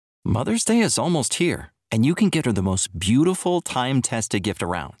Mother's Day is almost here, and you can get her the most beautiful time-tested gift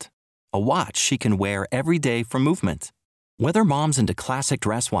around. A watch she can wear every day from Movement. Whether mom's into classic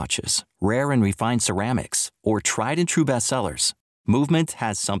dress watches, rare and refined ceramics, or tried and true bestsellers, Movement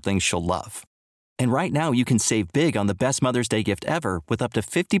has something she'll love. And right now you can save big on the best Mother's Day gift ever with up to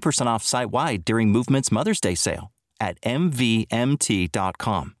 50% off site-wide during Movement's Mother's Day sale at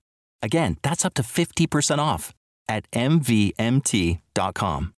mvmt.com. Again, that's up to 50% off at mvmt.com.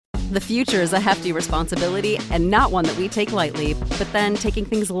 The future is a hefty responsibility and not one that we take lightly. But then taking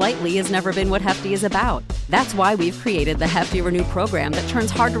things lightly has never been what Hefty is about. That's why we've created the Hefty Renew program that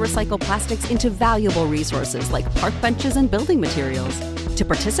turns hard-to-recycle plastics into valuable resources like park benches and building materials. To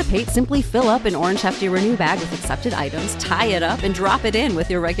participate, simply fill up an orange Hefty Renew bag with accepted items, tie it up, and drop it in with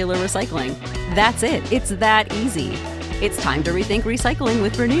your regular recycling. That's it. It's that easy. It's time to rethink recycling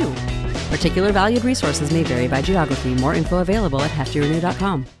with Renew. Particular valued resources may vary by geography. More info available at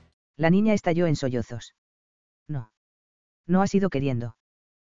heftyrenew.com. La niña estalló en sollozos. No. No ha sido queriendo.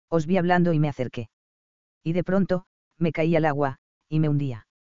 Os vi hablando y me acerqué. Y de pronto, me caí al agua, y me hundía.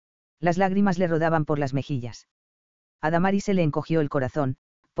 Las lágrimas le rodaban por las mejillas. A Damaris se le encogió el corazón,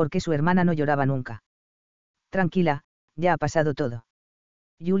 porque su hermana no lloraba nunca. Tranquila, ya ha pasado todo.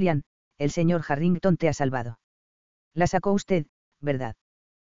 Julian, el señor Harrington te ha salvado. La sacó usted, ¿verdad?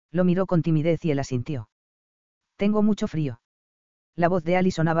 Lo miró con timidez y él asintió. Tengo mucho frío. La voz de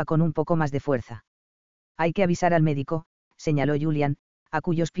Ali sonaba con un poco más de fuerza. Hay que avisar al médico, señaló Julian, a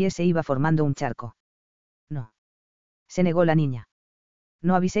cuyos pies se iba formando un charco. No. Se negó la niña.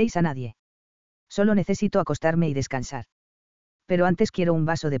 No aviséis a nadie. Solo necesito acostarme y descansar. Pero antes quiero un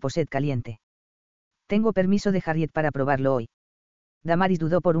vaso de posset caliente. Tengo permiso de Harriet para probarlo hoy. Damaris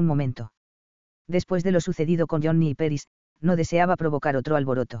dudó por un momento. Después de lo sucedido con Johnny y Peris, no deseaba provocar otro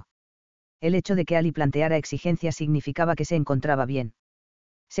alboroto. El hecho de que Ali planteara exigencias significaba que se encontraba bien.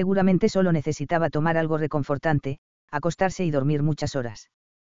 Seguramente solo necesitaba tomar algo reconfortante, acostarse y dormir muchas horas.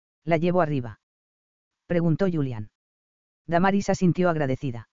 ¿La llevo arriba?, preguntó Julian. Damaris asintió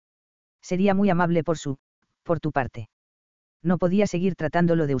agradecida. Sería muy amable por tu parte. No podía seguir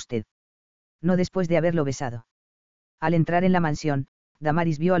tratándolo de usted. No después de haberlo besado. Al entrar en la mansión,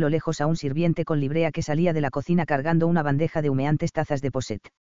 Damaris vio a lo lejos a un sirviente con librea que salía de la cocina cargando una bandeja de humeantes tazas de posset.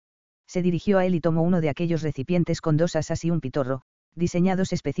 Se dirigió a él y tomó uno de aquellos recipientes con 2 asas y un pitorro,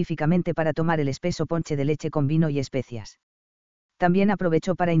 diseñados específicamente para tomar el espeso ponche de leche con vino y especias. También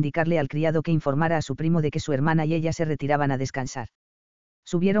aprovechó para indicarle al criado que informara a su primo de que su hermana y ella se retiraban a descansar.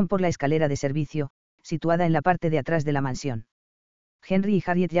 Subieron por la escalera de servicio, situada en la parte de atrás de la mansión. Henry y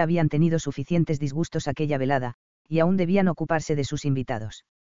Harriet ya habían tenido suficientes disgustos aquella velada, y aún debían ocuparse de sus invitados.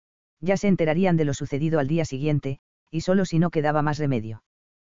 Ya se enterarían de lo sucedido al día siguiente, y solo si no quedaba más remedio.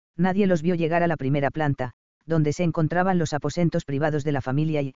 Nadie los vio llegar a la primera planta, donde se encontraban los aposentos privados de la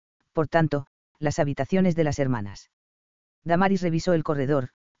familia y, por tanto, las habitaciones de las hermanas. Damaris revisó el corredor,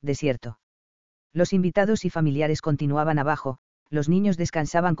 desierto. Los invitados y familiares continuaban abajo, los niños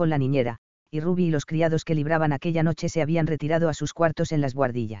descansaban con la niñera, y Ruby y los criados que libraban aquella noche se habían retirado a sus cuartos en las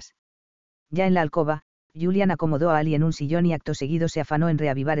buhardillas. Ya en la alcoba, Julian acomodó a Ali en un sillón y acto seguido se afanó en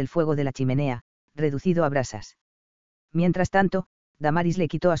reavivar el fuego de la chimenea, reducido a brasas. Mientras tanto, Damaris le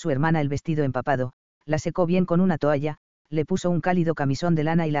quitó a su hermana el vestido empapado, la secó bien con una toalla, le puso un cálido camisón de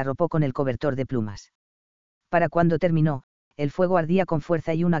lana y la arropó con el cobertor de plumas. Para cuando terminó, el fuego ardía con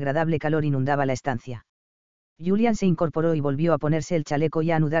fuerza y un agradable calor inundaba la estancia. Julian se incorporó y volvió a ponerse el chaleco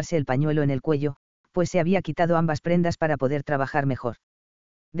y a anudarse el pañuelo en el cuello, pues se había quitado ambas prendas para poder trabajar mejor.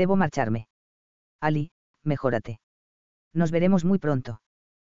 Debo marcharme. Ali, mejórate. Nos veremos muy pronto.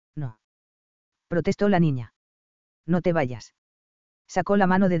 No. Protestó la niña. No te vayas. Sacó la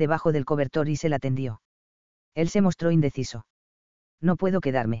mano de debajo del cobertor y se la tendió. Él se mostró indeciso. No puedo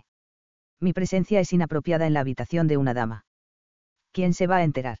quedarme. Mi presencia es inapropiada en la habitación de una dama. ¿Quién se va a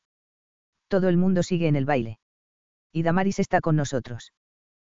enterar? Todo el mundo sigue en el baile. Y Damaris está con nosotros.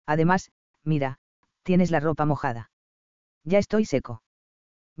 Además, mira, tienes la ropa mojada. Ya estoy seco.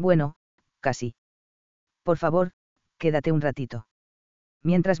 Bueno, casi. Por favor, quédate un ratito.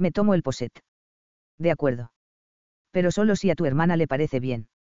 Mientras me tomo el posset. De acuerdo. Pero solo si a tu hermana le parece bien.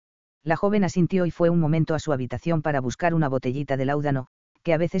 La joven asintió y fue un momento a su habitación para buscar una botellita de láudano,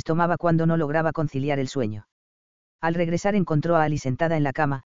 que a veces tomaba cuando no lograba conciliar el sueño. Al regresar encontró a Ali sentada en la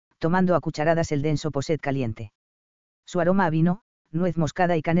cama, tomando a cucharadas el denso posset caliente. Su aroma a vino, nuez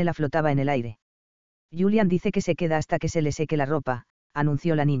moscada y canela flotaba en el aire. Julian dice que se queda hasta que se le seque la ropa,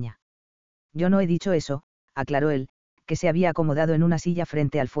 anunció la niña. Yo no he dicho eso, aclaró él, que se había acomodado en una silla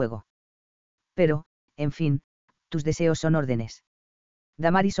frente al fuego. Pero, en fin, tus deseos son órdenes.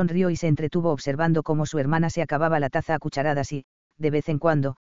 Damaris sonrió y se entretuvo observando cómo su hermana se acababa la taza a cucharadas y, de vez en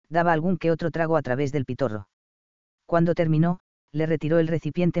cuando, Daba algún que otro trago a través del pitorro. Cuando terminó, le retiró el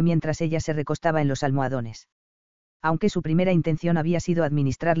recipiente mientras ella se recostaba en los almohadones. Aunque su primera intención había sido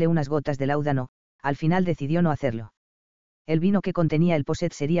administrarle unas gotas de láudano, al final decidió no hacerlo. El vino que contenía el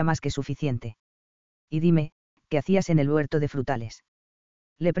posset sería más que suficiente. Y dime, ¿qué hacías en el huerto de frutales?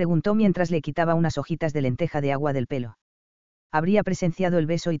 Le preguntó mientras le quitaba unas hojitas de lenteja de agua del pelo. Habría presenciado el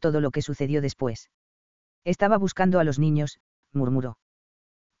beso y todo lo que sucedió después. Estaba buscando a los niños, murmuró.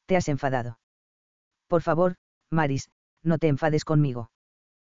 ¿Te has enfadado? Por favor, Maris, no te enfades conmigo.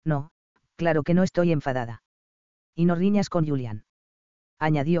 No, claro que no estoy enfadada. Y no riñas con Julian.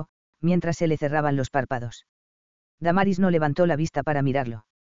 Añadió, mientras se le cerraban los párpados. Damaris no levantó la vista para mirarlo.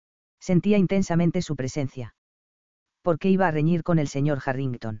 Sentía intensamente su presencia. ¿Por qué iba a reñir con el señor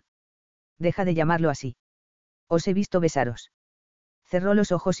Harrington? Deja de llamarlo así. Os he visto besaros. Cerró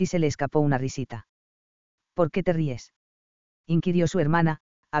los ojos y se le escapó una risita. ¿Por qué te ríes? Inquirió su hermana,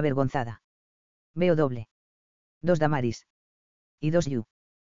 avergonzada. Veo doble. 2 Damaris. Y 2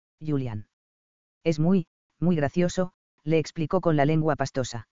 Julian. Es muy gracioso, le explicó con la lengua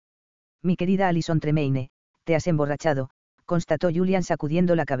pastosa. Mi querida Alison Tremaine, te has emborrachado, constató Julian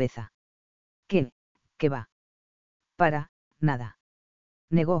sacudiendo la cabeza. ¿Qué va? Nada.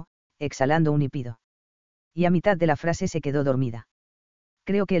 Negó, exhalando un hipido. Y a mitad de la frase se quedó dormida.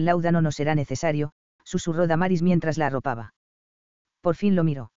 Creo que el láudano no será necesario, susurró Damaris mientras la arropaba. Por fin lo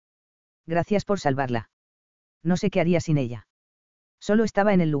miró. Gracias por salvarla. No sé qué haría sin ella. Solo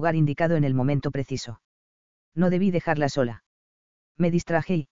estaba en el lugar indicado en el momento preciso. No debí dejarla sola. Me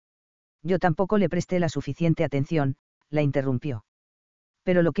distraje y... Yo tampoco le presté la suficiente atención, la interrumpió.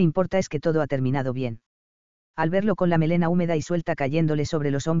 Pero lo que importa es que todo ha terminado bien. Al verlo con la melena húmeda y suelta cayéndole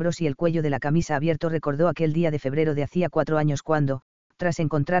sobre los hombros y el cuello de la camisa abierto, recordó aquel día de febrero de hacía 4 años cuando, tras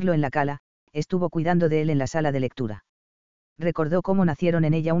encontrarlo en la cala, estuvo cuidando de él en la sala de lectura. Recordó cómo nacieron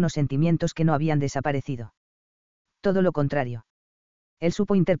en ella unos sentimientos que no habían desaparecido. Todo lo contrario. Él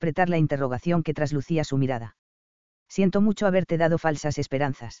supo interpretar la interrogación que traslucía su mirada. Siento mucho haberte dado falsas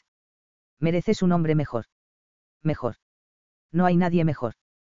esperanzas. Mereces un hombre mejor. Mejor. No hay nadie mejor.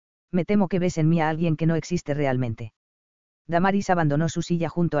 Me temo que ves en mí a alguien que no existe realmente. Damaris abandonó su silla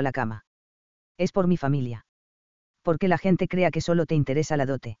junto a la cama. Es por mi familia. Porque la gente crea que solo te interesa la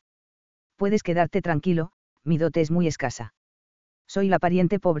dote. Puedes quedarte tranquilo, mi dote es muy escasa. Soy la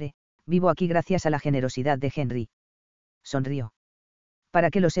pariente pobre, vivo aquí gracias a la generosidad de Henry. Sonrió. Para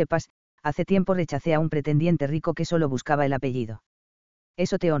que lo sepas, hace tiempo rechacé a un pretendiente rico que solo buscaba el apellido.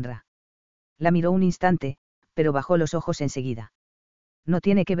 Eso te honra. La miró un instante, pero bajó los ojos enseguida. No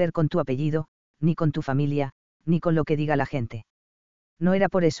tiene que ver con tu apellido, ni con tu familia, ni con lo que diga la gente. No era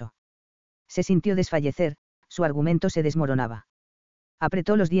por eso. Se sintió desfallecer, su argumento se desmoronaba.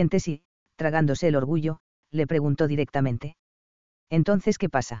 Apretó los dientes y, tragándose el orgullo, le preguntó directamente. Entonces, ¿qué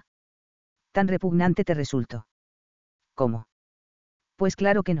pasa? Tan repugnante te resultó. ¿Cómo? Pues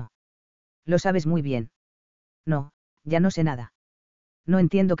claro que no. Lo sabes muy bien. No, ya no sé nada. No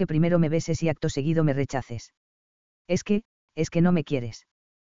entiendo que primero me beses y acto seguido me rechaces. Es que no me quieres.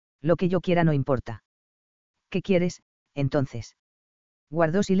 Lo que yo quiera no importa. ¿Qué quieres, entonces?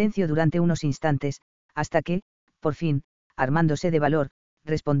 Guardó silencio durante unos instantes, hasta que, por fin, armándose de valor,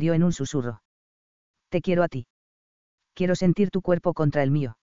 respondió en un susurro. Te quiero a ti. Quiero sentir tu cuerpo contra el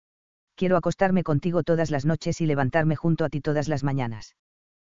mío. Quiero acostarme contigo todas las noches y levantarme junto a ti todas las mañanas.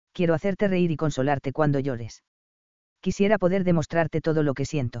 Quiero hacerte reír y consolarte cuando llores. Quisiera poder demostrarte todo lo que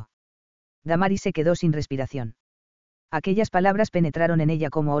siento. Damaris se quedó sin respiración. Aquellas palabras penetraron en ella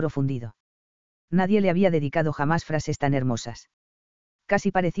como oro fundido. Nadie le había dedicado jamás frases tan hermosas.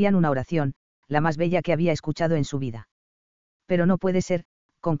 Casi parecían una oración, la más bella que había escuchado en su vida. Pero no puede ser,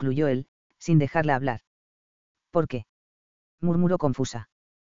 concluyó él, sin dejarla hablar. ¿Por qué? Murmuró confusa.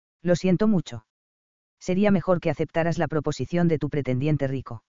 Lo siento mucho. Sería mejor que aceptaras la proposición de tu pretendiente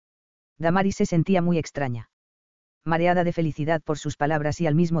rico. Damaris se sentía muy extraña. Mareada de felicidad por sus palabras y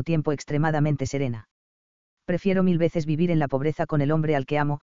al mismo tiempo extremadamente serena. Prefiero 1000 veces vivir en la pobreza con el hombre al que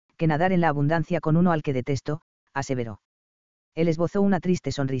amo, que nadar en la abundancia con uno al que detesto, aseveró. Él esbozó una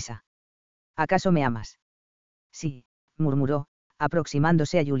triste sonrisa. ¿Acaso me amas? Sí, murmuró,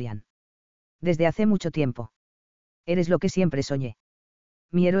 aproximándose a Julian. Desde hace mucho tiempo. Eres lo que siempre soñé.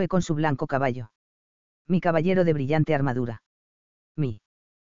 Mi héroe con su blanco caballo. Mi caballero de brillante armadura.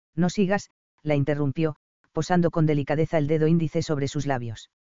 No sigas, la interrumpió, posando con delicadeza el dedo índice sobre sus labios.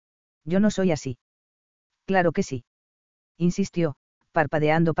 Yo no soy así. Claro que sí. Insistió,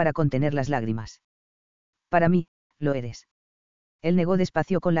 parpadeando para contener las lágrimas. Para mí, lo eres. Él negó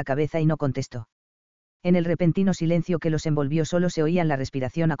despacio con la cabeza y no contestó. En el repentino silencio que los envolvió solo se oían la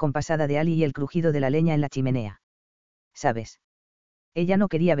respiración acompasada de Ali y el crujido de la leña en la chimenea. ¿Sabes? Ella no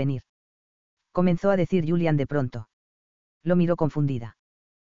quería venir. Comenzó a decir Julian de pronto. Lo miró confundida.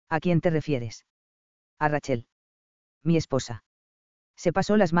 ¿A quién te refieres? A Rachel. Mi esposa. Se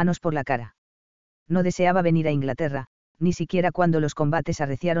pasó las manos por la cara. No deseaba venir a Inglaterra, ni siquiera cuando los combates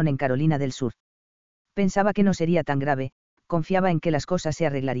arreciaron en Carolina del Sur. Pensaba que no sería tan grave, confiaba en que las cosas se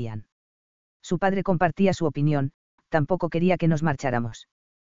arreglarían. Su padre compartía su opinión, tampoco quería que nos marcháramos.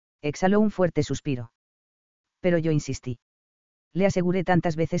 Exhaló un fuerte suspiro. Pero yo insistí. Le aseguré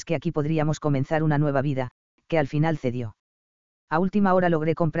tantas veces que aquí podríamos comenzar una nueva vida, que al final cedió. A última hora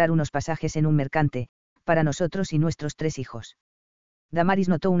logré comprar unos pasajes en un mercante, para nosotros y nuestros 3 hijos. Damaris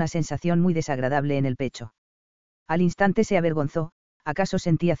notó una sensación muy desagradable en el pecho. Al instante se avergonzó, acaso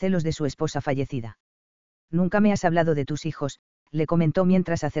sentía celos de su esposa fallecida. Nunca me has hablado de tus hijos, le comentó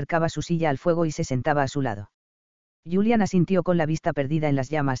mientras acercaba su silla al fuego y se sentaba a su lado. Julian asintió con la vista perdida en las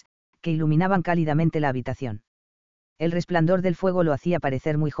llamas, que iluminaban cálidamente la habitación. El resplandor del fuego lo hacía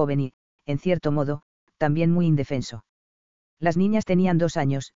parecer muy joven y, en cierto modo, también muy indefenso. Las niñas tenían 2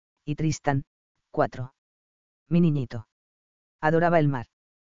 años, y Tristan, 4. Mi niñito. Adoraba el mar.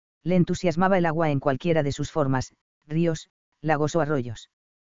 Le entusiasmaba el agua en cualquiera de sus formas, ríos, lagos o arroyos.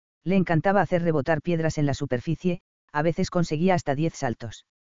 Le encantaba hacer rebotar piedras en la superficie, a veces conseguía hasta 10 saltos.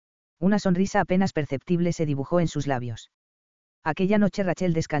 Una sonrisa apenas perceptible se dibujó en sus labios. Aquella noche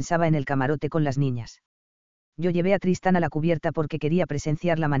Rachel descansaba en el camarote con las niñas. Yo llevé a Tristan a la cubierta porque quería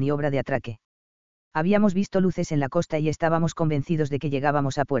presenciar la maniobra de atraque. Habíamos visto luces en la costa y estábamos convencidos de que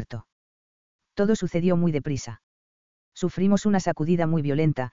llegábamos a puerto. Todo sucedió muy deprisa. Sufrimos una sacudida muy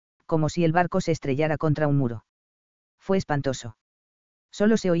violenta, como si el barco se estrellara contra un muro. Fue espantoso.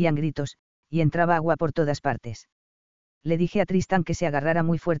 Solo se oían gritos, y entraba agua por todas partes. Le dije a Tristan que se agarrara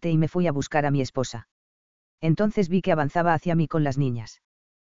muy fuerte y me fui a buscar a mi esposa. Entonces vi que avanzaba hacia mí con las niñas.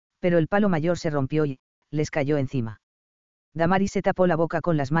 Pero el palo mayor se rompió y, les cayó encima. Damaris se tapó la boca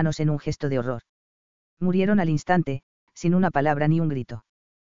con las manos en un gesto de horror. Murieron al instante, sin una palabra ni un grito.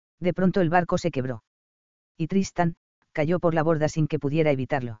 De pronto el barco se quebró. Y Tristan, cayó por la borda sin que pudiera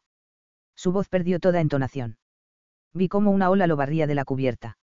evitarlo. Su voz perdió toda entonación. Vi cómo una ola lo barría de la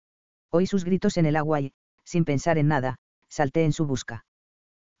cubierta. Oí sus gritos en el agua y, sin pensar en nada, salté en su busca.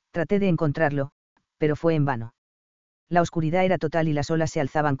 Traté de encontrarlo, pero fue en vano. La oscuridad era total y las olas se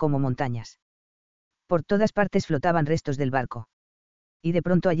alzaban como montañas. Por todas partes flotaban restos del barco. Y de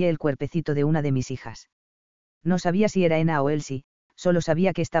pronto hallé el cuerpecito de una de mis hijas. No sabía si era Ena o Elsie, solo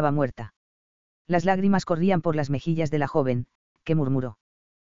sabía que estaba muerta. Las lágrimas corrían por las mejillas de la joven, que murmuró.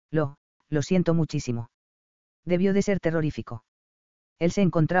 Lo siento muchísimo. Debió de ser terrorífico. Él se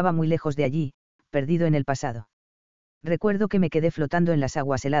encontraba muy lejos de allí, perdido en el pasado. Recuerdo que me quedé flotando en las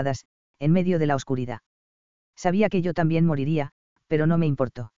aguas heladas, en medio de la oscuridad. Sabía que yo también moriría, pero no me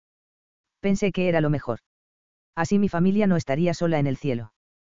importó. Pensé que era lo mejor. Así mi familia no estaría sola en el cielo.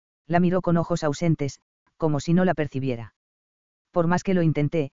 La miró con ojos ausentes, como si no la percibiera. Por más que lo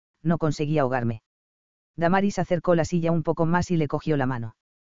intenté, no conseguí ahogarme. Damaris acercó la silla un poco más y le cogió la mano.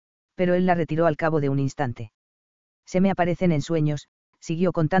 Pero él la retiró al cabo de un instante. Se me aparecen en sueños,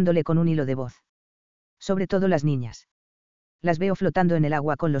 siguió contándole con un hilo de voz. Sobre todo las niñas. Las veo flotando en el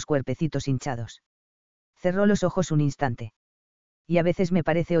agua con los cuerpecitos hinchados. Cerró los ojos un instante. Y a veces me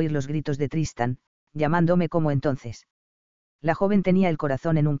parece oír los gritos de Tristan, llamándome como entonces. La joven tenía el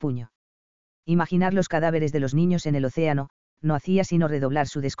corazón en un puño. Imaginar los cadáveres de los niños en el océano, no hacía sino redoblar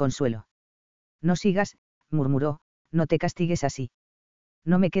su desconsuelo. No sigas, murmuró, no te castigues así.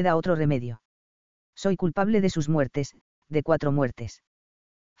 No me queda otro remedio. Soy culpable de sus muertes, de 4 muertes.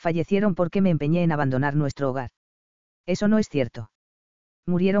 Fallecieron porque me empeñé en abandonar nuestro hogar. Eso no es cierto.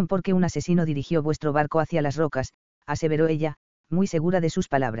 Murieron porque un asesino dirigió vuestro barco hacia las rocas, aseveró ella, muy segura de sus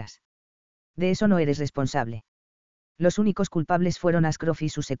palabras. De eso no eres responsable. Los únicos culpables fueron Ashcroft y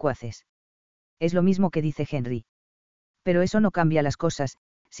sus secuaces. Es lo mismo que dice Henry. Pero eso no cambia las cosas,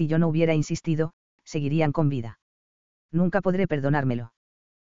 si yo no hubiera insistido, seguirían con vida. Nunca podré perdonármelo.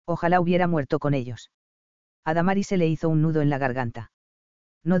 Ojalá hubiera muerto con ellos. A Damaris se le hizo un nudo en la garganta.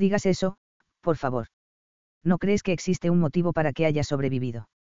 No digas eso, por favor. ¿No crees que existe un motivo para que haya sobrevivido?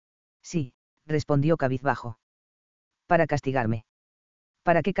 Sí, respondió cabizbajo. Para castigarme.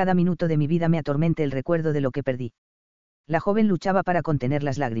 Para que cada minuto de mi vida me atormente el recuerdo de lo que perdí. La joven luchaba para contener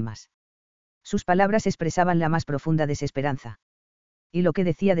las lágrimas. Sus palabras expresaban la más profunda desesperanza. Y lo que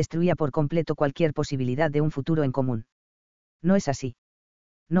decía destruía por completo cualquier posibilidad de un futuro en común. No es así.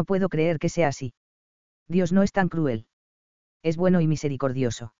 No puedo creer que sea así. Dios no es tan cruel. Es bueno y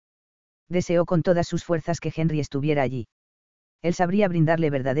misericordioso. Deseó con todas sus fuerzas que Henry estuviera allí. Él sabría brindarle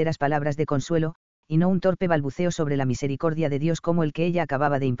verdaderas palabras de consuelo, y no un torpe balbuceo sobre la misericordia de Dios como el que ella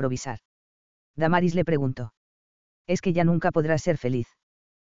acababa de improvisar. Damaris le preguntó. Es que ya nunca podrás ser feliz.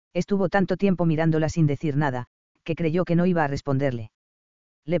 Estuvo tanto tiempo mirándola sin decir nada, que creyó que no iba a responderle.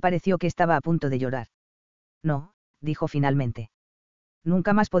 Le pareció que estaba a punto de llorar. No, dijo finalmente.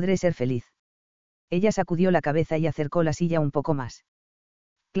 Nunca más podré ser feliz. Ella sacudió la cabeza y acercó la silla un poco más.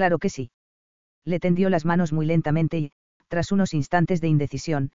 Claro que sí. Le tendió las manos muy lentamente y, tras unos instantes de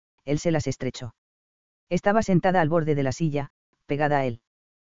indecisión, él se las estrechó. Estaba sentada al borde de la silla, pegada a él.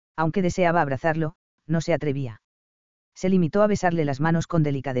 Aunque deseaba abrazarlo, no se atrevía. Se limitó a besarle las manos con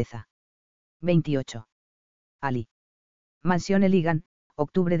delicadeza. 28. Ali. Mansión Heligan,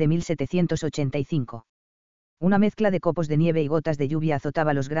 octubre de 1785. Una mezcla de copos de nieve y gotas de lluvia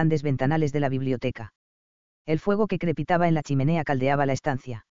azotaba los grandes ventanales de la biblioteca. El fuego que crepitaba en la chimenea caldeaba la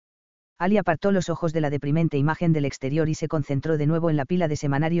estancia. Ali apartó los ojos de la deprimente imagen del exterior y se concentró de nuevo en la pila de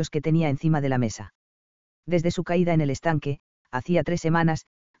semanarios que tenía encima de la mesa. Desde su caída en el estanque, hacía 3 semanas,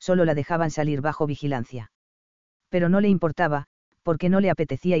 solo la dejaban salir bajo vigilancia. Pero no le importaba, porque no le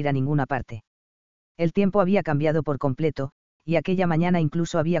apetecía ir a ninguna parte. El tiempo había cambiado por completo, y aquella mañana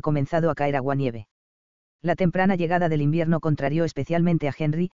incluso había comenzado a caer aguanieve. La temprana llegada del invierno contrarió especialmente a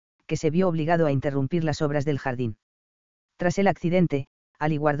Henry, que se vio obligado a interrumpir las obras del jardín. Tras el accidente,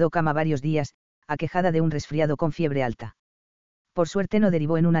 Ali guardó cama varios días, aquejada de un resfriado con fiebre alta. Por suerte no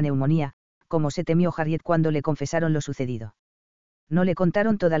derivó en una neumonía, como se temió Harriet cuando le confesaron lo sucedido. No le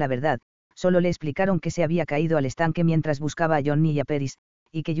contaron toda la verdad, solo le explicaron que se había caído al estanque mientras buscaba a Johnny y a Paris,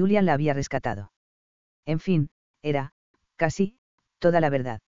 y que Julian la había rescatado. En fin, era, casi, toda la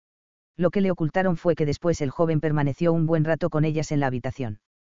verdad. Lo que le ocultaron fue que después el joven permaneció un buen rato con ellas en la habitación.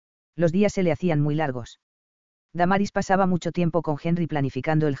 Los días se le hacían muy largos. Damaris pasaba mucho tiempo con Henry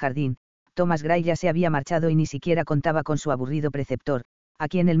planificando el jardín, Thomas Gray ya se había marchado y ni siquiera contaba con su aburrido preceptor, a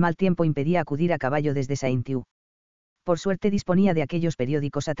quien el mal tiempo impedía acudir a caballo desde Saint-Iou. Por suerte disponía de aquellos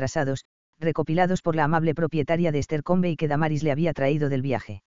periódicos atrasados, recopilados por la amable propietaria de Estercombe y que Damaris le había traído del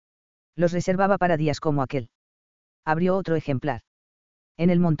viaje. Los reservaba para días como aquel. Abrió otro ejemplar. En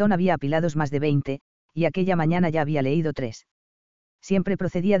el montón había apilados más de 20, y aquella mañana ya había leído 3. Siempre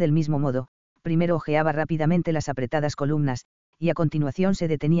procedía del mismo modo, primero hojeaba rápidamente las apretadas columnas, y a continuación se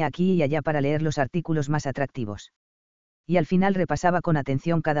detenía aquí y allá para leer los artículos más atractivos. Y al final repasaba con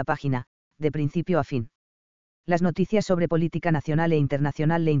atención cada página, de principio a fin. Las noticias sobre política nacional e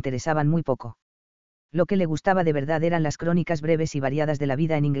internacional le interesaban muy poco. Lo que le gustaba de verdad eran las crónicas breves y variadas de la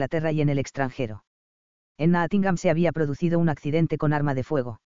vida en Inglaterra y en el extranjero. En Nottingham se había producido un accidente con arma de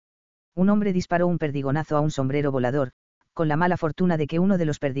fuego. Un hombre disparó un perdigonazo a un sombrero volador, con la mala fortuna de que uno de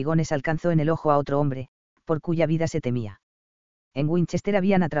los perdigones alcanzó en el ojo a otro hombre, por cuya vida se temía. En Winchester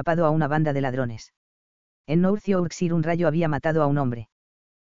habían atrapado a una banda de ladrones. En North Yorkshire un rayo había matado a un hombre.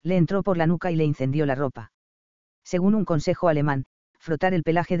 Le entró por la nuca y le incendió la ropa. Según un consejo alemán, frotar el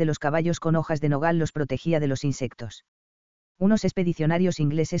pelaje de los caballos con hojas de nogal los protegía de los insectos. Unos expedicionarios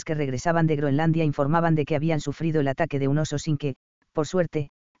ingleses que regresaban de Groenlandia informaban de que habían sufrido el ataque de un oso sin que, por suerte,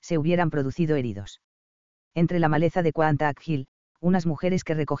 se hubieran producido heridos. Entre la maleza de Quantack Hill, unas mujeres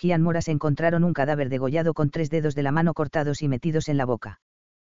que recogían moras encontraron un cadáver degollado con 3 dedos de la mano cortados y metidos en la boca.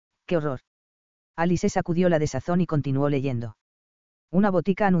 ¡Qué horror! Alice sacudió la desazón y continuó leyendo. Una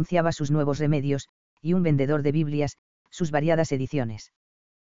botica anunciaba sus nuevos remedios, y un vendedor de Biblias, sus variadas ediciones.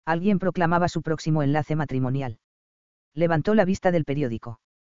 Alguien proclamaba su próximo enlace matrimonial. Levantó la vista del periódico.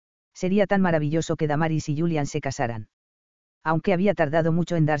 Sería tan maravilloso que Damaris y Julian se casaran. Aunque había tardado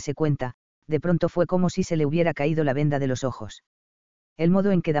mucho en darse cuenta, de pronto fue como si se le hubiera caído la venda de los ojos. El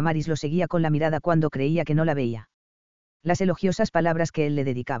modo en que Damaris lo seguía con la mirada cuando creía que no la veía. Las elogiosas palabras que él le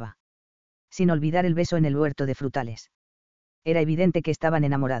dedicaba. Sin olvidar el beso en el huerto de frutales. Era evidente que estaban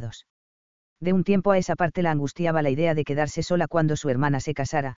enamorados. De un tiempo a esa parte la angustiaba la idea de quedarse sola cuando su hermana se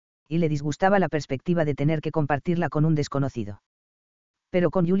casara, y le disgustaba la perspectiva de tener que compartirla con un desconocido.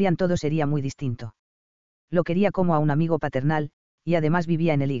 Pero con Julian todo sería muy distinto. Lo quería como a un amigo paternal, y además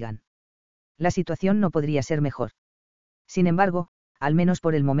vivía en Heligan. La situación no podría ser mejor. Sin embargo, al menos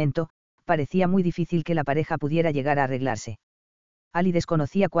por el momento, parecía muy difícil que la pareja pudiera llegar a arreglarse. Ali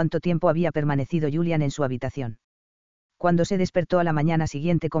desconocía cuánto tiempo había permanecido Julian en su habitación. Cuando se despertó a la mañana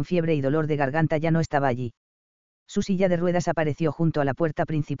siguiente con fiebre y dolor de garganta ya no estaba allí. Su silla de ruedas apareció junto a la puerta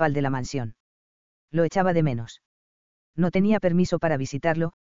principal de la mansión. Lo echaba de menos. No tenía permiso para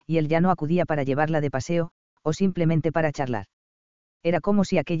visitarlo, y él ya no acudía para llevarla de paseo, o simplemente para charlar. Era como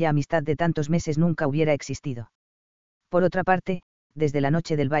si aquella amistad de tantos meses nunca hubiera existido. Por otra parte, desde la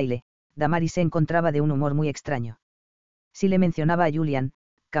noche del baile, Damaris se encontraba de un humor muy extraño. Si le mencionaba a Julian,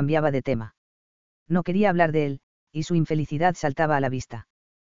 cambiaba de tema. No quería hablar de él, y su infelicidad saltaba a la vista.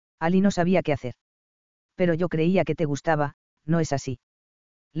 Ali no sabía qué hacer. Pero yo creía que te gustaba, ¿no es así?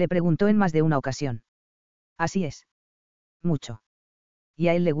 Le preguntó en más de una ocasión. Así es. Mucho. ¿Y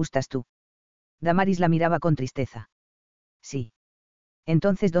a él le gustas tú? Damaris la miraba con tristeza. Sí.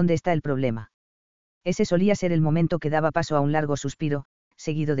 Entonces, ¿dónde está el problema? Ese solía ser el momento que daba paso a un largo suspiro,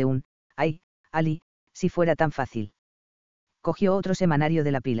 seguido de un, ay, Ali, si fuera tan fácil. Cogió otro semanario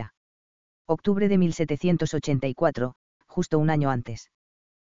de la pila. Octubre de 1784, justo un año antes.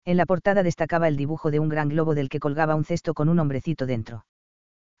 En la portada destacaba el dibujo de un gran globo del que colgaba un cesto con un hombrecito dentro.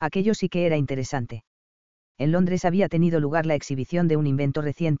 Aquello sí que era interesante. En Londres había tenido lugar la exhibición de un invento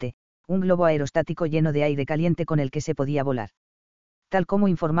reciente, un globo aerostático lleno de aire caliente con el que se podía volar. Tal como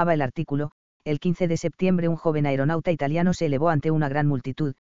informaba el artículo, el 15 de septiembre un joven aeronauta italiano se elevó ante una gran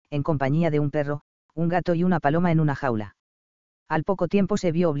multitud, en compañía de un perro, un gato y una paloma en una jaula. Al poco tiempo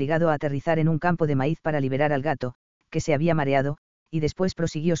se vio obligado a aterrizar en un campo de maíz para liberar al gato, que se había mareado, y después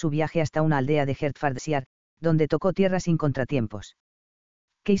prosiguió su viaje hasta una aldea de Hertfordshire, donde tocó tierra sin contratiempos.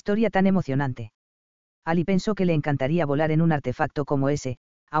 ¡Qué historia tan emocionante! Ali pensó que le encantaría volar en un artefacto como ese,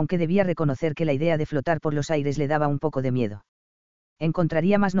 aunque debía reconocer que la idea de flotar por los aires le daba un poco de miedo.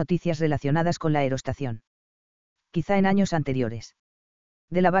 Encontraría más noticias relacionadas con la aerostación. Quizá en años anteriores.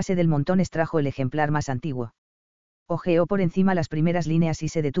 De la base del montón extrajo el ejemplar más antiguo. Hojeó por encima las primeras líneas y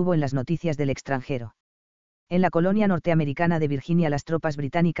se detuvo en las noticias del extranjero. En la colonia norteamericana de Virginia las tropas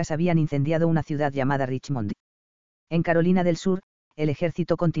británicas habían incendiado una ciudad llamada Richmond. En Carolina del Sur, el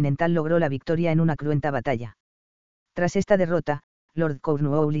ejército continental logró la victoria en una cruenta batalla. Tras esta derrota, Lord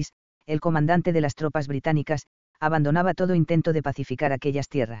Cornwallis, el comandante de las tropas británicas, abandonaba todo intento de pacificar aquellas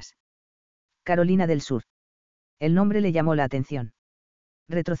tierras. Carolina del Sur. El nombre le llamó la atención.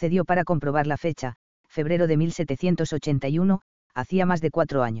 Retrocedió para comprobar la fecha, febrero de 1781, hacía más de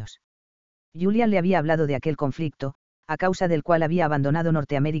 4 años. Julian le había hablado de aquel conflicto, a causa del cual había abandonado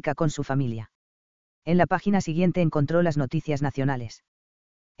Norteamérica con su familia. En la página siguiente encontró las noticias nacionales.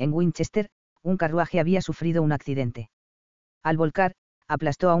 En Winchester, un carruaje había sufrido un accidente. Al volcar,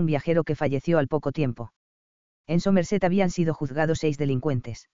 aplastó a un viajero que falleció al poco tiempo. En Somerset habían sido juzgados 6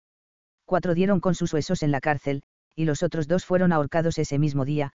 delincuentes. 4 dieron con sus huesos en la cárcel, y los otros 2 fueron ahorcados ese mismo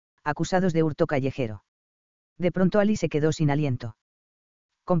día, acusados de hurto callejero. De pronto Ali se quedó sin aliento.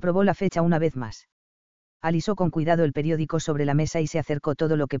 Comprobó la fecha una vez más. Alisó con cuidado el periódico sobre la mesa y se acercó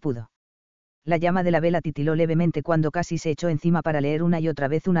todo lo que pudo. La llama de la vela titiló levemente cuando casi se echó encima para leer una y otra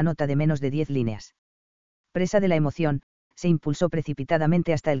vez una nota de menos de 10 líneas. Presa de la emoción, se impulsó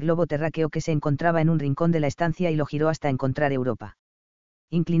precipitadamente hasta el globo terráqueo que se encontraba en un rincón de la estancia y lo giró hasta encontrar Europa.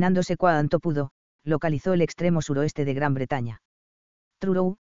 Inclinándose cuanto pudo, localizó el extremo suroeste de Gran Bretaña.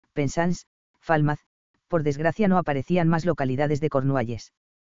 Truro, Penzance, Falmouth, por desgracia no aparecían más localidades de Cornualles.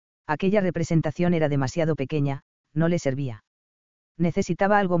 Aquella representación era demasiado pequeña, no le servía.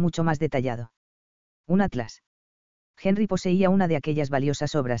 Necesitaba algo mucho más detallado. Un atlas. Henry poseía una de aquellas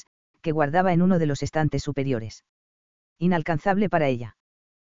valiosas obras, que guardaba en uno de los estantes superiores. Inalcanzable para ella.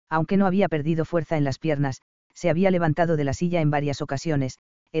 Aunque no había perdido fuerza en las piernas, se había levantado de la silla en varias ocasiones,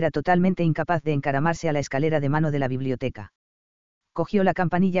 era totalmente incapaz de encaramarse a la escalera de mano de la biblioteca. Cogió la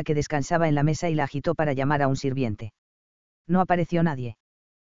campanilla que descansaba en la mesa y la agitó para llamar a un sirviente. No apareció nadie.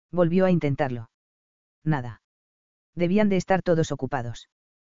 Volvió a intentarlo. Nada. Debían de estar todos ocupados.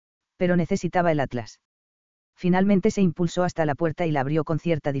 Pero necesitaba el atlas. Finalmente se impulsó hasta la puerta y la abrió con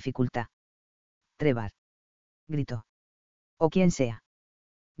cierta dificultad. Trevar. Gritó. O quien sea.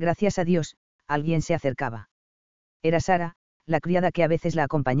 Gracias a Dios, alguien se acercaba. Era Sara, la criada que a veces la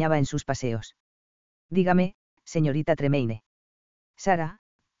acompañaba en sus paseos. Dígame, señorita Tremaine. Sara,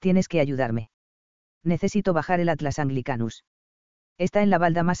 tienes que ayudarme. Necesito bajar el Atlas Anglicanus. Está en la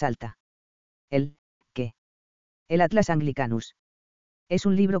balda más alta. ¿Qué? El Atlas Anglicanus. Es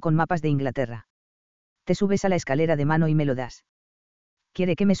un libro con mapas de Inglaterra. Te subes a la escalera de mano y me lo das.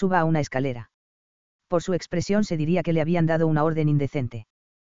 Quiere que me suba a una escalera. Por su expresión se diría que le habían dado una orden indecente.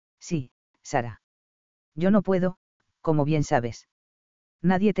 Sí, Sara. Yo no puedo, como bien sabes.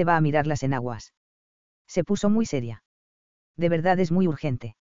 Nadie te va a mirar las enaguas. Se puso muy seria. De verdad es muy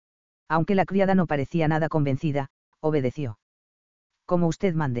urgente. Aunque la criada no parecía nada convencida, obedeció. Como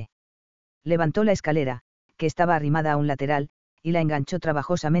usted mande. Levantó la escalera, que estaba arrimada a un lateral, y la enganchó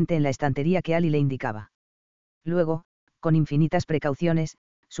trabajosamente en la estantería que Ali le indicaba. Luego, con infinitas precauciones,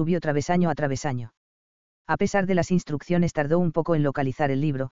 subió travesaño a travesaño. A pesar de las instrucciones tardó un poco en localizar el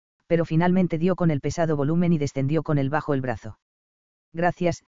libro, pero finalmente dio con el pesado volumen y descendió con él bajo el brazo.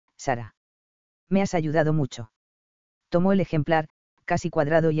 Gracias, Sara. Me has ayudado mucho. Tomó el ejemplar, casi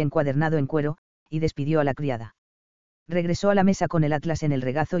cuadrado y encuadernado en cuero, y despidió a la criada. Regresó a la mesa con el atlas en el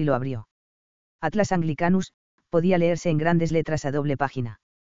regazo y lo abrió. Atlas Anglicanus, podía leerse en grandes letras a doble página.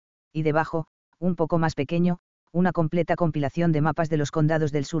 Y debajo, un poco más pequeño, una completa compilación de mapas de los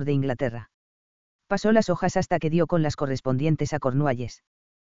condados del sur de Inglaterra. Pasó las hojas hasta que dio con las correspondientes a Cornualles.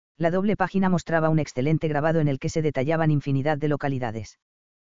 La doble página mostraba un excelente grabado en el que se detallaban infinidad de localidades.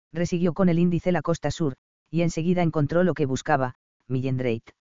 Resiguió con el índice la costa sur, y enseguida encontró lo que buscaba,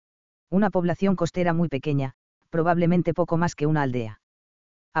 Millendrate. Una población costera muy pequeña, probablemente poco más que una aldea.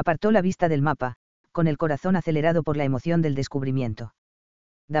 Apartó la vista del mapa, con el corazón acelerado por la emoción del descubrimiento.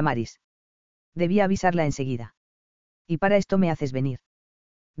 Damaris. Debía avisarla enseguida. Y para esto me haces venir.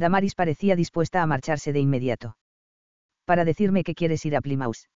 Damaris parecía dispuesta a marcharse de inmediato. Para decirme que quieres ir a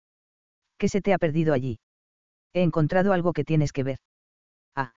Plymouth. ¿Qué se te ha perdido allí? He encontrado algo que tienes que ver.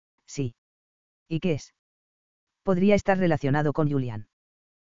 Ah, sí. ¿Y qué es? Podría estar relacionado con Julian.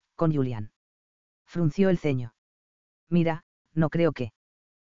 ¿Con Julian? Frunció el ceño. Mira, no creo que.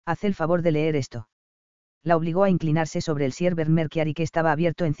 Haz el favor de leer esto. La obligó a inclinarse sobre el Sierber Mercury que estaba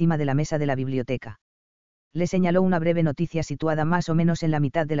abierto encima de la mesa de la biblioteca. Le señaló una breve noticia situada más o menos en la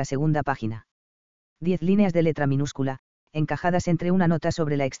mitad de la segunda página. 10 líneas de letra minúscula, encajadas entre una nota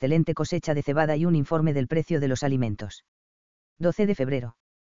sobre la excelente cosecha de cebada y un informe del precio de los alimentos. 12 de febrero.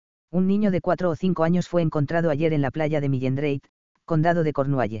 Un niño de 4 o 5 años fue encontrado ayer en la playa de Millendrate, condado de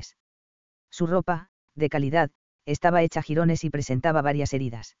Cornualles. Su ropa, de calidad, estaba hecha jirones y presentaba varias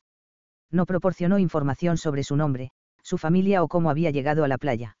heridas. No proporcionó información sobre su nombre, su familia o cómo había llegado a la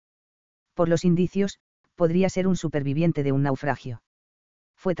playa. Por los indicios, podría ser un superviviente de un naufragio.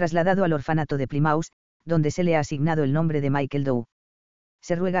 Fue trasladado al orfanato de Plymouth, donde se le ha asignado el nombre de Michael Doe.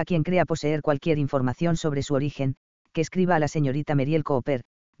 Se ruega a quien crea poseer cualquier información sobre su origen, que escriba a la señorita Meriel Cooper,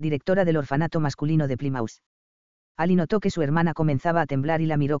 directora del orfanato masculino de Plymouth. Ali notó que su hermana comenzaba a temblar y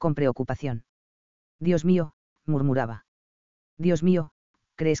la miró con preocupación. Dios mío, murmuraba. Dios mío,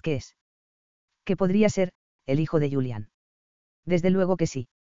 ¿crees que es? ¿Qué podría ser, el hijo de Julian? Desde luego que sí.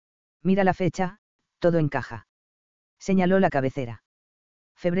 Mira la fecha, todo encaja. Señaló la cabecera.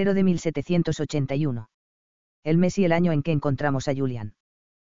 Febrero de 1781. El mes y el año en que encontramos a Julian.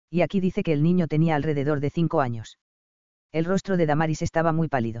 Y aquí dice que el niño tenía alrededor de 5 años. El rostro de Damaris estaba muy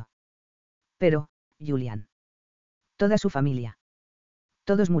pálido. Pero, Julian. Toda su familia.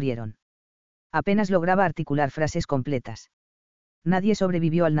 Todos murieron. Apenas lograba articular frases completas. Nadie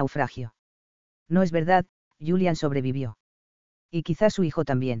sobrevivió al naufragio. No es verdad, Julian sobrevivió. Y quizás su hijo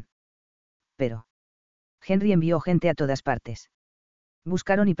también. Pero. Henry envió gente a todas partes.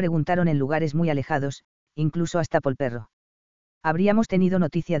 Buscaron y preguntaron en lugares muy alejados, incluso hasta Polperro. Habríamos tenido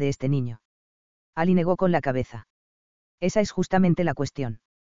noticia de este niño. Ali negó con la cabeza. Esa es justamente la cuestión.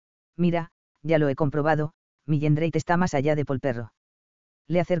 Mira, ya lo he comprobado, Millendrate está más allá de Polperro.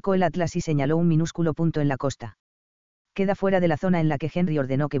 Le acercó el atlas y señaló un minúsculo punto en la costa. Queda fuera de la zona en la que Henry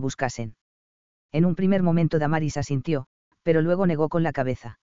ordenó que buscasen. En un primer momento Damaris asintió, pero luego negó con la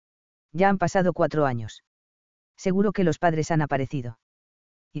cabeza. Ya han pasado 4 años. Seguro que los padres han aparecido.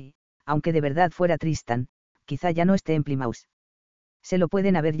 Y, aunque de verdad fuera Tristan, quizá ya no esté en Plymouth. Se lo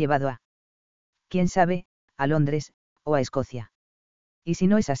pueden haber llevado a. ¿Quién sabe, a Londres, o a Escocia? ¿Y si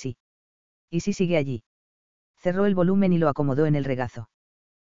no es así? ¿Y si sigue allí? Cerró el volumen y lo acomodó en el regazo.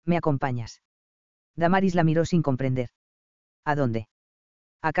 ¿Me acompañas? Damaris la miró sin comprender. ¿A dónde?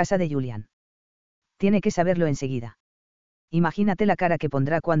 A casa de Julian. Tiene que saberlo enseguida. Imagínate la cara que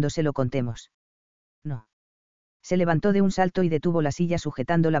pondrá cuando se lo contemos. No. Se levantó de un salto y detuvo la silla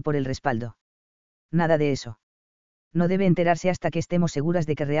sujetándola por el respaldo. Nada de eso. No debe enterarse hasta que estemos seguras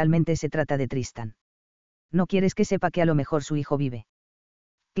de que realmente se trata de Tristan. ¿No quieres que sepa que a lo mejor su hijo vive?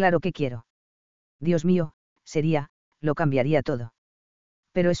 Claro que quiero. Dios mío, lo cambiaría todo.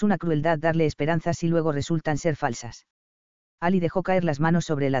 Pero es una crueldad darle esperanzas y luego resultan ser falsas. Ali dejó caer las manos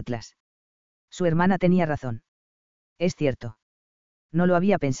sobre el atlas. Su hermana tenía razón. Es cierto. No lo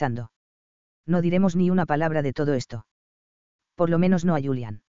había pensado. No diremos ni una palabra de todo esto. Por lo menos no a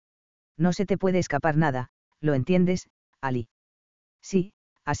Julian. No se te puede escapar nada, ¿lo entiendes, Ali? Sí,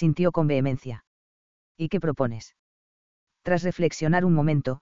 asintió con vehemencia. ¿Y qué propones? Tras reflexionar un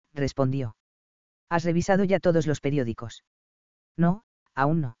momento, respondió. ¿Has revisado ya todos los periódicos? No,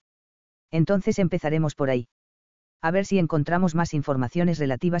 aún no. Entonces empezaremos por ahí. A ver si encontramos más informaciones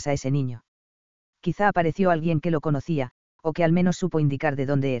relativas a ese niño. Quizá apareció alguien que lo conocía, o que al menos supo indicar de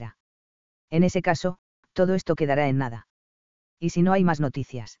dónde era. En ese caso, todo esto quedará en nada. ¿Y si no hay más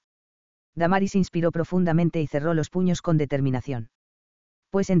noticias? Damaris inspiró profundamente y cerró los puños con determinación.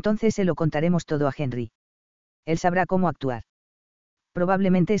 Pues entonces se lo contaremos todo a Henry. Él sabrá cómo actuar.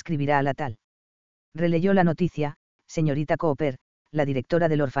 Probablemente escribirá a la tal. Releyó la noticia, señorita Cooper, la directora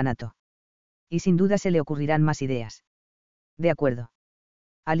del orfanato. Y sin duda se le ocurrirán más ideas. De acuerdo.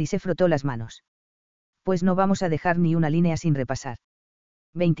 Ali se frotó las manos. Pues no vamos a dejar ni una línea sin repasar.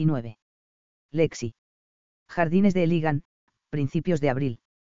 29. Lexi. Jardines de Heligan, principios de abril.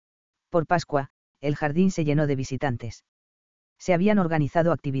 Por Pascua, el jardín se llenó de visitantes. Se habían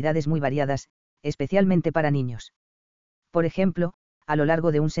organizado actividades muy variadas, especialmente para niños. Por ejemplo, a lo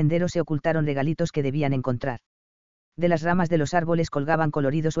largo de un sendero se ocultaron regalitos que debían encontrar. De las ramas de los árboles colgaban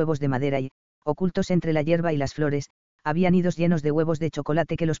coloridos huevos de madera y, ocultos entre la hierba y las flores, había nidos llenos de huevos de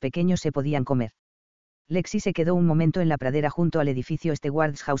chocolate que los pequeños se podían comer. Lexi se quedó un momento en la pradera junto al edificio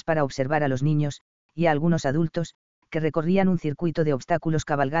Stewards House para observar a los niños, y a algunos adultos, que recorrían un circuito de obstáculos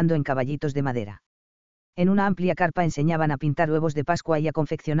cabalgando en caballitos de madera. En una amplia carpa enseñaban a pintar huevos de Pascua y a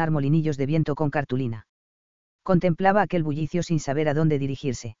confeccionar molinillos de viento con cartulina. Contemplaba aquel bullicio sin saber a dónde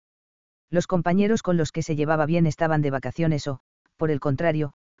dirigirse. Los compañeros con los que se llevaba bien estaban de vacaciones o, por el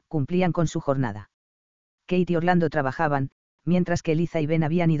contrario, cumplían con su jornada. Kate y Orlando trabajaban, mientras que Eliza y Ben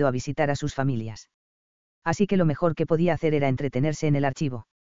habían ido a visitar a sus familias. Así que lo mejor que podía hacer era entretenerse en el archivo.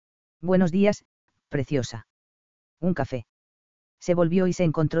 Buenos días, preciosa. Un café. Se volvió y se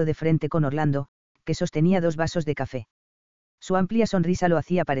encontró de frente con Orlando, que sostenía 2 vasos de café. Su amplia sonrisa lo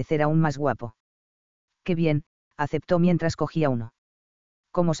hacía parecer aún más guapo. Qué bien, aceptó mientras cogía uno.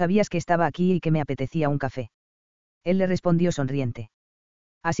 ¿Cómo sabías que estaba aquí y que me apetecía un café? Él le respondió sonriente.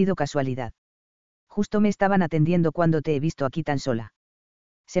 Ha sido casualidad. Justo me estaban atendiendo cuando te he visto aquí tan sola.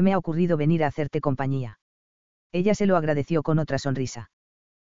 Se me ha ocurrido venir a hacerte compañía. Ella se lo agradeció con otra sonrisa.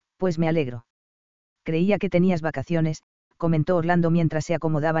 Pues me alegro. Creía que tenías vacaciones, comentó Orlando mientras se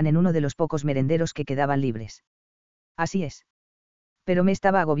acomodaban en uno de los pocos merenderos que quedaban libres. Así es. Pero me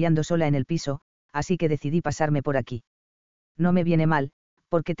estaba agobiando sola en el piso, así que decidí pasarme por aquí. No me viene mal,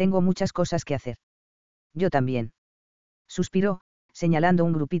 porque tengo muchas cosas que hacer. Yo también. Suspiró, señalando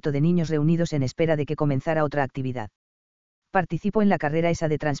un grupito de niños reunidos en espera de que comenzara otra actividad. Participo en la carrera esa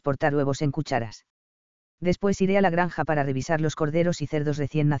de transportar huevos en cucharas. Después iré a la granja para revisar los corderos y cerdos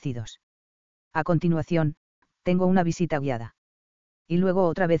recién nacidos. A continuación, tengo una visita guiada. Y luego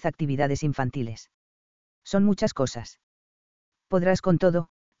otra vez actividades infantiles. Son muchas cosas. Podrás con todo,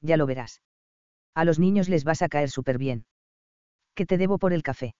 ya lo verás. A los niños les vas a caer súper bien. ¿Qué te debo por el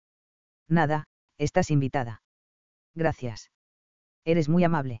café? Nada, estás invitada. Gracias. Eres muy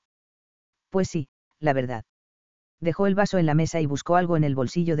amable. Pues sí, la verdad. Dejó el vaso en la mesa y buscó algo en el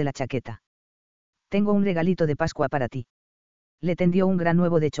bolsillo de la chaqueta. Tengo un regalito de Pascua para ti. Le tendió un gran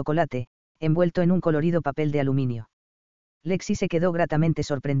huevo de chocolate, envuelto en un colorido papel de aluminio. Lexi se quedó gratamente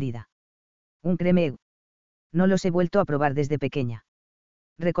sorprendida. Un creme. No los he vuelto a probar desde pequeña.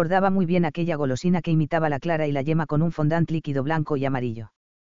 Recordaba muy bien aquella golosina que imitaba la clara y la yema con un fondant líquido blanco y amarillo.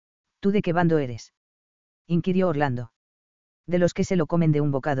 ¿Tú de qué bando eres? Inquirió Orlando. ¿De los que se lo comen de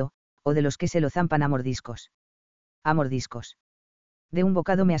un bocado, o de los que se lo zampan a mordiscos? A mordiscos. De un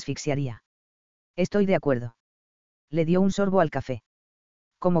bocado me asfixiaría. Estoy de acuerdo. Le dio un sorbo al café.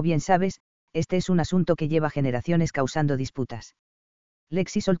 Como bien sabes, este es un asunto que lleva generaciones causando disputas.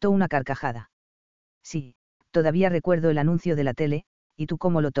 Lexi soltó una carcajada. Sí, todavía recuerdo el anuncio de la tele, ¿y tú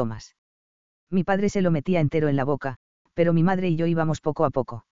cómo lo tomas? Mi padre se lo metía entero en la boca, pero mi madre y yo íbamos poco a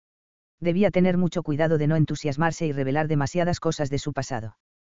poco. Debía tener mucho cuidado de no entusiasmarse y revelar demasiadas cosas de su pasado.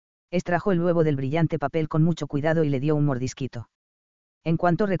 Extrajo el huevo del brillante papel con mucho cuidado y le dio un mordisquito. En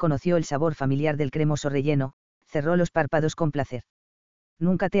cuanto reconoció el sabor familiar del cremoso relleno, cerró los párpados con placer.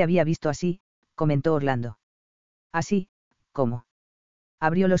 Nunca te había visto así, comentó Orlando. Así, ¿cómo?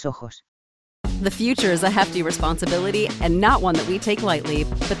 Abrió los ojos. The future is a hefty responsibility and not one that we take lightly.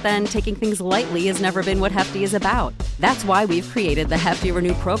 But then taking things lightly has never been what Hefty is about. That's why we've created the Hefty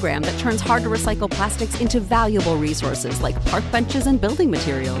Renew program that turns hard to recycle plastics into valuable resources like park benches and building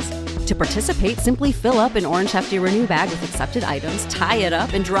materials. To participate, simply fill up an orange Hefty Renew bag with accepted items, tie it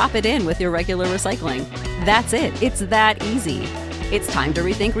up, and drop it in with your regular recycling. That's it. It's that easy. It's time to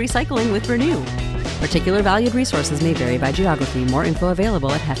rethink recycling with Renew. Particular valued resources may vary by geography. More info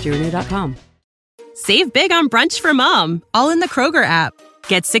available at heftyrenew.com. Save big on brunch for mom, all in the Kroger app.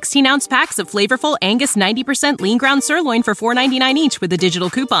 Get 16-ounce packs of flavorful Angus 90% lean ground sirloin for $4.99 each with a digital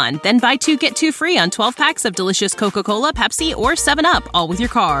coupon. Then buy 2, get 2 free on 12 packs of delicious Coca-Cola, Pepsi, or 7-Up, all with your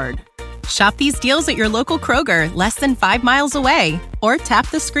card. Shop these deals at your local Kroger, less than 5 miles away. Or tap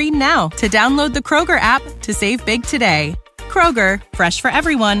the screen now to download the Kroger app to save big today. Kroger, fresh for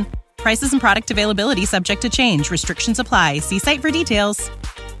everyone. Prices and product availability subject to change. Restrictions apply. See site for details.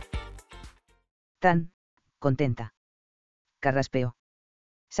 Tan contenta. Carraspeó.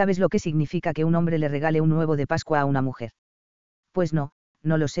 ¿Sabes lo que significa que un hombre le regale un huevo de Pascua a una mujer? Pues no,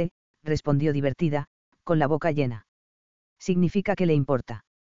 no lo sé, respondió divertida, con la boca llena. Significa que le importa.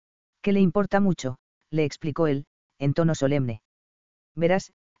 Que le importa mucho, le explicó él, en tono solemne.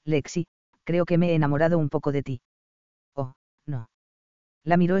 Verás, Lexi, creo que me he enamorado un poco de ti. Oh, no.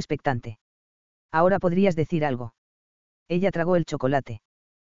 La miró expectante. Ahora podrías decir algo. Ella tragó el chocolate.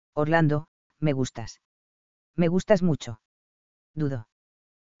 Orlando, me gustas. Me gustas mucho. Dudo.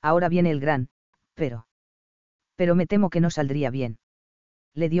 Ahora viene el gran, pero. Pero me temo que no saldría bien.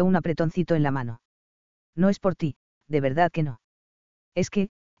 Le dio un apretoncito en la mano. No es por ti, de verdad que no. Es que,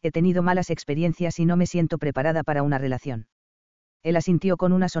 he tenido malas experiencias y no me siento preparada para una relación. Él asintió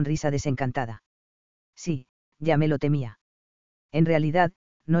con una sonrisa desencantada. Sí, ya me lo temía. En realidad,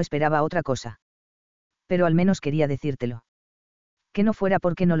 no esperaba otra cosa. Pero al menos quería decírtelo. Que no fuera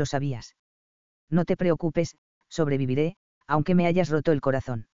porque no lo sabías. No te preocupes, sobreviviré, aunque me hayas roto el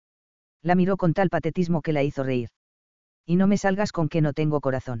corazón. La miró con tal patetismo que la hizo reír. Y no me salgas con que no tengo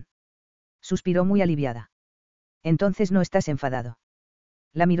corazón. Suspiró muy aliviada. Entonces no estás enfadado.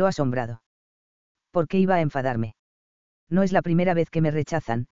 La miró asombrado. ¿Por qué iba a enfadarme? No es la primera vez que me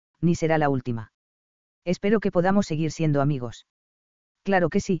rechazan, ni será la última. Espero que podamos seguir siendo amigos. Claro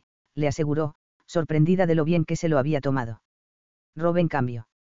que sí, le aseguró, sorprendida de lo bien que se lo había tomado. Rob en cambio.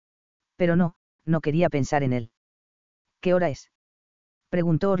 Pero no quería pensar en él. ¿Qué hora es?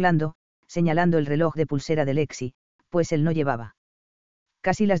 Preguntó Orlando, señalando el reloj de pulsera de Lexi, pues él no llevaba.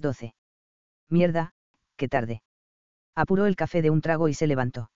 Casi las 12. Mierda, qué tarde. Apuró el café de un trago y se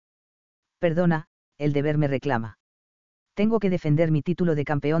levantó. Perdona, el deber me reclama. Tengo que defender mi título de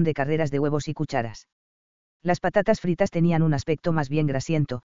campeón de carreras de huevos y cucharas. Las patatas fritas tenían un aspecto más bien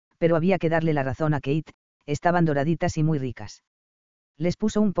grasiento, pero había que darle la razón a Kate, estaban doraditas y muy ricas. Les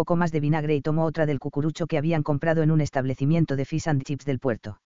puso un poco más de vinagre y tomó otra del cucurucho que habían comprado en un establecimiento de fish and chips del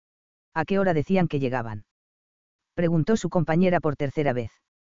puerto. ¿A qué hora decían que llegaban? Preguntó su compañera por tercera vez.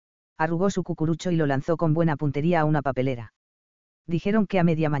 Arrugó su cucurucho y lo lanzó con buena puntería a una papelera. Dijeron que a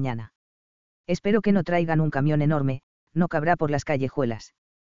media mañana. Espero que no traigan un camión enorme, no cabrá por las callejuelas.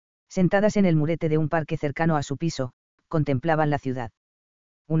 Sentadas en el murete de un parque cercano a su piso, contemplaban la ciudad.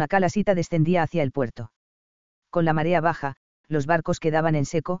 Una calasita descendía hacia el puerto. Con la marea baja, los barcos quedaban en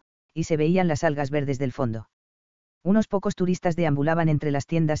seco, y se veían las algas verdes del fondo. Unos pocos turistas deambulaban entre las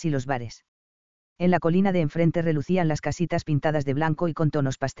tiendas y los bares. En la colina de enfrente relucían las casitas pintadas de blanco y con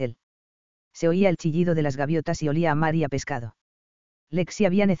tonos pastel. Se oía el chillido de las gaviotas y olía a mar y a pescado. Lexi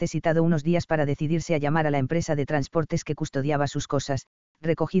había necesitado unos días para decidirse a llamar a la empresa de transportes que custodiaba sus cosas,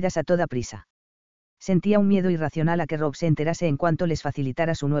 recogidas a toda prisa. Sentía un miedo irracional a que Rob se enterase en cuanto les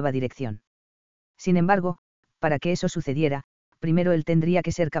facilitara su nueva dirección. Sin embargo, para que eso sucediera, primero él tendría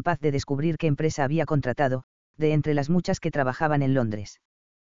que ser capaz de descubrir qué empresa había contratado, de entre las muchas que trabajaban en Londres.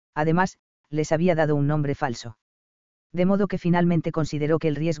 Además, les había dado un nombre falso. De modo que finalmente consideró que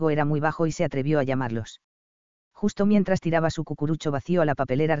el riesgo era muy bajo y se atrevió a llamarlos. Justo mientras tiraba su cucurucho vacío a la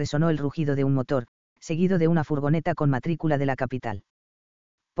papelera resonó el rugido de un motor, seguido de una furgoneta con matrícula de la capital.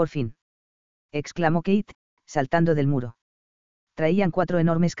 Por fin. Exclamó Kate, saltando del muro. Traían 4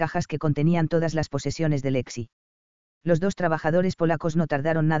 enormes cajas que contenían todas las posesiones de Lexi. Los 2 trabajadores polacos no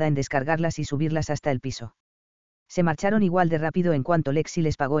tardaron nada en descargarlas y subirlas hasta el piso. Se marcharon igual de rápido en cuanto Lexi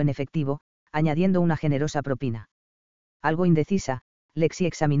les pagó en efectivo, añadiendo una generosa propina. Algo indecisa, Lexi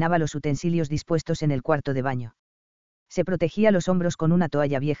examinaba los utensilios dispuestos en el cuarto de baño. Se protegía los hombros con una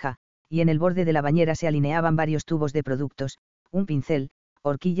toalla vieja, y en el borde de la bañera se alineaban varios tubos de productos, un pincel,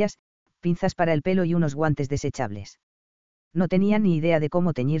 horquillas, pinzas para el pelo y unos guantes desechables. No tenían ni idea de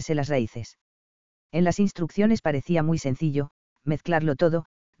cómo teñirse las raíces. En las instrucciones parecía muy sencillo, mezclarlo todo,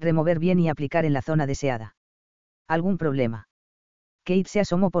 remover bien y aplicar en la zona deseada. ¿Algún problema? Kate se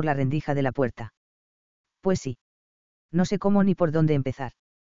asomó por la rendija de la puerta. Pues sí. No sé cómo ni por dónde empezar.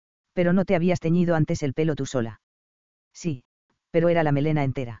 Pero no te habías teñido antes el pelo tú sola. Sí, pero era la melena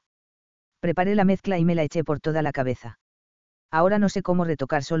entera. Preparé la mezcla y me la eché por toda la cabeza. Ahora no sé cómo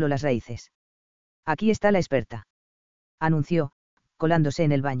retocar solo las raíces. Aquí está la experta. Anunció, colándose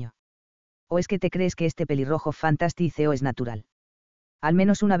en el baño. ¿O es que te crees que este pelirrojo fantástico es natural? Al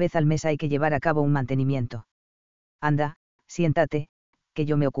menos una vez al mes hay que llevar a cabo un mantenimiento. Anda, siéntate, que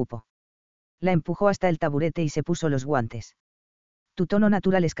yo me ocupo. La empujó hasta el taburete y se puso los guantes. Tu tono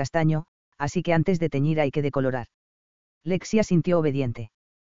natural es castaño, así que antes de teñir hay que decolorar. Lexi sintió obediente.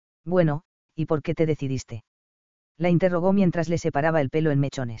 Bueno, ¿y por qué te decidiste? La interrogó mientras le separaba el pelo en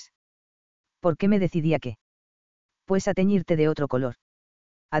mechones. ¿Por qué me decidí a qué? Pues a teñirte de otro color.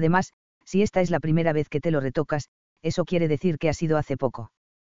 Además, si esta es la primera vez que te lo retocas, eso quiere decir que ha sido hace poco.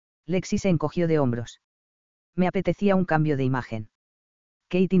 Lexi se encogió de hombros. Me apetecía un cambio de imagen.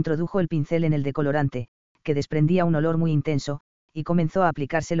 Kate introdujo el pincel en el decolorante, que desprendía un olor muy intenso, y comenzó a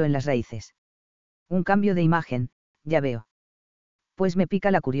aplicárselo en las raíces. Un cambio de imagen, ya veo. Pues me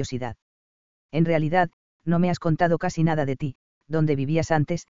pica la curiosidad. En realidad, no me has contado casi nada de ti, dónde vivías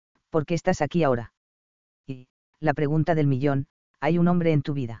antes, por qué estás aquí ahora. Y, la pregunta del millón, ¿hay un hombre en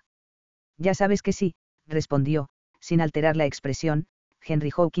tu vida? Ya sabes que sí, respondió, sin alterar la expresión,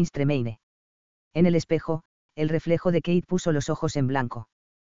 Henry Hawkins Tremaine. En el espejo, el reflejo de Kate puso los ojos en blanco.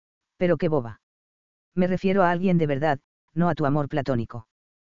 Pero qué boba. Me refiero a alguien de verdad, no a tu amor platónico.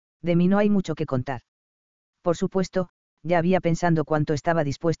 De mí no hay mucho que contar. Por supuesto, ya había pensado cuánto estaba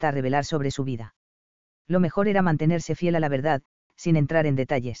dispuesta a revelar sobre su vida. Lo mejor era mantenerse fiel a la verdad, sin entrar en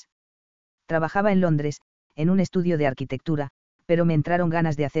detalles. Trabajaba en Londres, en un estudio de arquitectura, pero me entraron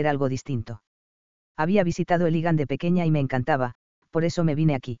ganas de hacer algo distinto. Había visitado Heligan de pequeña y me encantaba, por eso me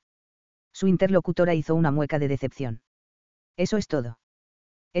vine aquí. Su interlocutora hizo una mueca de decepción. Eso es todo.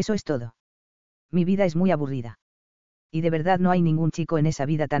 Eso es todo. Mi vida es muy aburrida. Y de verdad no hay ningún chico en esa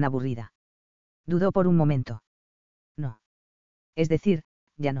vida tan aburrida. Dudó por un momento. No. Es decir,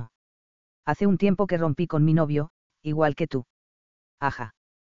 ya no. Hace un tiempo que rompí con mi novio, igual que tú. Ajá.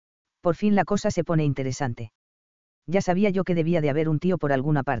 Por fin la cosa se pone interesante. Ya sabía yo que debía de haber un tío por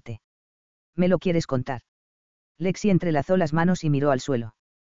alguna parte. ¿Me lo quieres contar? Lexi entrelazó las manos y miró al suelo.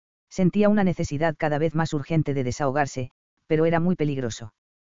 Sentía una necesidad cada vez más urgente de desahogarse, pero era muy peligroso.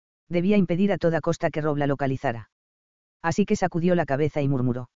 Debía impedir a toda costa que Rob la localizara. Así que sacudió la cabeza y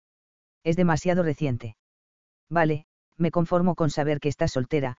murmuró. Es demasiado reciente. Vale, me conformo con saber que estás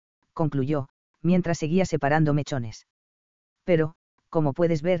soltera, concluyó, mientras seguía separando mechones. Pero, como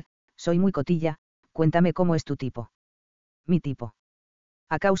puedes ver, soy muy cotilla, cuéntame cómo es tu tipo. Mi tipo.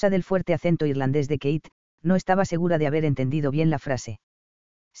 A causa del fuerte acento irlandés de Kate, no estaba segura de haber entendido bien la frase.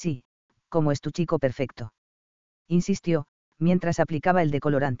 Sí, como es tu chico perfecto. Insistió, mientras aplicaba el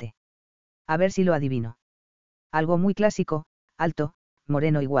decolorante. A ver si lo adivino. Algo muy clásico, alto,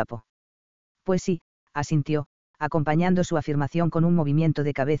 moreno y guapo. Pues sí, asintió, acompañando su afirmación con un movimiento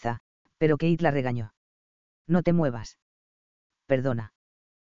de cabeza, pero Kate la regañó. No te muevas. Perdona.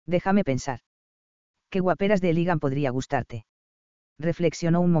 Déjame pensar. ¿Qué guaperas de Heligan podría gustarte?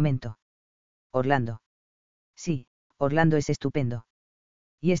 Reflexionó un momento. Orlando. Sí, Orlando es estupendo.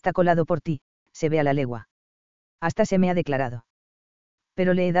 Y está colado por ti, se ve a la legua. Hasta se me ha declarado.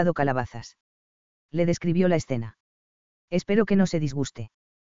 Pero le he dado calabazas. Le describió la escena. Espero que no se disguste.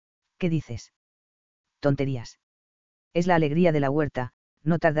 ¿Qué dices? Tonterías. Es la alegría de la huerta,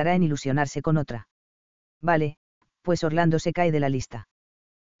 no tardará en ilusionarse con otra. Vale, pues Orlando se cae de la lista.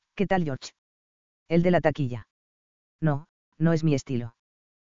 ¿Qué tal George? El de la taquilla. No, no es mi estilo.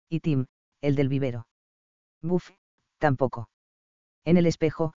 Y Tim, el del vivero. Buf, tampoco. En el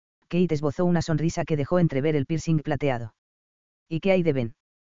espejo, Kate esbozó una sonrisa que dejó entrever el piercing plateado. ¿Y qué hay de Ben?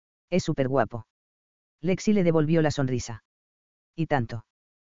 Es súper guapo. Lexi le devolvió la sonrisa. Y tanto.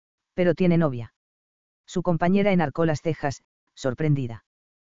 Pero tiene novia. Su compañera enarcó las cejas, sorprendida.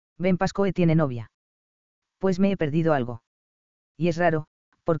 Ben Pascoe tiene novia. Pues me he perdido algo. Y es raro,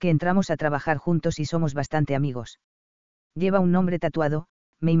 porque entramos a trabajar juntos y somos bastante amigos. Lleva un nombre tatuado,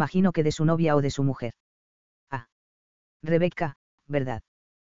 me imagino que de su novia o de su mujer. Ah. Rebecca, ¿verdad?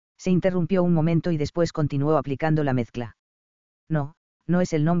 Se interrumpió un momento y después continuó aplicando la mezcla. No, no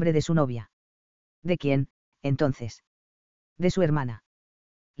es el nombre de su novia. ¿De quién, entonces? De su hermana.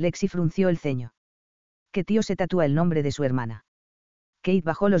 Lexi frunció el ceño. ¿Qué tío se tatúa el nombre de su hermana? Kate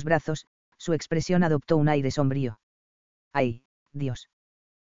bajó los brazos, su expresión adoptó un aire sombrío. Ay, Dios.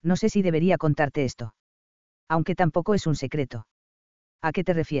 No sé si debería contarte esto. Aunque tampoco es un secreto. ¿A qué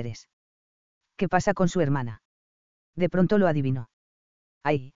te refieres? ¿Qué pasa con su hermana? De pronto lo adivinó.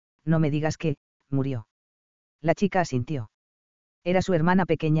 Ay, no me digas que, murió. La chica asintió. Era su hermana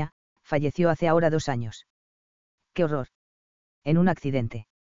pequeña, falleció hace ahora 2 años. ¡Qué horror! En un accidente.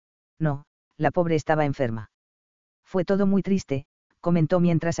 No, la pobre estaba enferma. Fue todo muy triste, comentó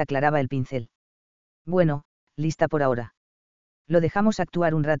mientras aclaraba el pincel. Bueno, lista por ahora. Lo dejamos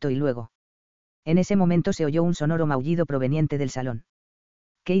actuar un rato y luego. En ese momento se oyó un sonoro maullido proveniente del salón.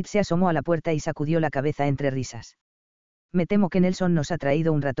 Kate se asomó a la puerta y sacudió la cabeza entre risas. Me temo que Nelson nos ha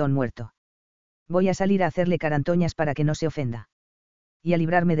traído un ratón muerto. Voy a salir a hacerle carantoñas para que no se ofenda. Y a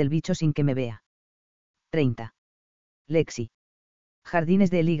librarme del bicho sin que me vea. 30. Lexi. Jardines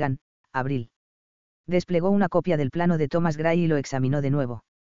de Heligan, abril. Desplegó una copia del plano de Thomas Gray y lo examinó de nuevo.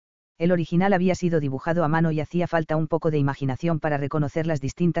 El original había sido dibujado a mano y hacía falta un poco de imaginación para reconocer las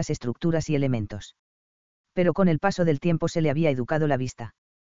distintas estructuras y elementos. Pero con el paso del tiempo se le había educado la vista.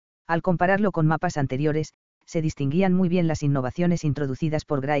 Al compararlo con mapas anteriores, se distinguían muy bien las innovaciones introducidas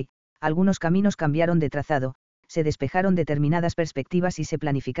por Gray, algunos caminos cambiaron de trazado, se despejaron determinadas perspectivas y se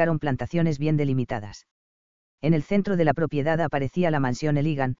planificaron plantaciones bien delimitadas. En el centro de la propiedad aparecía la mansión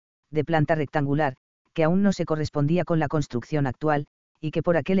Heligan, de planta rectangular, que aún no se correspondía con la construcción actual, y que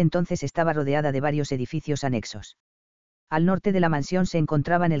por aquel entonces estaba rodeada de varios edificios anexos. Al norte de la mansión se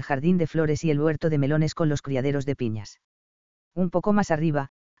encontraban el jardín de flores y el huerto de melones con los criaderos de piñas. Un poco más arriba,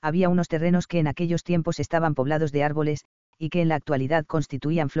 había unos terrenos que en aquellos tiempos estaban poblados de árboles, y que en la actualidad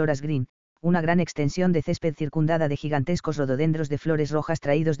constituían Floras Green, una gran extensión de césped circundada de gigantescos rododendros de flores rojas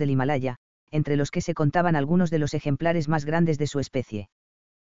traídos del Himalaya, entre los que se contaban algunos de los ejemplares más grandes de su especie.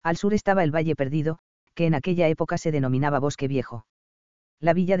 Al sur estaba el Valle Perdido, que en aquella época se denominaba Bosque Viejo.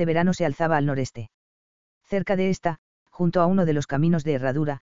 La villa de verano se alzaba al noreste. Cerca de esta, junto a uno de los caminos de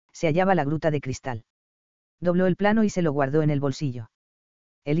herradura, se hallaba la gruta de cristal. Dobló el plano y se lo guardó en el bolsillo.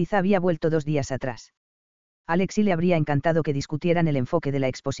 Eliza había vuelto 2 días atrás. Alexi le habría encantado que discutieran el enfoque de la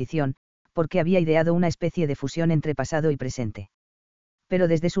exposición, porque había ideado una especie de fusión entre pasado y presente. Pero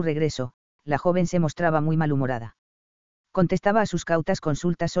desde su regreso, la joven se mostraba muy malhumorada. Contestaba a sus cautas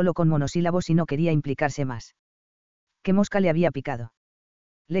consultas solo con monosílabos y no quería implicarse más. ¿Qué mosca le había picado?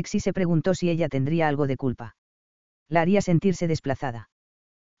 Lexi se preguntó si ella tendría algo de culpa. La haría sentirse desplazada.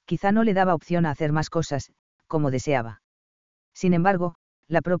 Quizá no le daba opción a hacer más cosas, como deseaba. Sin embargo,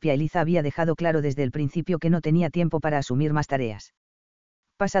 la propia Eliza había dejado claro desde el principio que no tenía tiempo para asumir más tareas.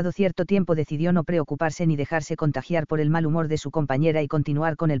 Pasado cierto tiempo decidió no preocuparse ni dejarse contagiar por el mal humor de su compañera y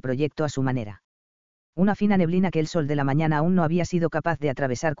continuar con el proyecto a su manera. Una fina neblina que el sol de la mañana aún no había sido capaz de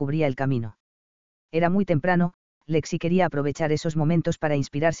atravesar cubría el camino. Era muy temprano, Lexi quería aprovechar esos momentos para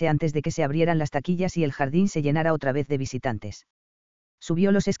inspirarse antes de que se abrieran las taquillas y el jardín se llenara otra vez de visitantes.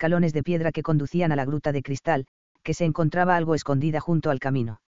 Subió los escalones de piedra que conducían a la gruta de cristal, que se encontraba algo escondida junto al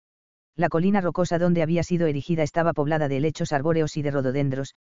camino. La colina rocosa donde había sido erigida estaba poblada de helechos arbóreos y de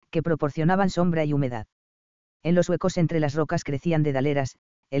rododendros, que proporcionaban sombra y humedad. En los huecos entre las rocas crecían dedaleras,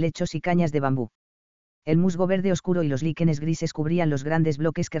 helechos y cañas de bambú. El musgo verde oscuro y los líquenes grises cubrían los grandes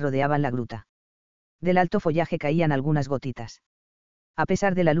bloques que rodeaban la gruta. Del alto follaje caían algunas gotitas. A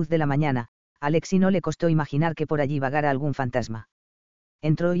pesar de la luz de la mañana, a Alexi no le costó imaginar que por allí vagara algún fantasma.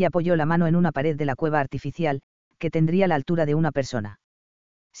 Entró y apoyó la mano en una pared de la cueva artificial, que tendría la altura de una persona.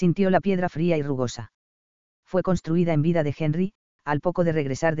 Sintió la piedra fría y rugosa. Fue construida en vida de Henry, al poco de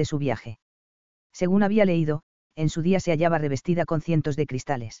regresar de su viaje. Según había leído, en su día se hallaba revestida con cientos de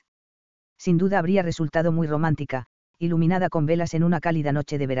cristales. Sin duda habría resultado muy romántica, iluminada con velas en una cálida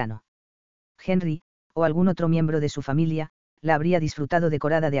noche de verano. Henry, o algún otro miembro de su familia, la habría disfrutado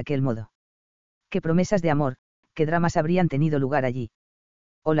decorada de aquel modo. Qué promesas de amor, qué dramas habrían tenido lugar allí.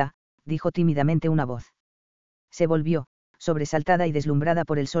 Hola, dijo tímidamente una voz. Se volvió, sobresaltada y deslumbrada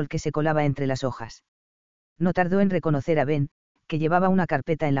por el sol que se colaba entre las hojas. No tardó en reconocer a Ben, que llevaba una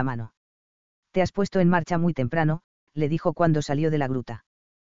carpeta en la mano. Te has puesto en marcha muy temprano, le dijo cuando salió de la gruta.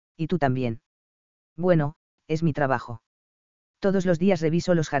 ¿Y tú también? Bueno, es mi trabajo. Todos los días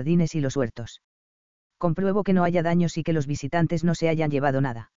reviso los jardines y los huertos. Compruebo que no haya daños y que los visitantes no se hayan llevado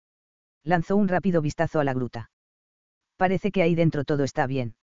nada. Lanzó un rápido vistazo a la gruta. Parece que ahí dentro todo está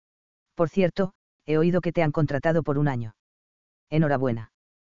bien. Por cierto, he oído que te han contratado por 1 año. Enhorabuena.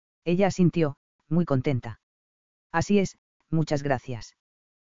 Ella asintió, muy contenta. Así es, muchas gracias.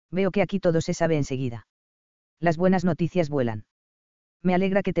 Veo que aquí todo se sabe enseguida. Las buenas noticias vuelan. Me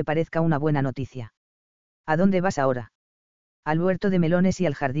alegra que te parezca una buena noticia. ¿A dónde vas ahora? Al huerto de melones y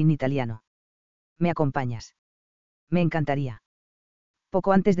al jardín italiano. ¿Me acompañas? Me encantaría.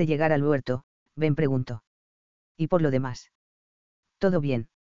 Poco antes de llegar al huerto, Ben preguntó. ¿Y por lo demás? ¿Todo bien?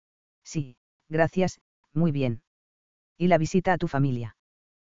 Sí, gracias, muy bien. ¿Y la visita a tu familia?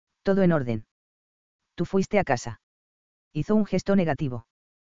 Todo en orden. ¿Tú fuiste a casa? Hizo un gesto negativo.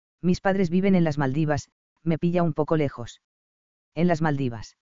 Mis padres viven en las Maldivas, me pilla un poco lejos. En las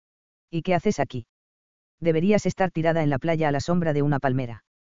Maldivas. ¿Y qué haces aquí? Deberías estar tirada en la playa a la sombra de una palmera.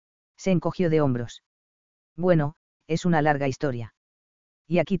 Se encogió de hombros. Bueno, es una larga historia.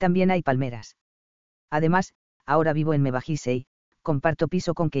 Y aquí también hay palmeras. Además, ahora vivo en Mevagisei, comparto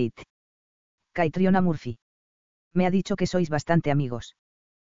piso con Kate. Caitriona Murphy. Me ha dicho que sois bastante amigos.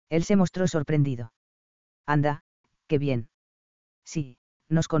 Él se mostró sorprendido. Anda, qué bien. Sí,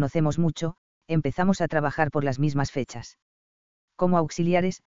 nos conocemos mucho, empezamos a trabajar por las mismas fechas. Como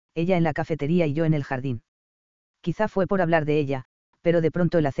auxiliares, ella en la cafetería y yo en el jardín. Quizá fue por hablar de ella, pero de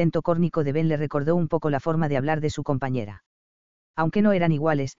pronto el acento córnico de Ben le recordó un poco la forma de hablar de su compañera. Aunque no eran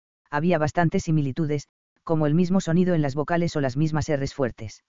iguales, había bastantes similitudes, como el mismo sonido en las vocales o las mismas R's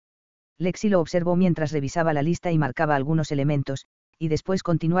fuertes. Lexi lo observó mientras revisaba la lista y marcaba algunos elementos, y después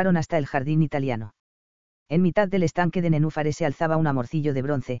continuaron hasta el jardín italiano. En mitad del estanque de nenúfares se alzaba un amorcillo de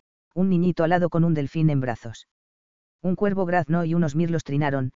bronce, un niñito alado con un delfín en brazos. Un cuervo graznó y unos mirlos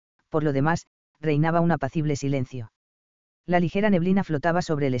trinaron, por lo demás, reinaba un apacible silencio. La ligera neblina flotaba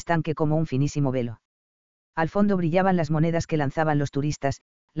sobre el estanque como un finísimo velo. Al fondo brillaban las monedas que lanzaban los turistas,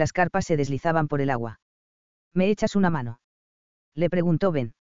 las carpas se deslizaban por el agua. ¿Me echas una mano?, le preguntó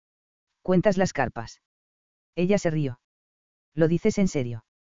Ben. ¿Cuentas las carpas? Ella se rió. ¿Lo dices en serio?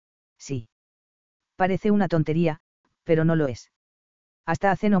 Sí. Parece una tontería, pero no lo es.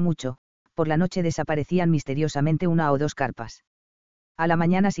 Hasta hace no mucho, por la noche desaparecían misteriosamente una o dos carpas. A la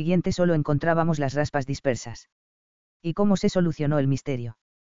mañana siguiente solo encontrábamos las raspas dispersas. ¿Y cómo se solucionó el misterio?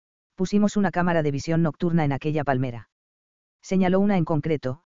 Pusimos una cámara de visión nocturna en aquella palmera. Señaló una en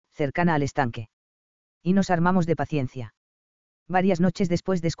concreto, cercana al estanque. Y nos armamos de paciencia. Varias noches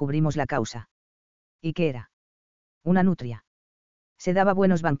después descubrimos la causa. ¿Y qué era? Una nutria. Se daba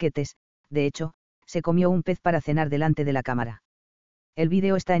buenos banquetes, de hecho, se comió un pez para cenar delante de la cámara. El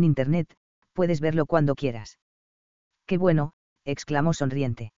vídeo está en internet, puedes verlo cuando quieras. ¡Qué bueno!, exclamó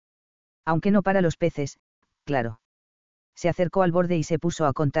sonriente. Aunque no para los peces, claro. Se acercó al borde y se puso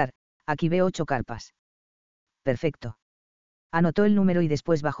a contar, aquí veo 8 carpas. Perfecto. Anotó el número y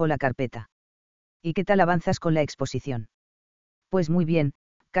después bajó la carpeta. ¿Y qué tal avanzas con la exposición? Pues muy bien,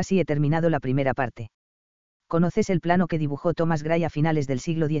 casi he terminado la primera parte. ¿Conoces el plano que dibujó Thomas Gray a finales del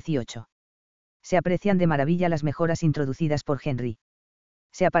siglo XVIII? Se aprecian de maravilla las mejoras introducidas por Henry.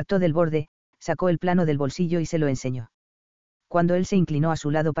 Se apartó del borde, sacó el plano del bolsillo y se lo enseñó. Cuando él se inclinó a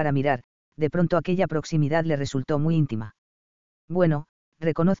su lado para mirar, de pronto aquella proximidad le resultó muy íntima. Bueno,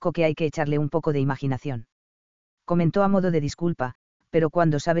 reconozco que hay que echarle un poco de imaginación. Comentó a modo de disculpa, pero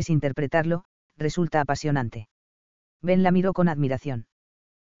cuando sabes interpretarlo, resulta apasionante. Ben la miró con admiración.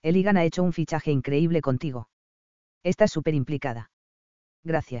 Heligan ha hecho un fichaje increíble contigo. Estás súper implicada.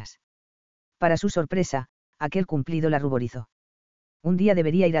 Gracias. Para su sorpresa, aquel cumplido la ruborizó. Un día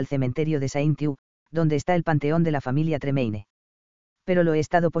debería ir al cementerio de Saint-Iou, donde está el panteón de la familia Tremaine. Pero lo he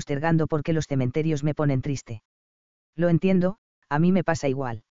estado postergando porque los cementerios me ponen triste. Lo entiendo, a mí me pasa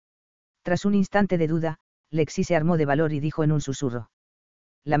igual. Tras un instante de duda, Lexi se armó de valor y dijo en un susurro.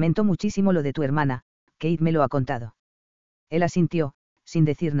 Lamento muchísimo lo de tu hermana, Kate me lo ha contado. Él asintió, sin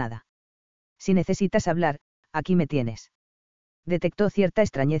decir nada. Si necesitas hablar, aquí me tienes. Detectó cierta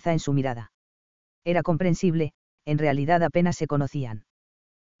extrañeza en su mirada. Era comprensible, en realidad apenas se conocían.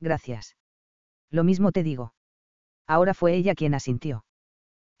 Gracias. Lo mismo te digo. Ahora fue ella quien asintió.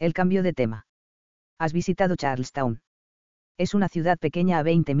 Él cambió de tema. ¿Has visitado Charlestown? Es una ciudad pequeña a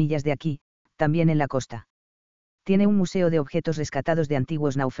 20 millas de aquí, también en la costa. Tiene un museo de objetos rescatados de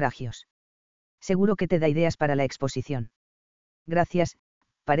antiguos naufragios. Seguro que te da ideas para la exposición. Gracias,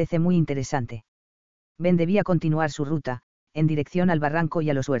 parece muy interesante. Ben debía continuar su ruta, en dirección al barranco y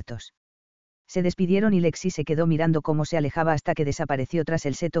a los huertos. Se despidieron y Lexi se quedó mirando cómo se alejaba hasta que desapareció tras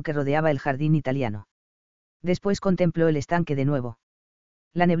el seto que rodeaba el jardín italiano. Después contempló el estanque de nuevo.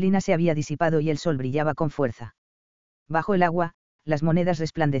 La neblina se había disipado y el sol brillaba con fuerza. Bajo el agua, las monedas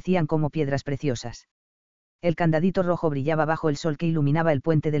resplandecían como piedras preciosas. El candadito rojo brillaba bajo el sol que iluminaba el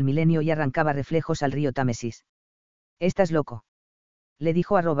puente del Milenio y arrancaba reflejos al río Támesis. «¿Estás loco?», le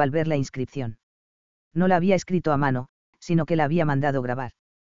dijo a Rob al ver la inscripción. No la había escrito a mano, sino que la había mandado grabar.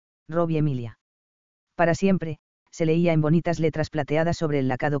 Rob y Emilia. Para siempre, se leía en bonitas letras plateadas sobre el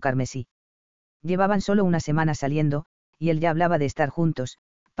lacado carmesí. Llevaban solo una semana saliendo, y él ya hablaba de estar juntos,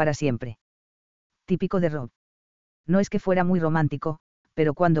 para siempre. Típico de Rob. No es que fuera muy romántico,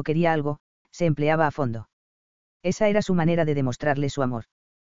 pero cuando quería algo, se empleaba a fondo. Esa era su manera de demostrarle su amor.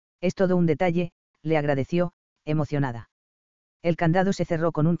 Es todo un detalle, le agradeció, emocionada. El candado se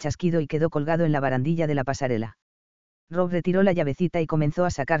cerró con un chasquido y quedó colgado en la barandilla de la pasarela. Rob retiró la llavecita y comenzó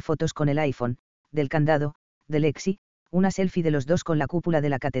a sacar fotos con el iPhone, del candado, de Lexi, una selfie de los dos con la cúpula de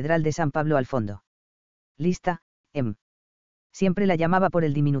la Catedral de San Pablo al fondo. Lista, Em. Siempre la llamaba por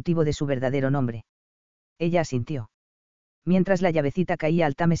el diminutivo de su verdadero nombre. Ella asintió. Mientras la llavecita caía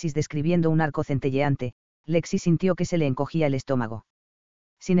al Támesis describiendo un arco centelleante, Lexi sintió que se le encogía el estómago.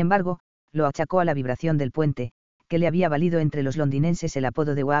 Sin embargo, lo achacó a la vibración del puente, que le había valido entre los londinenses el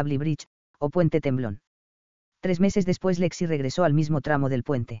apodo de Webley Bridge, o puente temblón. 3 meses después Lexi regresó al mismo tramo del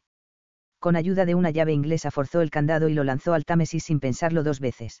puente. Con ayuda de una llave inglesa forzó el candado y lo lanzó al Támesis sin pensarlo 2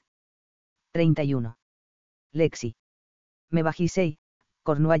 veces. 31. Lexi. Me bajisei,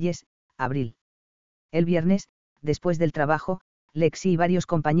 Cornualles, abril. El viernes, después del trabajo, Lexi y varios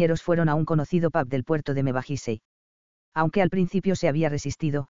compañeros fueron a un conocido pub del puerto de Mevagissei. Aunque al principio se había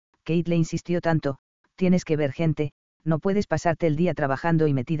resistido, Kate le insistió tanto, tienes que ver gente, no puedes pasarte el día trabajando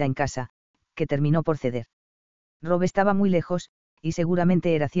y metida en casa, que terminó por ceder. Rob estaba muy lejos, y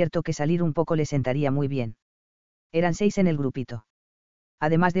seguramente era cierto que salir un poco le sentaría muy bien. Eran 6 en el grupito.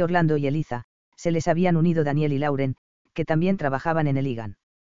 Además de Orlando y Eliza, se les habían unido Daniel y Lauren, que también trabajaban en Heligan.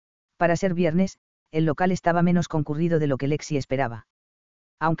 Para ser viernes, el local estaba menos concurrido de lo que Lexi esperaba.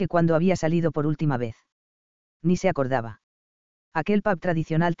 Aunque cuando había salido por última vez. Ni se acordaba. Aquel pub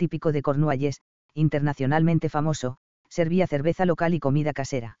tradicional típico de Cornualles, internacionalmente famoso, servía cerveza local y comida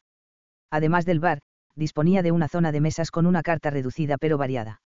casera. Además del bar, disponía de una zona de mesas con una carta reducida pero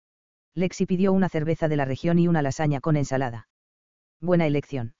variada. Lexi pidió una cerveza de la región y una lasaña con ensalada. Buena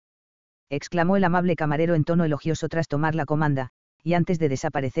elección. exclamó el amable camarero en tono elogioso tras tomar la comanda, y antes de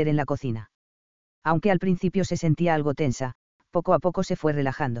desaparecer en la cocina. Aunque al principio se sentía algo tensa, poco a poco se fue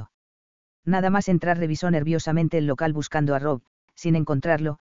relajando. Nada más entrar revisó nerviosamente el local buscando a Rob, sin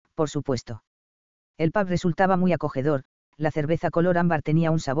encontrarlo, por supuesto. El pub resultaba muy acogedor, la cerveza color ámbar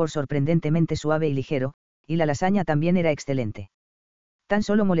tenía un sabor sorprendentemente suave y ligero, y la lasaña también era excelente. Tan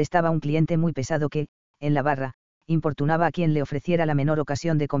solo molestaba a un cliente muy pesado que, en la barra, importunaba a quien le ofreciera la menor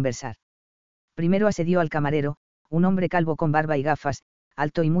ocasión de conversar. Primero asedió al camarero, un hombre calvo con barba y gafas,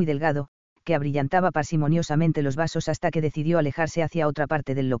 alto y muy delgado, que abrillantaba parsimoniosamente los vasos hasta que decidió alejarse hacia otra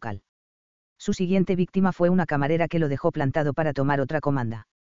parte del local. Su siguiente víctima fue una camarera que lo dejó plantado para tomar otra comanda.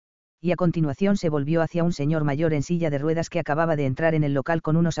 Y a continuación se volvió hacia un señor mayor en silla de ruedas que acababa de entrar en el local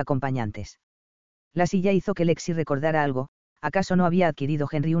con unos acompañantes. La silla hizo que Lexi recordara algo. ¿Acaso no había adquirido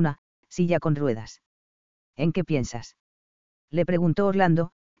Henry una silla con ruedas? ¿En qué piensas?, le preguntó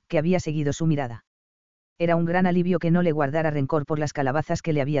Orlando, que había seguido su mirada. Era un gran alivio que no le guardara rencor por las calabazas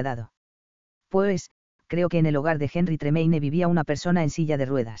que le había dado. Pues, creo que en el hogar de Henry Tremaine vivía una persona en silla de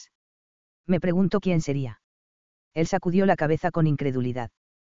ruedas. Me pregunto quién sería. Él sacudió la cabeza con incredulidad.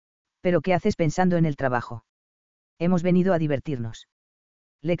 ¿Pero qué haces pensando en el trabajo? Hemos venido a divertirnos.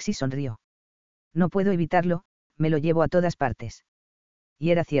 Lexi sonrió. No puedo evitarlo, me lo llevo a todas partes.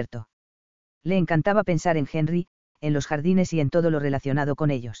 Y era cierto. Le encantaba pensar en Henry, en los jardines y en todo lo relacionado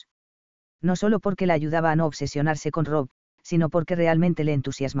con ellos. No solo porque la ayudaba a no obsesionarse con Rob, sino porque realmente le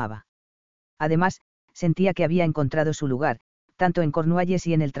entusiasmaba. Además, sentía que había encontrado su lugar, tanto en Cornualles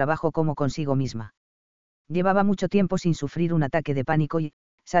y en el trabajo como consigo misma. Llevaba mucho tiempo sin sufrir un ataque de pánico y,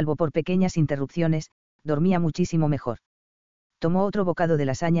 salvo por pequeñas interrupciones, dormía muchísimo mejor. Tomó otro bocado de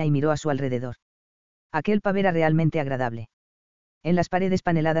lasaña y miró a su alrededor. Aquel pub era realmente agradable. En las paredes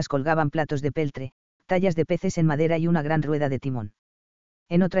paneladas colgaban platos de peltre, tallas de peces en madera y una gran rueda de timón.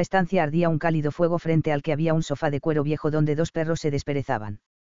 En otra estancia ardía un cálido fuego frente al que había un sofá de cuero viejo donde dos perros se desperezaban.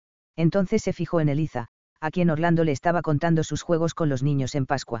 Entonces se fijó en Eliza, a quien Orlando le estaba contando sus juegos con los niños en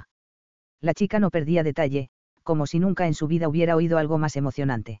Pascua. La chica no perdía detalle, como si nunca en su vida hubiera oído algo más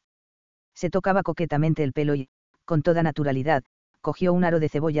emocionante. Se tocaba coquetamente el pelo y, con toda naturalidad, cogió un aro de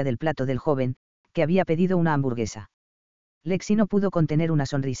cebolla del plato del joven, que había pedido una hamburguesa. Lexi no pudo contener una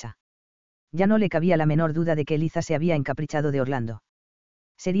sonrisa. Ya no le cabía la menor duda de que Eliza se había encaprichado de Orlando.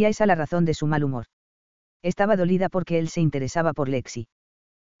 ¿Sería esa la razón de su mal humor? Estaba dolida porque él se interesaba por Lexi.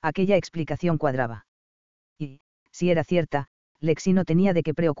 Aquella explicación cuadraba. Y, si era cierta, Lexi no tenía de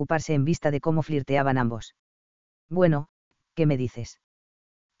qué preocuparse en vista de cómo flirteaban ambos. Bueno, ¿qué me dices?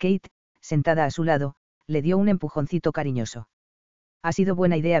 Kate, sentada a su lado, le dio un empujoncito cariñoso. Ha sido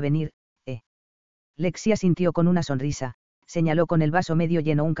buena idea venir, ¿eh? Lexi asintió con una sonrisa, señaló con el vaso medio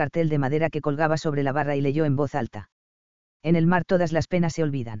lleno un cartel de madera que colgaba sobre la barra y leyó en voz alta. En el mar todas las penas se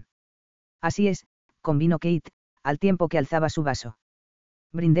olvidan. Así es, convino Kate, al tiempo que alzaba su vaso.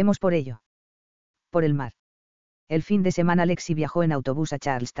 Brindemos por ello. Por el mar. El fin de semana Lexi viajó en autobús a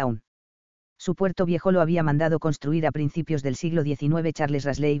Charlestown. Su puerto viejo lo había mandado construir a principios del siglo XIX Charles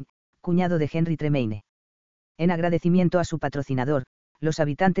Rasley, cuñado de Henry Tremaine. En agradecimiento a su patrocinador, los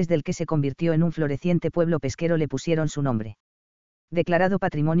habitantes del que se convirtió en un floreciente pueblo pesquero le pusieron su nombre. Declarado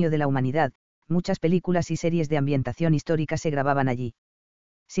Patrimonio de la Humanidad, muchas películas y series de ambientación histórica se grababan allí.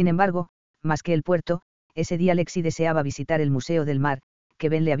 Sin embargo, más que el puerto, ese día Lexi deseaba visitar el Museo del Mar, que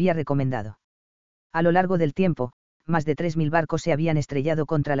Ben le había recomendado. A lo largo del tiempo, más de 3.000 barcos se habían estrellado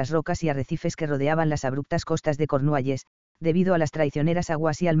contra las rocas y arrecifes que rodeaban las abruptas costas de Cornualles, debido a las traicioneras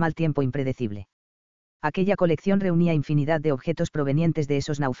aguas y al mal tiempo impredecible. Aquella colección reunía infinidad de objetos provenientes de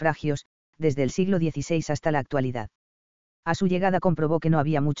esos naufragios, desde el siglo XVI hasta la actualidad. A su llegada comprobó que no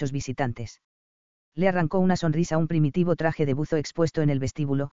había muchos visitantes. Le arrancó una sonrisa a un primitivo traje de buzo expuesto en el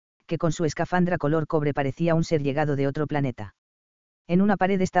vestíbulo, que con su escafandra color cobre parecía un ser llegado de otro planeta. En una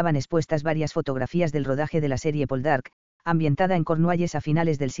pared estaban expuestas varias fotografías del rodaje de la serie Poldark, ambientada en Cornualles a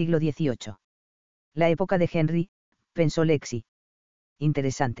finales del siglo XVIII. La época de Henry, pensó Lexi.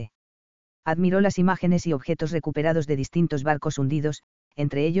 Interesante. Admiró las imágenes y objetos recuperados de distintos barcos hundidos,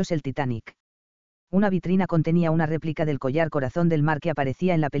 entre ellos el Titanic. Una vitrina contenía una réplica del collar Corazón del Mar que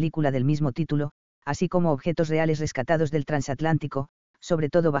aparecía en la película del mismo título, así como objetos reales rescatados del transatlántico, sobre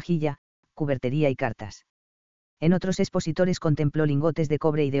todo vajilla, cubertería y cartas. En otros expositores contempló lingotes de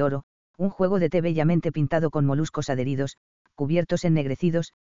cobre y de oro, un juego de té bellamente pintado con moluscos adheridos, cubiertos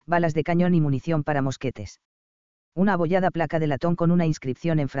ennegrecidos, balas de cañón y munición para mosquetes. Una abollada placa de latón con una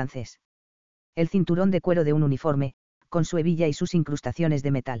inscripción en francés. El cinturón de cuero de un uniforme, con su hebilla y sus incrustaciones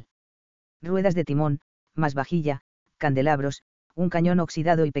de metal. Ruedas de timón, más vajilla, candelabros, un cañón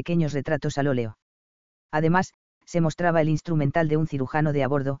oxidado y pequeños retratos al óleo. Además, se mostraba el instrumental de un cirujano de a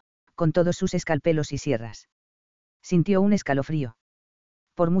bordo, con todos sus escalpelos y sierras. Sintió un escalofrío.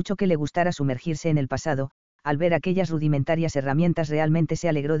 Por mucho que le gustara sumergirse en el pasado, al ver aquellas rudimentarias herramientas realmente se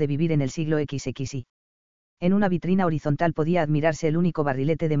alegró de vivir en el siglo XXI. En una vitrina horizontal podía admirarse el único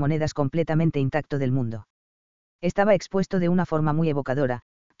barrilete de monedas completamente intacto del mundo. Estaba expuesto de una forma muy evocadora,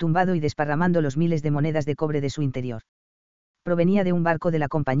 tumbado y desparramando los miles de monedas de cobre de su interior. Provenía de un barco de la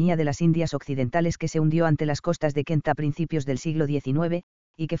Compañía de las Indias Occidentales que se hundió ante las costas de Kent a principios del siglo XIX,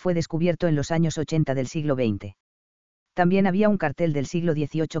 y que fue descubierto en los años 80 del siglo XX. También había un cartel del siglo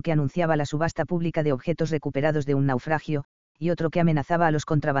XVIII que anunciaba la subasta pública de objetos recuperados de un naufragio, y otro que amenazaba a los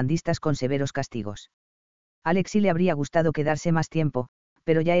contrabandistas con severos castigos. A Alexi le habría gustado quedarse más tiempo,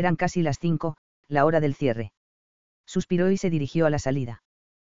 pero ya eran casi las 5, la hora del cierre. Suspiró y se dirigió a la salida.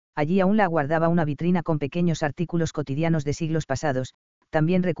 Allí aún la aguardaba una vitrina con pequeños artículos cotidianos de siglos pasados,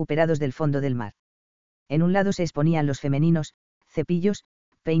 también recuperados del fondo del mar. En un lado se exponían los femeninos, cepillos,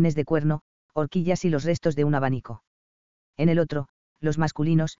 peines de cuerno, horquillas y los restos de un abanico. En el otro, los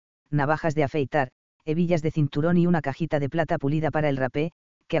masculinos, navajas de afeitar, hebillas de cinturón y una cajita de plata pulida para el rapé,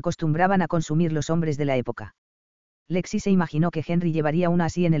 que acostumbraban a consumir los hombres de la época. Lexi se imaginó que Henry llevaría una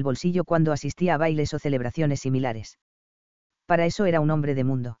así en el bolsillo cuando asistía a bailes o celebraciones similares. Para eso era un hombre de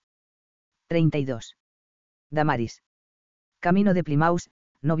mundo. 32. Damaris. Camino de Plymouth,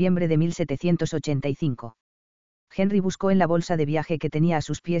 noviembre de 1785. Henry buscó en la bolsa de viaje que tenía a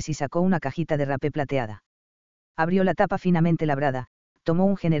sus pies y sacó una cajita de rapé plateada. Abrió la tapa finamente labrada, tomó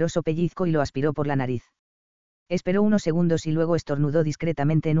un generoso pellizco y lo aspiró por la nariz. Esperó unos segundos y luego estornudó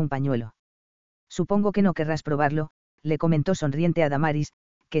discretamente en un pañuelo. Supongo que no querrás probarlo, le comentó sonriente a Damaris,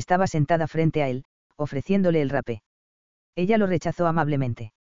 que estaba sentada frente a él, ofreciéndole el rapé. Ella lo rechazó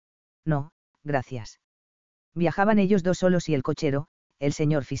amablemente. No, gracias. Viajaban ellos dos solos y el cochero, el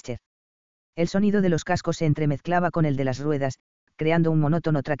señor Fischer. El sonido de los cascos se entremezclaba con el de las ruedas, creando un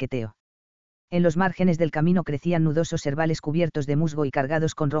monótono traqueteo. En los márgenes del camino crecían nudosos herbales cubiertos de musgo y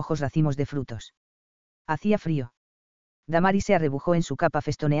cargados con rojos racimos de frutos. Hacía frío. Damaris se arrebujó en su capa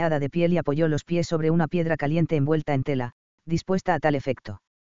festoneada de piel y apoyó los pies sobre una piedra caliente envuelta en tela, dispuesta a tal efecto.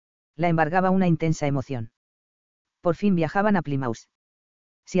 La embargaba una intensa emoción. Por fin viajaban a Plymouth.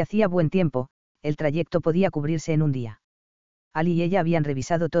 Si hacía buen tiempo, el trayecto podía cubrirse en un día. Ali y ella habían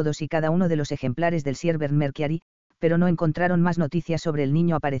revisado todos y cada uno de los ejemplares del Silver Mercury, pero no encontraron más noticias sobre el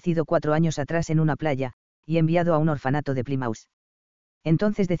niño aparecido 4 años atrás en una playa, y enviado a un orfanato de Plymouth.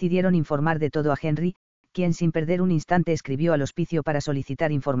 Entonces decidieron informar de todo a Henry, quien sin perder un instante escribió al hospicio para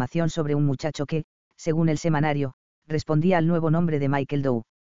solicitar información sobre un muchacho que, según el semanario, respondía al nuevo nombre de Michael Doe.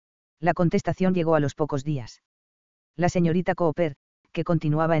 La contestación llegó a los pocos días. La señorita Cooper, que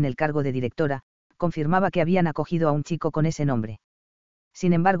continuaba en el cargo de directora, confirmaba que habían acogido a un chico con ese nombre.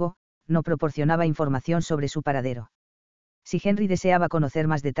 Sin embargo, no proporcionaba información sobre su paradero. Si Henry deseaba conocer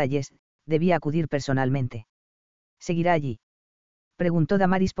más detalles, debía acudir personalmente. ¿Seguirá allí?, preguntó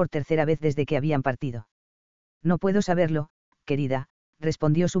Damaris por tercera vez desde que habían partido. No puedo saberlo, querida,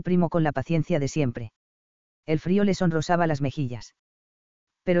 respondió su primo con la paciencia de siempre. El frío le sonrosaba las mejillas.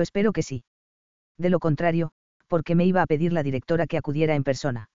 Pero espero que sí. De lo contrario, ¿por qué me iba a pedir la directora que acudiera en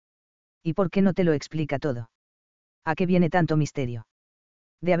persona? ¿Y por qué no te lo explica todo? ¿A qué viene tanto misterio?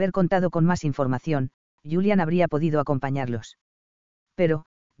 De haber contado con más información, Julian habría podido acompañarlos. Pero,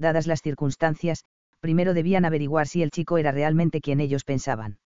 dadas las circunstancias, primero debían averiguar si el chico era realmente quien ellos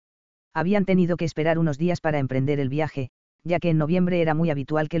pensaban. Habían tenido que esperar unos días para emprender el viaje, ya que en noviembre era muy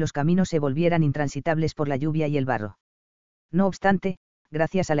habitual que los caminos se volvieran intransitables por la lluvia y el barro. No obstante,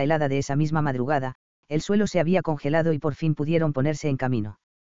 gracias a la helada de esa misma madrugada, el suelo se había congelado y por fin pudieron ponerse en camino.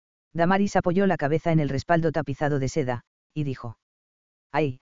 Damaris apoyó la cabeza en el respaldo tapizado de seda, y dijo: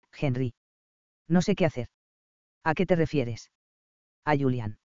 «Ay, Henry. No sé qué hacer». «¿A qué te refieres?» «A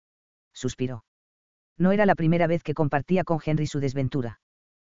Julian». Suspiró. No era la primera vez que compartía con Henry su desventura.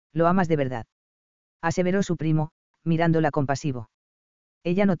 «¿Lo amas de verdad?», aseveró su primo, mirándola compasivo.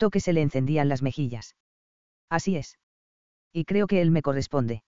 Ella notó que se le encendían las mejillas. «Así es. Y creo que él me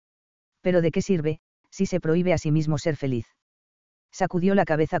corresponde. Pero ¿de qué sirve, si se prohíbe a sí mismo ser feliz?». Sacudió la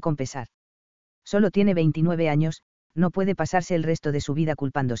cabeza con pesar. Solo tiene 29 años, no puede pasarse el resto de su vida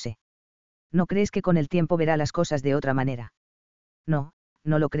culpándose. ¿No crees que con el tiempo verá las cosas de otra manera? No,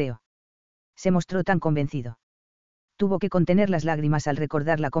 no lo creo. Se mostró tan convencido. Tuvo que contener las lágrimas al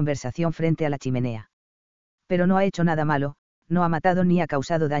recordar la conversación frente a la chimenea. Pero no ha hecho nada malo, no ha matado ni ha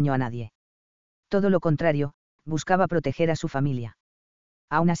causado daño a nadie. Todo lo contrario, buscaba proteger a su familia.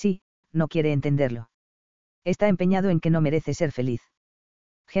 Aún así, no quiere entenderlo. Está empeñado en que no merece ser feliz.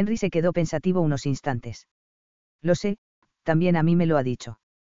 Henry se quedó pensativo unos instantes. Lo sé, también a mí me lo ha dicho.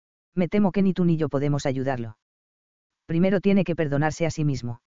 Me temo que ni tú ni yo podemos ayudarlo. Primero tiene que perdonarse a sí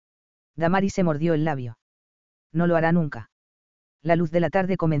mismo. Damaris se mordió el labio. No lo hará nunca. La luz de la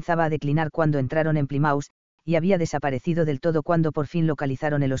tarde comenzaba a declinar cuando entraron en Plymouth, y había desaparecido del todo cuando por fin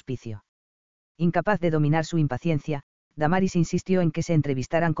localizaron el hospicio. Incapaz de dominar su impaciencia, Damaris insistió en que se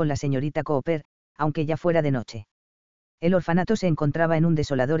entrevistaran con la señorita Cooper, aunque ya fuera de noche. El orfanato se encontraba en un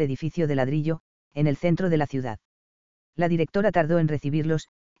desolador edificio de ladrillo, en el centro de la ciudad. La directora tardó en recibirlos,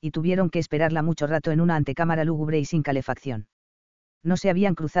 y tuvieron que esperarla mucho rato en una antecámara lúgubre y sin calefacción. No se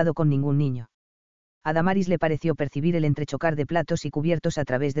habían cruzado con ningún niño. A Damaris le pareció percibir el entrechocar de platos y cubiertos a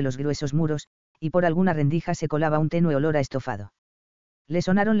través de los gruesos muros, y por alguna rendija se colaba un tenue olor a estofado. Le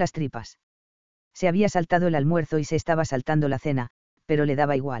sonaron las tripas. Se había saltado el almuerzo y se estaba saltando la cena, pero le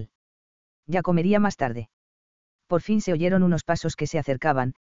daba igual. Ya comería más tarde. Por fin se oyeron unos pasos que se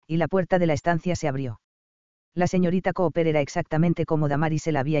acercaban, y la puerta de la estancia se abrió. La señorita Cooper era exactamente como Damaris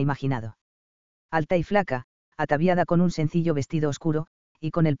se la había imaginado. Alta y flaca, ataviada con un sencillo vestido oscuro,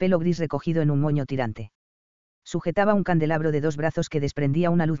 y con el pelo gris recogido en un moño tirante. Sujetaba un candelabro de 2 brazos que desprendía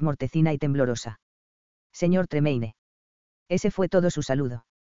una luz mortecina y temblorosa. Señor Tremaine. Ese fue todo su saludo.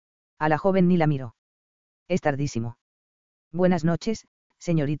 A la joven ni la miró. Es tardísimo. Buenas noches,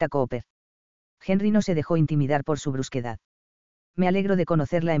 señorita Cooper. Henry no se dejó intimidar por su brusquedad. Me alegro de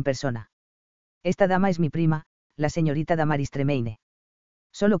conocerla en persona. Esta dama es mi prima, la señorita Damaris Tremaine.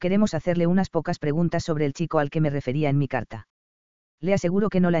 Solo queremos hacerle unas pocas preguntas sobre el chico al que me refería en mi carta. Le aseguro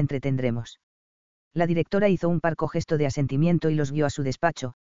que no la entretendremos. La directora hizo un parco gesto de asentimiento y los guió a su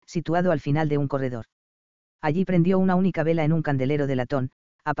despacho, situado al final de un corredor. Allí prendió una única vela en un candelero de latón,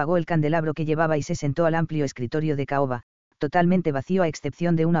 apagó el candelabro que llevaba y se sentó al amplio escritorio de caoba, totalmente vacío a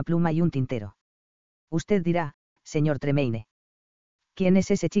excepción de una pluma y un tintero. Usted dirá, señor Tremaine. ¿Quién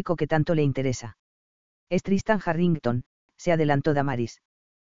es ese chico que tanto le interesa? Es Tristan Harrington, se adelantó Damaris.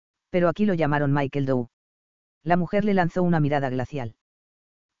 Pero aquí lo llamaron Michael Doe. La mujer le lanzó una mirada glacial.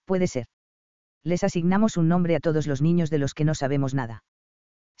 Puede ser. Les asignamos un nombre a todos los niños de los que no sabemos nada.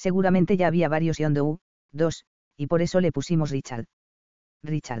 Seguramente ya había varios John Doe, 2, y por eso le pusimos Richard.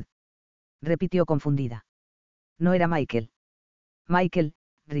 Richard. Repitió confundida. No era Michael. Michael,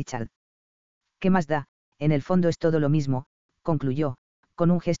 Richard. ¿Qué más da? En el fondo es todo lo mismo, concluyó,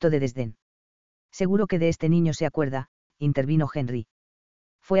 con un gesto de desdén. Seguro que de este niño se acuerda, intervino Henry.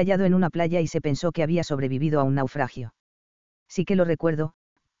 Fue hallado en una playa y se pensó que había sobrevivido a un naufragio. Sí que lo recuerdo,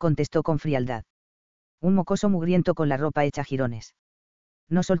 contestó con frialdad. Un mocoso mugriento con la ropa hecha jirones.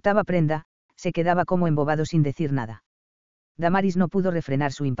 No soltaba prenda, se quedaba como embobado sin decir nada. Damaris no pudo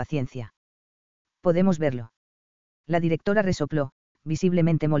refrenar su impaciencia. ¿Podemos verlo? La directora resopló,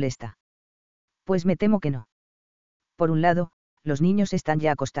 visiblemente molesta. Pues me temo que no. Por un lado, los niños están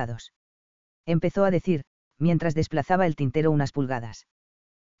ya acostados. Empezó a decir, mientras desplazaba el tintero unas pulgadas.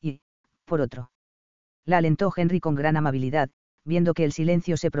 Y, por otro. La alentó Henry con gran amabilidad, viendo que el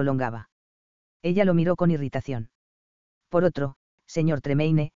silencio se prolongaba. Ella lo miró con irritación. Por otro, señor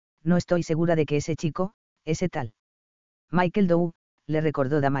Tremaine, no estoy segura de que ese chico, ese tal. Michael Doe, le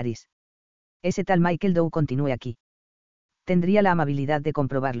recordó Damaris. Ese tal Michael Doe continúe aquí. Tendría la amabilidad de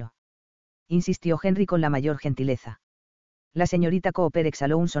comprobarlo. Insistió Henry con la mayor gentileza. La señorita Cooper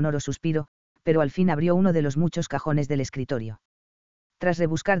exhaló un sonoro suspiro, pero al fin abrió uno de los muchos cajones del escritorio. Tras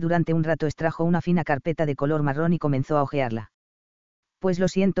rebuscar durante un rato extrajo una fina carpeta de color marrón y comenzó a hojearla. Pues lo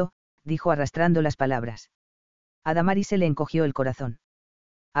siento, dijo arrastrando las palabras. A Damaris se le encogió el corazón.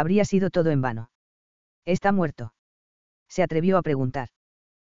 Habría sido todo en vano. ¿Está muerto? Se atrevió a preguntar.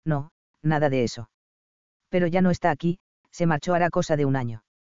 No, nada de eso. Pero ya no está aquí, se marchó hará cosa de un año.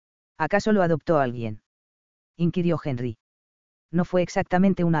 ¿Acaso lo adoptó alguien? Inquirió Henry. No fue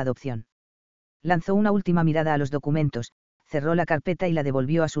exactamente una adopción. Lanzó una última mirada a los documentos, cerró la carpeta y la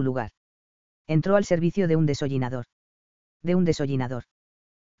devolvió a su lugar. Entró al servicio de un desollinador. De un desollinador.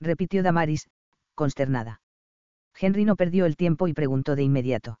 Repitió Damaris, consternada. Henry no perdió el tiempo y preguntó de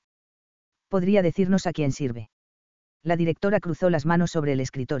inmediato. ¿Podría decirnos a quién sirve? La directora cruzó las manos sobre el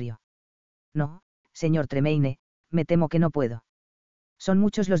escritorio. No, señor Tremaine, me temo que no puedo. Son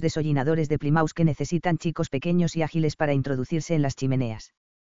muchos los desollinadores de Plymouth que necesitan chicos pequeños y ágiles para introducirse en las chimeneas.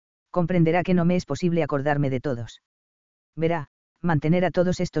 Comprenderá que no me es posible acordarme de todos. Verá, mantener a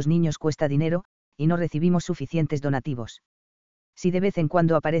todos estos niños cuesta dinero, y no recibimos suficientes donativos. Si de vez en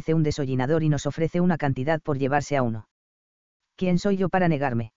cuando aparece un desollinador y nos ofrece una cantidad por llevarse a uno. ¿Quién soy yo para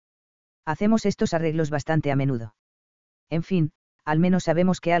negarme? Hacemos estos arreglos bastante a menudo. En fin, al menos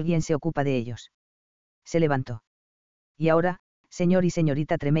sabemos que alguien se ocupa de ellos. Se levantó. Y ahora, señor y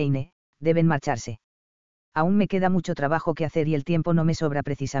señorita Tremaine, deben marcharse. Aún me queda mucho trabajo que hacer y el tiempo no me sobra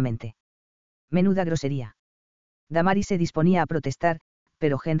precisamente. Menuda grosería. Damaris se disponía a protestar,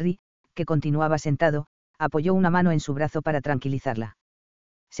 pero Henry, que continuaba sentado, apoyó una mano en su brazo para tranquilizarla.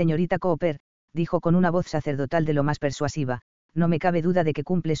 Señorita Cooper, dijo con una voz sacerdotal de lo más persuasiva, no me cabe duda de que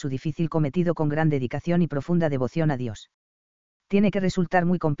cumple su difícil cometido con gran dedicación y profunda devoción a Dios. Tiene que resultar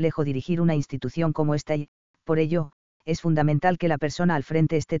muy complejo dirigir una institución como esta y, por ello, es fundamental que la persona al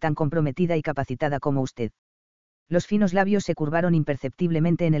frente esté tan comprometida y capacitada como usted. Los finos labios se curvaron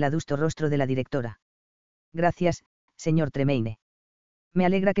imperceptiblemente en el adusto rostro de la directora. Gracias, señor Tremaine. Me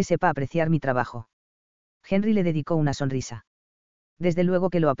alegra que sepa apreciar mi trabajo. Henry le dedicó una sonrisa. Desde luego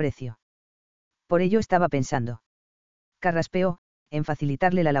que lo aprecio. Por ello estaba pensando. Carraspeó, en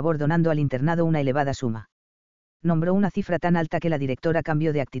facilitarle la labor donando al internado una elevada suma. Nombró una cifra tan alta que la directora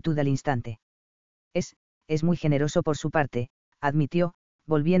cambió de actitud al instante. Es muy generoso por su parte, admitió,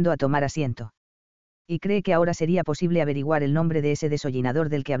 volviendo a tomar asiento. ¿Y cree que ahora sería posible averiguar el nombre de ese desollinador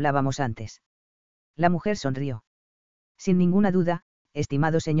del que hablábamos antes? La mujer sonrió. Sin ninguna duda,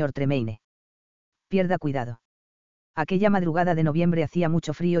 estimado señor Tremaine. Pierda cuidado. Aquella madrugada de noviembre hacía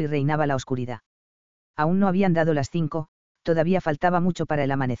mucho frío y reinaba la oscuridad. Aún no habían dado las 5, todavía faltaba mucho para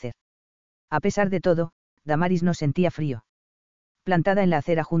el amanecer. A pesar de todo, Damaris no sentía frío. Plantada en la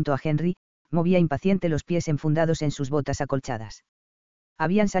acera junto a Henry, movía impaciente los pies enfundados en sus botas acolchadas.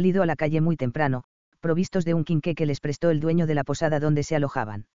 Habían salido a la calle muy temprano, provistos de un quinqué que les prestó el dueño de la posada donde se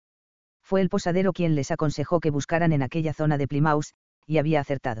alojaban. Fue el posadero quien les aconsejó que buscaran en aquella zona de Plymouth, y había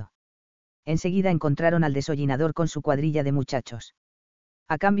acertado. Enseguida encontraron al desollinador con su cuadrilla de muchachos.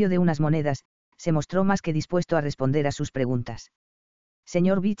 A cambio de unas monedas, se mostró más que dispuesto a responder a sus preguntas.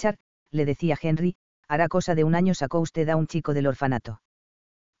 Señor Bichard, le decía Henry, hará cosa de un año sacó usted a un chico del orfanato.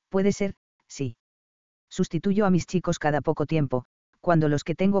 Puede ser, sí. Sustituyo a mis chicos cada poco tiempo, cuando los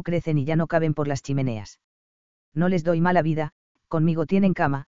que tengo crecen y ya no caben por las chimeneas. No les doy mala vida, conmigo tienen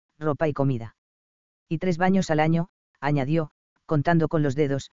cama, ropa y comida. Y 3 baños al año, añadió, contando con los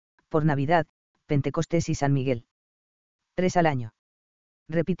dedos, por Navidad, Pentecostés y San Miguel. 3 al año.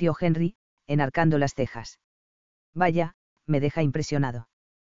 Repitió Henry, enarcando las cejas. Vaya, me deja impresionado.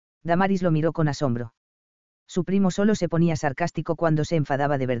 Damaris lo miró con asombro. Su primo solo se ponía sarcástico cuando se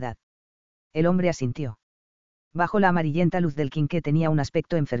enfadaba de verdad. El hombre asintió. Bajo la amarillenta luz del quinqué tenía un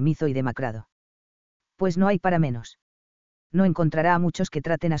aspecto enfermizo y demacrado. Pues no hay para menos. No encontrará a muchos que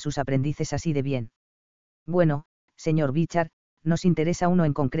traten a sus aprendices así de bien. Bueno, señor Bichard, nos interesa uno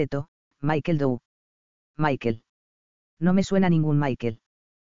en concreto, Michael Dow. Michael. No me suena ningún Michael.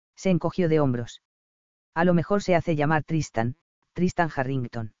 Se encogió de hombros. A lo mejor se hace llamar Tristan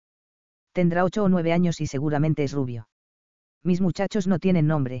Harrington. Tendrá 8 o 9 años y seguramente es rubio. Mis muchachos no tienen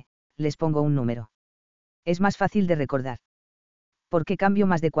nombre, les pongo un número. Es más fácil de recordar. ¿Por qué cambio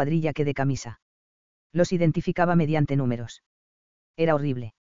más de cuadrilla que de camisa? Los identificaba mediante números. Era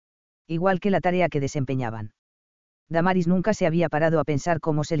horrible. Igual que la tarea que desempeñaban. Damaris nunca se había parado a pensar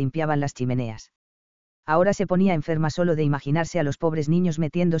cómo se limpiaban las chimeneas. Ahora se ponía enferma solo de imaginarse a los pobres niños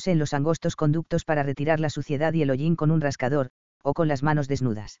metiéndose en los angostos conductos para retirar la suciedad y el hollín con un rascador, o con las manos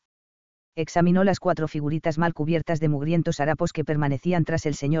desnudas. Examinó las 4 figuritas mal cubiertas de mugrientos harapos que permanecían tras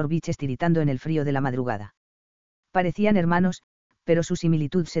el señor Biches tiritando en el frío de la madrugada. Parecían hermanos, pero su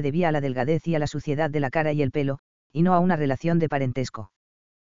similitud se debía a la delgadez y a la suciedad de la cara y el pelo, y no a una relación de parentesco.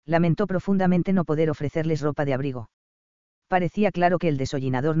 Lamentó profundamente no poder ofrecerles ropa de abrigo. Parecía claro que el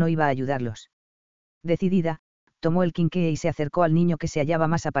desollinador no iba a ayudarlos. Decidida, tomó el quinqué y se acercó al niño que se hallaba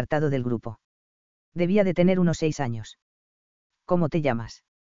más apartado del grupo. Debía de tener unos 6 años. ¿Cómo te llamas?,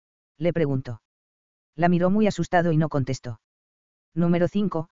 le preguntó. La miró muy asustado y no contestó. Número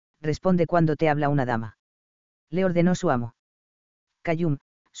 5, responde cuando te habla una dama. Le ordenó su amo. Callum,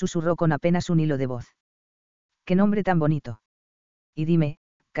 susurró con apenas un hilo de voz. ¡Qué nombre tan bonito! Y dime,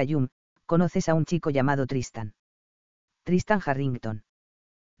 Callum, ¿conoces a un chico llamado Tristan Harrington?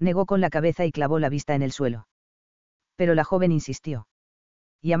 Negó con la cabeza y clavó la vista en el suelo. Pero la joven insistió.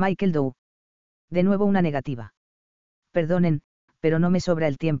 ¿Y a Michael Dow? De nuevo una negativa. Perdonen, pero no me sobra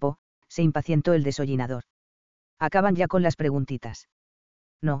el tiempo, se impacientó el desollinador. Acaban ya con las preguntitas.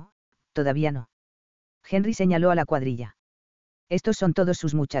 No, todavía no. Henry señaló a la cuadrilla. Estos son todos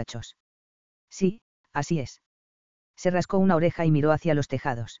sus muchachos. Sí, así es. Se rascó una oreja y miró hacia los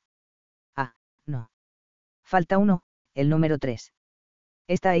tejados. Ah, no. Falta uno, el número 3.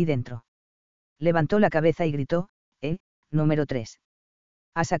 Está ahí dentro. Levantó la cabeza y gritó, número 3.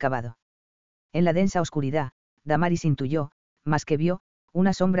 Has acabado. En la densa oscuridad, Damaris intuyó, más que vio,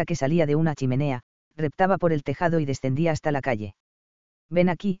 una sombra que salía de una chimenea, reptaba por el tejado y descendía hasta la calle. Ven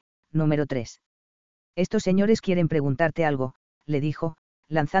aquí, número 3. Estos señores quieren preguntarte algo, le dijo,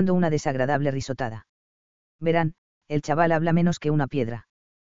 lanzando una desagradable risotada. Verán, el chaval habla menos que una piedra.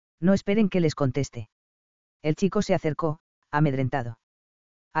 No esperen que les conteste. El chico se acercó, amedrentado.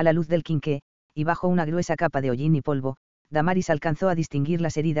 A la luz del quinqué, y bajo una gruesa capa de hollín y polvo, Damaris alcanzó a distinguir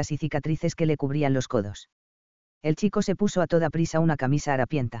las heridas y cicatrices que le cubrían los codos. El chico se puso a toda prisa una camisa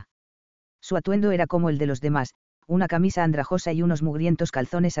harapienta. Su atuendo era como el de los demás, una camisa andrajosa y unos mugrientos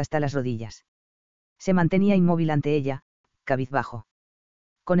calzones hasta las rodillas. Se mantenía inmóvil ante ella, cabizbajo.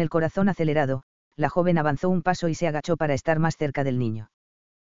 Con el corazón acelerado, la joven avanzó un paso y se agachó para estar más cerca del niño.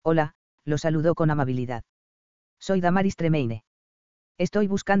 Hola, lo saludó con amabilidad. Soy Damaris Tremaine. Estoy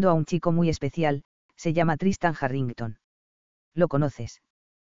buscando a un chico muy especial, se llama Tristan Harrington. ¿Lo conoces?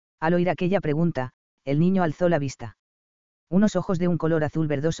 Al oír aquella pregunta, el niño alzó la vista. Unos ojos de un color azul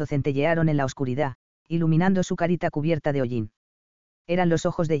verdoso centellearon en la oscuridad, iluminando su carita cubierta de hollín. Eran los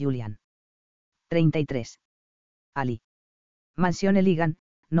ojos de Julian. 33. Ali. Mansión Heligan,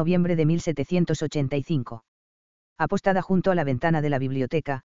 noviembre de 1785. Apostada junto a la ventana de la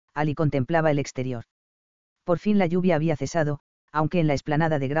biblioteca, Ali contemplaba el exterior. Por fin la lluvia había cesado, aunque en la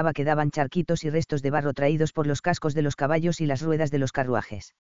explanada de grava quedaban charquitos y restos de barro traídos por los cascos de los caballos y las ruedas de los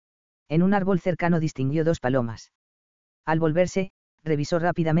carruajes. En un árbol cercano distinguió dos palomas. Al volverse, revisó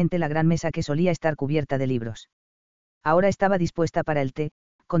rápidamente la gran mesa que solía estar cubierta de libros. Ahora estaba dispuesta para el té,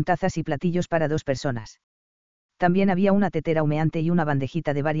 con tazas y platillos para 2 personas. También había una tetera humeante y una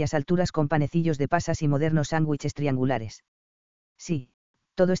bandejita de varias alturas con panecillos de pasas y modernos sándwiches triangulares. Sí,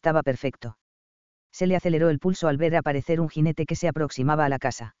 todo estaba perfecto. Se le aceleró el pulso al ver aparecer un jinete que se aproximaba a la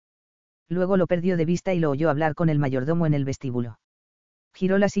casa. Luego lo perdió de vista y lo oyó hablar con el mayordomo en el vestíbulo.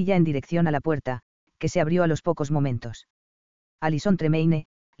 Giró la silla en dirección a la puerta, que se abrió a los pocos momentos. Alison Tremaine,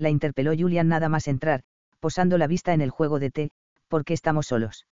 la interpeló Julian nada más entrar, posando la vista en el juego de té, ¿por qué estamos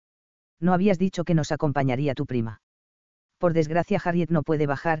solos? No habías dicho que nos acompañaría tu prima. Por desgracia Harriet no puede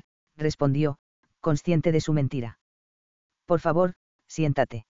bajar, respondió, consciente de su mentira. Por favor,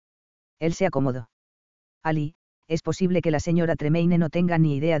 siéntate. Él se acomodó. Ali, es posible que la señora Tremaine no tenga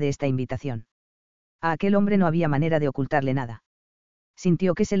ni idea de esta invitación. A aquel hombre no había manera de ocultarle nada.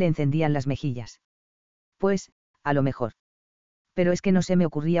 Sintió que se le encendían las mejillas. Pues, a lo mejor. Pero es que no se me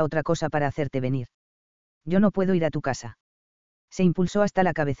ocurría otra cosa para hacerte venir. Yo no puedo ir a tu casa. Se impulsó hasta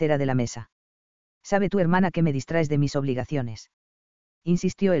la cabecera de la mesa. ¿Sabe tu hermana que me distraes de mis obligaciones?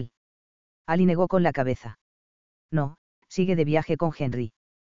 Insistió él. Ali negó con la cabeza. No, sigue de viaje con Henry.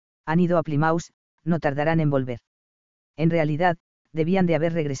 Han ido a Plymouth, no tardarán en volver. En realidad, debían de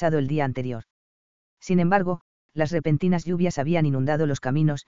haber regresado el día anterior. Sin embargo, las repentinas lluvias habían inundado los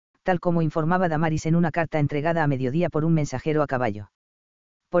caminos, tal como informaba Damaris en una carta entregada a mediodía por un mensajero a caballo.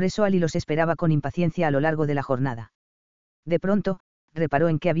 Por eso Ali los esperaba con impaciencia a lo largo de la jornada. De pronto, reparó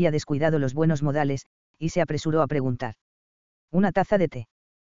en que había descuidado los buenos modales, y se apresuró a preguntar. ¿Una taza de té?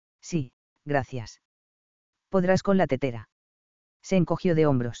 Sí, gracias. ¿Podrás con la tetera? Se encogió de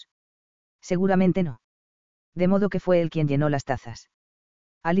hombros. Seguramente no. De modo que fue él quien llenó las tazas.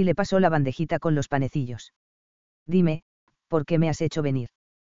 Ali le pasó la bandejita con los panecillos. Dime, ¿por qué me has hecho venir?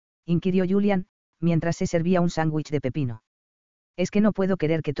 Inquirió Julian, mientras se servía un sándwich de pepino. Es que no puedo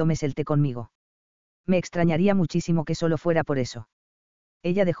querer que tomes el té conmigo. Me extrañaría muchísimo que solo fuera por eso.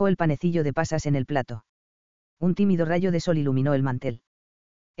 Ella dejó el panecillo de pasas en el plato. Un tímido rayo de sol iluminó el mantel.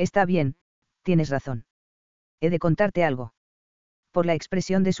 Está bien, tienes razón. He de contarte algo. Por la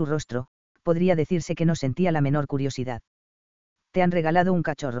expresión de su rostro, podría decirse que no sentía la menor curiosidad. Te han regalado un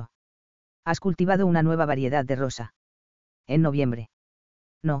cachorro. Has cultivado una nueva variedad de rosa. En noviembre.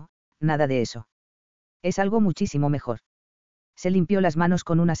 No, nada de eso. Es algo muchísimo mejor. Se limpió las manos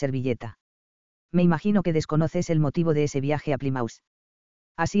con una servilleta. Me imagino que desconoces el motivo de ese viaje a Plymouth.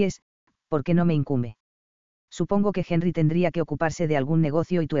 Así es, porque no me incumbe. Supongo que Henry tendría que ocuparse de algún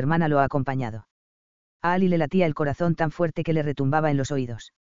negocio y tu hermana lo ha acompañado. A Ali le latía el corazón tan fuerte que le retumbaba en los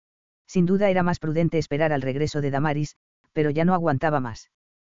oídos. Sin duda era más prudente esperar al regreso de Damaris, pero ya no aguantaba más.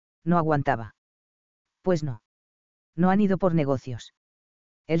 No aguantaba. Pues no. No han ido por negocios.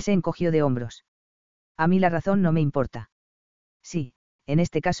 Él se encogió de hombros. A mí la razón no me importa. Sí, en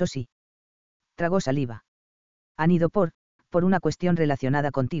este caso sí. Tragó saliva. Han ido por una cuestión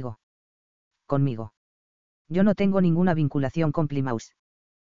relacionada contigo. Conmigo. Yo no tengo ninguna vinculación con Plymouth.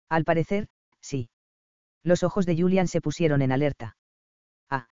 Al parecer, sí. Los ojos de Julian se pusieron en alerta.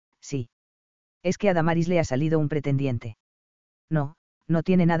 Ah, sí. Es que a Damaris le ha salido un pretendiente. No, no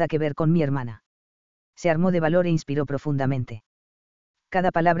tiene nada que ver con mi hermana. Se armó de valor e inspiró profundamente.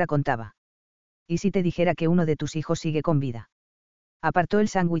 Cada palabra contaba. ¿Y si te dijera que uno de tus hijos sigue con vida? Apartó el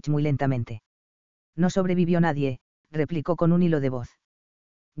sándwich muy lentamente. No sobrevivió nadie, replicó con un hilo de voz.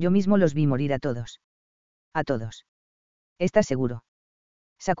 Yo mismo los vi morir a todos. A todos. ¿Estás seguro?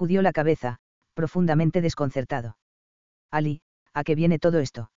 Sacudió la cabeza, profundamente desconcertado. Ali, ¿a qué viene todo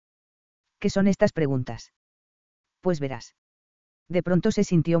esto? ¿Qué son estas preguntas? Pues verás. De pronto se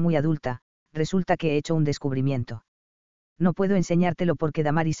sintió muy adulta, resulta que he hecho un descubrimiento. No puedo enseñártelo porque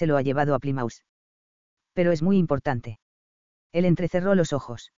Damaris se lo ha llevado a Plymouth. Pero es muy importante. Él entrecerró los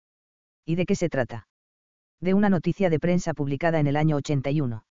ojos. ¿Y de qué se trata? De una noticia de prensa publicada en el año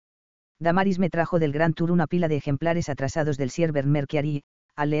 81. Damaris me trajo del Grand Tour una pila de ejemplares atrasados del Sierberg Mercury y,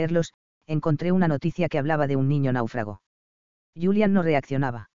 al leerlos, encontré una noticia que hablaba de un niño náufrago. Julian no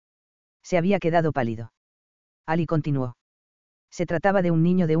reaccionaba. Se había quedado pálido. Ali continuó. Se trataba de un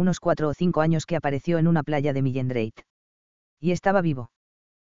niño de unos 4 o 5 años que apareció en una playa de Millendrate. Y estaba vivo.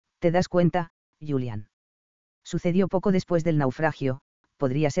 ¿Te das cuenta, Julian? Sucedió poco después del naufragio,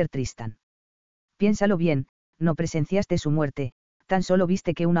 podría ser Tristan. Piénsalo bien, no presenciaste su muerte, tan solo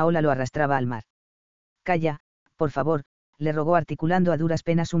viste que una ola lo arrastraba al mar. Calla, por favor, le rogó articulando a duras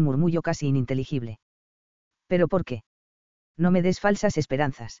penas un murmullo casi ininteligible. ¿Pero por qué? No me des falsas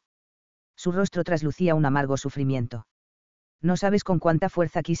esperanzas. Su rostro traslucía un amargo sufrimiento. No sabes con cuánta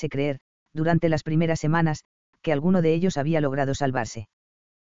fuerza quise creer, durante las primeras semanas, que alguno de ellos había logrado salvarse.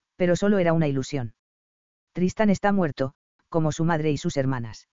 Pero solo era una ilusión. Tristan está muerto, como su madre y sus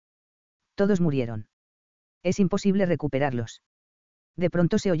hermanas. Todos murieron. Es imposible recuperarlos. De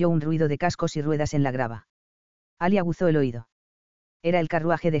pronto se oyó un ruido de cascos y ruedas en la grava. Ali aguzó el oído. Era el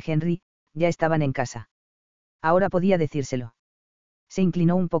carruaje de Henry, ya estaban en casa. Ahora podía decírselo. Se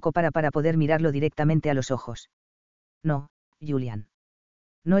inclinó un poco para poder mirarlo directamente a los ojos. No, Julian.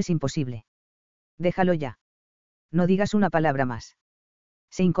 No es imposible. Déjalo ya. No digas una palabra más.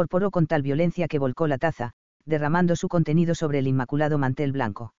 Se incorporó con tal violencia que volcó la taza, derramando su contenido sobre el inmaculado mantel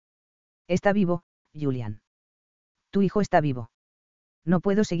blanco. Está vivo, Julian. Tu hijo está vivo. No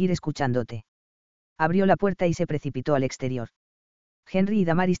puedo seguir escuchándote. Abrió la puerta y se precipitó al exterior. Henry y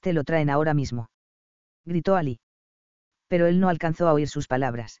Damaris te lo traen ahora mismo. Gritó Ali. Pero él no alcanzó a oír sus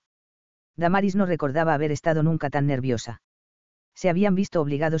palabras. Damaris no recordaba haber estado nunca tan nerviosa. Se habían visto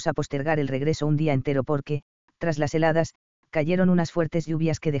obligados a postergar el regreso un día entero porque, tras las heladas, cayeron unas fuertes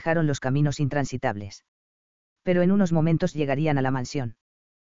lluvias que dejaron los caminos intransitables. Pero en unos momentos llegarían a la mansión.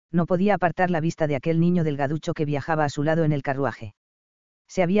 No podía apartar la vista de aquel niño delgaducho que viajaba a su lado en el carruaje.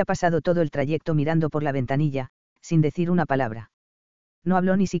 Se había pasado todo el trayecto mirando por la ventanilla, sin decir una palabra. No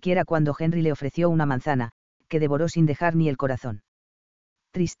habló ni siquiera cuando Henry le ofreció una manzana, que devoró sin dejar ni el corazón.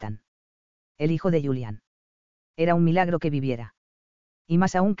 Tristan. El hijo de Julian. Era un milagro que viviera. Y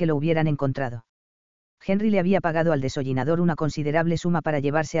más aún que lo hubieran encontrado. Henry le había pagado al desollinador una considerable suma para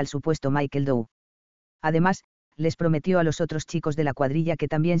llevarse al supuesto Michael Doe. Además, les prometió a los otros chicos de la cuadrilla que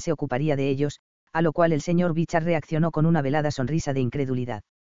también se ocuparía de ellos, a lo cual el señor Bichard reaccionó con una velada sonrisa de incredulidad.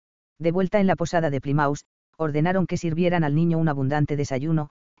 De vuelta en la posada de Plymouth, ordenaron que sirvieran al niño un abundante desayuno,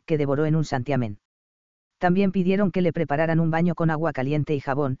 que devoró en un santiamén. También pidieron que le prepararan un baño con agua caliente y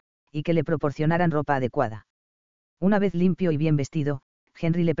jabón, y que le proporcionaran ropa adecuada. Una vez limpio y bien vestido,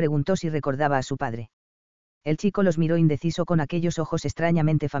 Henry le preguntó si recordaba a su padre. El chico los miró indeciso con aquellos ojos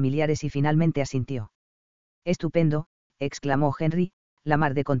extrañamente familiares y finalmente asintió. Estupendo, exclamó Henry, la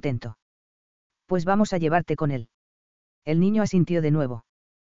mar de contento. Pues vamos a llevarte con él. El niño asintió de nuevo.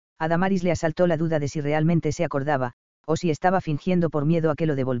 A Damaris le asaltó la duda de si realmente se acordaba, o si estaba fingiendo por miedo a que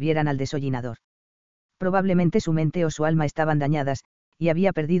lo devolvieran al desollinador. Probablemente su mente o su alma estaban dañadas, y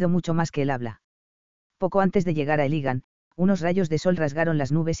había perdido mucho más que el habla. Poco antes de llegar a Heligan, unos rayos de sol rasgaron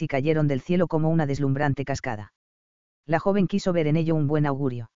las nubes y cayeron del cielo como una deslumbrante cascada. La joven quiso ver en ello un buen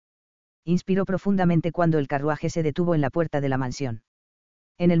augurio. Inspiró profundamente cuando el carruaje se detuvo en la puerta de la mansión.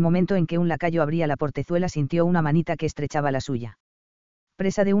 En el momento en que un lacayo abría la portezuela sintió una manita que estrechaba la suya.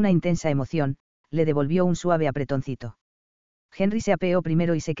 Presa de una intensa emoción, le devolvió un suave apretoncito. Henry se apeó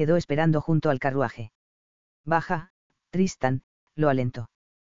primero y se quedó esperando junto al carruaje. Baja, Tristan, lo alentó.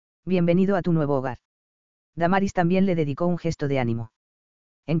 Bienvenido a tu nuevo hogar. Damaris también le dedicó un gesto de ánimo.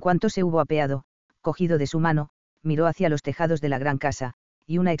 En cuanto se hubo apeado, cogido de su mano, miró hacia los tejados de la gran casa,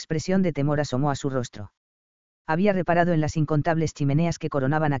 y una expresión de temor asomó a su rostro. Había reparado en las incontables chimeneas que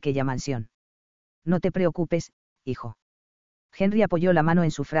coronaban aquella mansión. No te preocupes, hijo. Henry apoyó la mano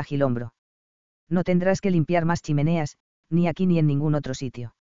en su frágil hombro. No tendrás que limpiar más chimeneas, ni aquí ni en ningún otro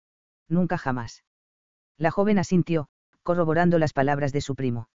sitio. Nunca jamás. La joven asintió, corroborando las palabras de su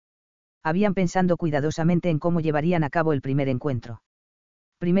primo. Habían pensado cuidadosamente en cómo llevarían a cabo el primer encuentro.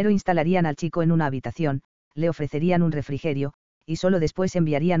 Primero instalarían al chico en una habitación, le ofrecerían un refrigerio, y solo después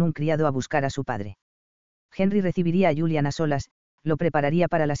enviarían un criado a buscar a su padre. Henry recibiría a Julian a solas, lo prepararía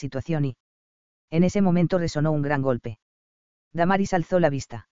para la situación y... En ese momento resonó un gran golpe. Damaris alzó la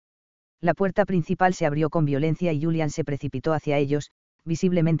vista. La puerta principal se abrió con violencia y Julian se precipitó hacia ellos,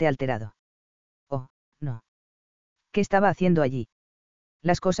 visiblemente alterado. Oh, no. ¿Qué estaba haciendo allí?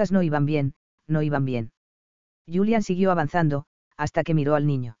 Las cosas no iban bien, no iban bien. Julian siguió avanzando, hasta que miró al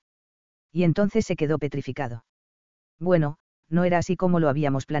niño. Y entonces se quedó petrificado. Bueno, no era así como lo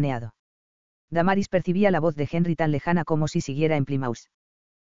habíamos planeado. Damaris percibía la voz de Henry tan lejana como si siguiera en Plymouth.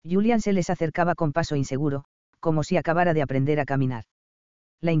 Julian se les acercaba con paso inseguro, como si acabara de aprender a caminar.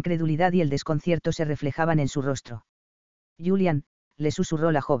 La incredulidad y el desconcierto se reflejaban en su rostro. Julian, le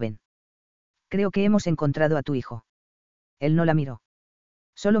susurró la joven. Creo que hemos encontrado a tu hijo. Él no la miró.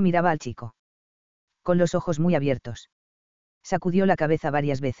 Solo miraba al chico. Con los ojos muy abiertos. Sacudió la cabeza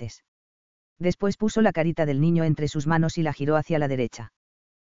varias veces. Después puso la carita del niño entre sus manos y la giró hacia la derecha.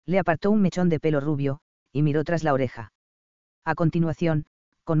 Le apartó un mechón de pelo rubio, y miró tras la oreja. A continuación,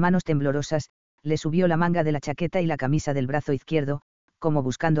 con manos temblorosas, le subió la manga de la chaqueta y la camisa del brazo izquierdo, como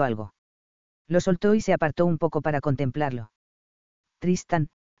buscando algo. Lo soltó y se apartó un poco para contemplarlo. Tristan,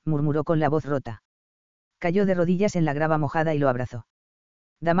 murmuró con la voz rota. Cayó de rodillas en la grava mojada y lo abrazó.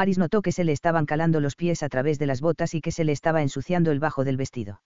 Damaris notó que se le estaban calando los pies a través de las botas y que se le estaba ensuciando el bajo del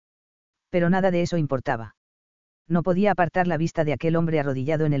vestido. Pero nada de eso importaba. No podía apartar la vista de aquel hombre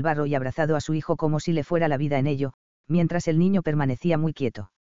arrodillado en el barro y abrazado a su hijo como si le fuera la vida en ello, mientras el niño permanecía muy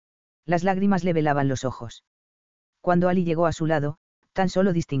quieto. Las lágrimas le velaban los ojos. Cuando Ali llegó a su lado, tan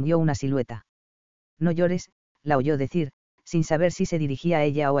solo distinguió una silueta. No llores, la oyó decir, sin saber si se dirigía a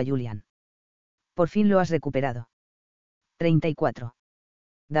ella o a Julian. Por fin lo has recuperado. 34.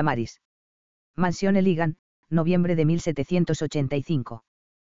 Damaris. Mansión Heligan, noviembre de 1785.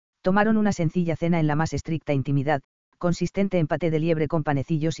 Tomaron una sencilla cena en la más estricta intimidad, consistente en paté de liebre con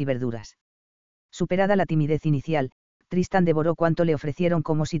panecillos y verduras. Superada la timidez inicial, Tristan devoró cuanto le ofrecieron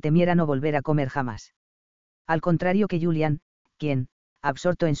como si temiera no volver a comer jamás. Al contrario que Julian, quien,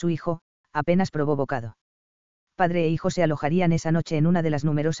 absorto en su hijo, apenas probó bocado. Padre e hijo se alojarían esa noche en una de las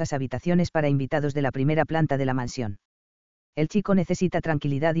numerosas habitaciones para invitados de la primera planta de la mansión. El chico necesita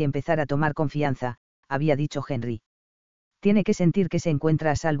tranquilidad y empezar a tomar confianza, había dicho Henry. Tiene que sentir que se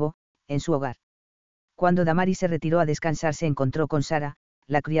encuentra a salvo, en su hogar. Cuando Damaris se retiró a descansar se encontró con Sara,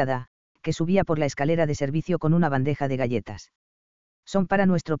 la criada, que subía por la escalera de servicio con una bandeja de galletas. ¿Son para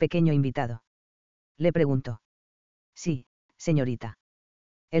nuestro pequeño invitado?, le preguntó. Sí, señorita.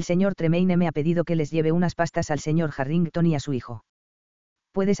 El señor Tremaine me ha pedido que les lleve unas pastas al señor Harrington y a su hijo.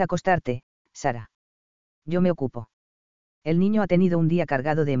 Puedes acostarte, Sara. Yo me ocupo. El niño ha tenido un día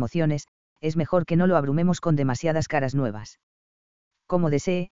cargado de emociones, es mejor que no lo abrumemos con demasiadas caras nuevas. Como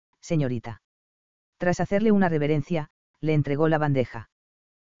desee, señorita. Tras hacerle una reverencia, le entregó la bandeja.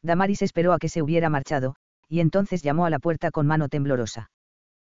 Damaris esperó a que se hubiera marchado, y entonces llamó a la puerta con mano temblorosa.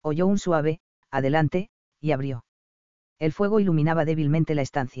 Oyó un suave, adelante, y abrió. El fuego iluminaba débilmente la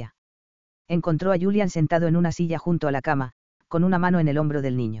estancia. Encontró a Julian sentado en una silla junto a la cama, con una mano en el hombro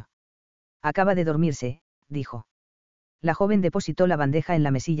del niño. Acaba de dormirse, dijo. La joven depositó la bandeja en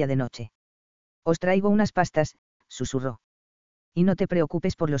la mesilla de noche. Os traigo unas pastas, susurró. Y no te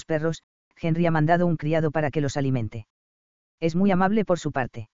preocupes por los perros, Henry ha mandado un criado para que los alimente. Es muy amable por su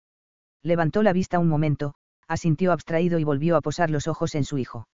parte. Levantó la vista un momento, asintió abstraído y volvió a posar los ojos en su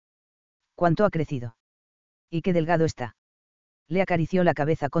hijo. ¿Cuánto ha crecido? ¿Y qué delgado está? Le acarició la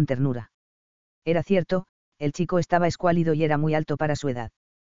cabeza con ternura. Era cierto, el chico estaba escuálido y era muy alto para su edad.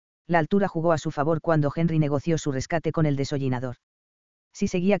 La altura jugó a su favor cuando Henry negoció su rescate con el desollinador. Si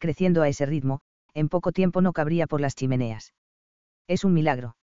seguía creciendo a ese ritmo, en poco tiempo no cabría por las chimeneas. Es un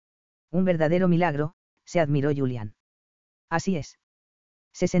milagro. Un verdadero milagro, se admiró Julian. Así es.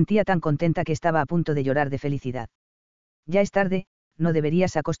 Se sentía tan contenta que estaba a punto de llorar de felicidad. Ya es tarde, no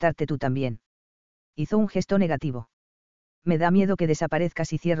deberías acostarte tú también. Hizo un gesto negativo. Me da miedo que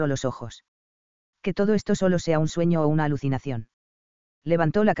desaparezcas y cierro los ojos. Que todo esto solo sea un sueño o una alucinación.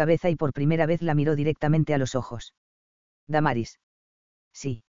 Levantó la cabeza y por primera vez la miró directamente a los ojos. Damaris.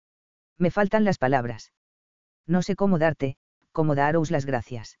 Sí. Me faltan las palabras. No sé cómo daros las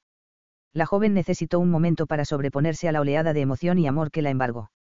gracias. La joven necesitó un momento para sobreponerse a la oleada de emoción y amor que la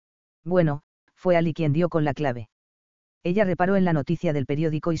embargó. Bueno, fue Ali quien dio con la clave. Ella reparó en la noticia del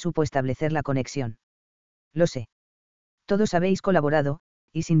periódico y supo establecer la conexión. Lo sé. Todos habéis colaborado,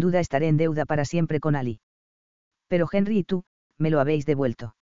 y sin duda estaré en deuda para siempre con Ali. Pero Henry y tú, me lo habéis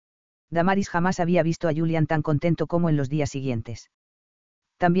devuelto. Damaris jamás había visto a Julian tan contento como en los días siguientes.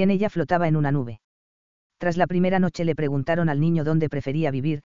 También ella flotaba en una nube. Tras la primera noche le preguntaron al niño dónde prefería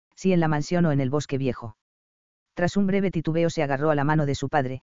vivir, si en la mansión o en el bosque viejo. Tras un breve titubeo se agarró a la mano de su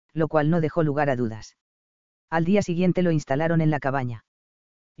padre, lo cual no dejó lugar a dudas. Al día siguiente lo instalaron en la cabaña.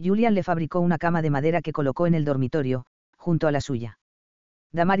 Julian le fabricó una cama de madera que colocó en el dormitorio, junto a la suya.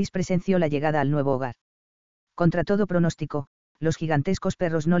 Damaris presenció la llegada al nuevo hogar. Contra todo pronóstico, los gigantescos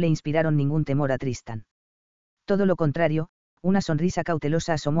perros no le inspiraron ningún temor a Tristan. Todo lo contrario, una sonrisa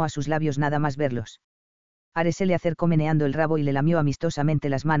cautelosa asomó a sus labios nada más verlos. Are se le acercó meneando el rabo y le lamió amistosamente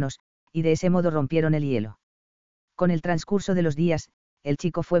las manos, y de ese modo rompieron el hielo. Con el transcurso de los días, el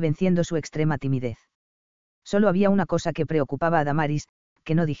chico fue venciendo su extrema timidez. Solo había una cosa que preocupaba a Damaris,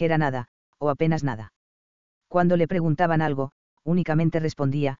 que no dijera nada, o apenas nada. Cuando le preguntaban algo, únicamente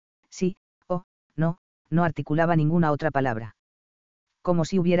respondía, sí, o, no, no articulaba ninguna otra palabra. Como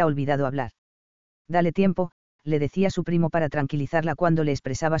si hubiera olvidado hablar. Dale tiempo, le decía su primo para tranquilizarla cuando le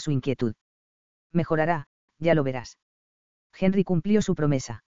expresaba su inquietud. Mejorará, ya lo verás. Henry cumplió su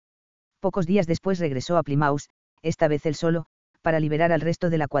promesa. Pocos días después regresó a Plymouth, esta vez él solo, para liberar al resto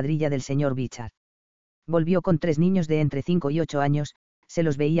de la cuadrilla del señor Bichard. Volvió con 3 niños de entre 5 y 8 años, se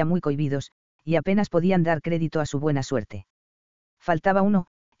los veía muy cohibidos, y apenas podían dar crédito a su buena suerte. Faltaba uno,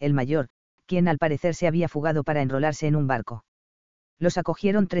 el mayor, quien al parecer se había fugado para enrolarse en un barco. Los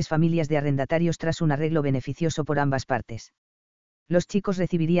acogieron 3 familias de arrendatarios tras un arreglo beneficioso por ambas partes. Los chicos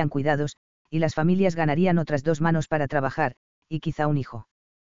recibirían cuidados, y las familias ganarían otras 2 manos para trabajar, y quizá un hijo.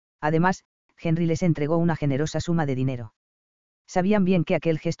 Además, Henry les entregó una generosa suma de dinero. Sabían bien que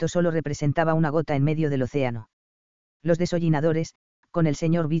aquel gesto solo representaba una gota en medio del océano. Los desollinadores, con el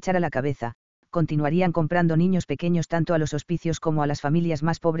señor Bichard a la cabeza, continuarían comprando niños pequeños tanto a los hospicios como a las familias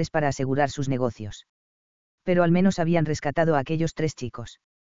más pobres para asegurar sus negocios. Pero al menos habían rescatado a aquellos 3 chicos.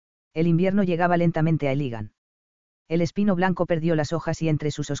 El invierno llegaba lentamente a Heligan. El espino blanco perdió las hojas y entre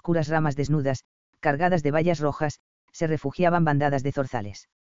sus oscuras ramas desnudas, cargadas de bayas rojas, se refugiaban bandadas de zorzales.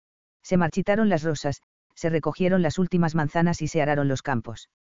 Se marchitaron las rosas, se recogieron las últimas manzanas y se araron los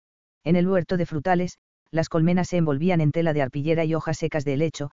campos. En el huerto de frutales, las colmenas se envolvían en tela de arpillera y hojas secas de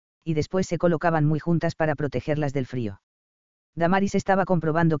helecho, y después se colocaban muy juntas para protegerlas del frío. Damaris estaba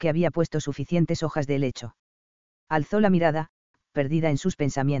comprobando que había puesto suficientes hojas de helecho. Alzó la mirada, perdida en sus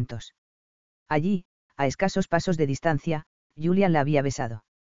pensamientos. Allí, a escasos pasos de distancia, Julian la había besado.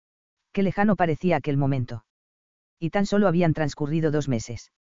 Qué lejano parecía aquel momento. Y tan solo habían transcurrido 2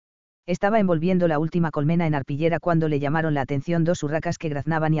 meses. Estaba envolviendo la última colmena en arpillera cuando le llamaron la atención 2 urracas que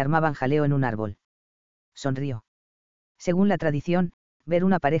graznaban y armaban jaleo en un árbol. Sonrió. Según la tradición, ver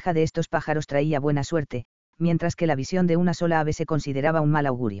una pareja de estos pájaros traía buena suerte, mientras que la visión de una sola ave se consideraba un mal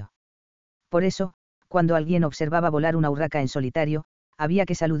augurio. Por eso, cuando alguien observaba volar una urraca en solitario, había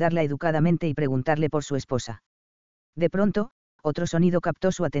que saludarla educadamente y preguntarle por su esposa. De pronto, otro sonido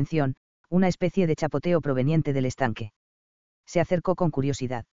captó su atención, una especie de chapoteo proveniente del estanque. Se acercó con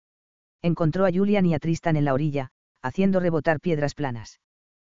curiosidad. Encontró a Julian y a Tristan en la orilla, haciendo rebotar piedras planas.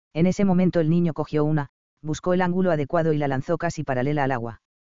 En ese momento el niño cogió una, buscó el ángulo adecuado y la lanzó casi paralela al agua.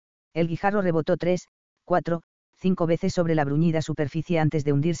 El guijarro rebotó 3, 4, 5 veces sobre la bruñida superficie antes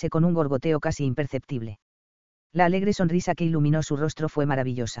de hundirse con un gorgoteo casi imperceptible. La alegre sonrisa que iluminó su rostro fue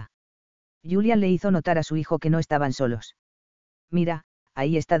maravillosa. Julian le hizo notar a su hijo que no estaban solos. Mira,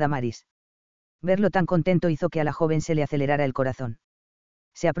 ahí está Damaris. Verlo tan contento hizo que a la joven se le acelerara el corazón.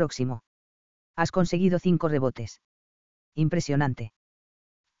 Se aproximó. Has conseguido 5 rebotes. Impresionante.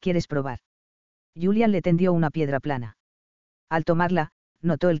 ¿Quieres probar? Julian le tendió una piedra plana. Al tomarla,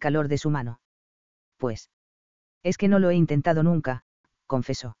 notó el calor de su mano. Pues. Es que no lo he intentado nunca,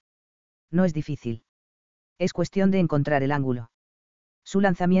 confesó. No es difícil. Es cuestión de encontrar el ángulo. Su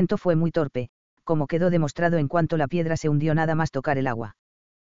lanzamiento fue muy torpe, como quedó demostrado en cuanto la piedra se hundió nada más tocar el agua.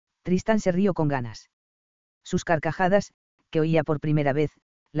 Tristan se rió con ganas. Sus carcajadas, que oía por primera vez,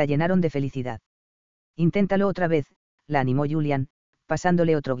 la llenaron de felicidad. Inténtalo otra vez, la animó Julian,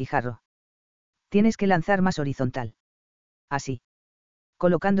 pasándole otro guijarro. Tienes que lanzar más horizontal. Así.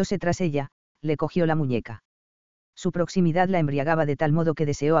 Colocándose tras ella, le cogió la muñeca. Su proximidad la embriagaba de tal modo que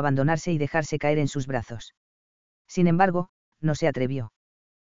deseó abandonarse y dejarse caer en sus brazos. Sin embargo, no se atrevió.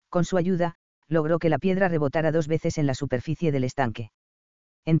 Con su ayuda, logró que la piedra rebotara 2 veces en la superficie del estanque.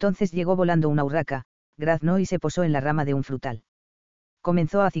 Entonces llegó volando una urraca, graznó y se posó en la rama de un frutal.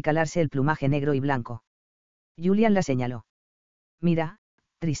 Comenzó a acicalarse el plumaje negro y blanco. Julian la señaló. Mira,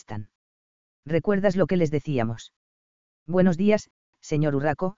 Tristan. ¿Recuerdas lo que les decíamos? Buenos días, señor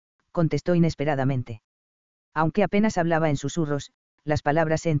urraco, contestó inesperadamente. Aunque apenas hablaba en susurros, las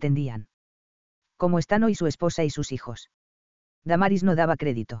palabras se entendían. ¿Cómo están hoy su esposa y sus hijos? Damaris no daba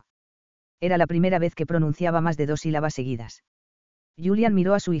crédito. Era la primera vez que pronunciaba más de 2 sílabas seguidas. Julian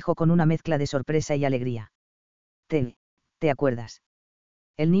miró a su hijo con una mezcla de sorpresa y alegría. ¿Te acuerdas?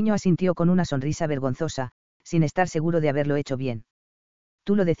 El niño asintió con una sonrisa vergonzosa, sin estar seguro de haberlo hecho bien.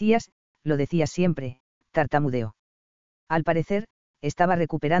 Tú lo decías siempre, tartamudeó. Al parecer, estaba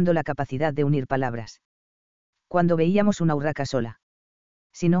recuperando la capacidad de unir palabras. Cuando veíamos una urraca sola.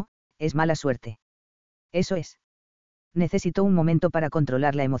 Si no, es mala suerte. Eso es. Necesitó un momento para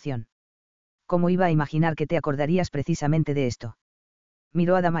controlar la emoción. ¿Cómo iba a imaginar que te acordarías precisamente de esto?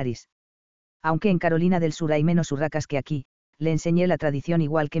 Miró a Damaris. Aunque en Carolina del Sur hay menos urracas que aquí, le enseñé la tradición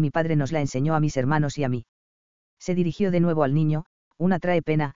igual que mi padre nos la enseñó a mis hermanos y a mí. Se dirigió de nuevo al niño, una trae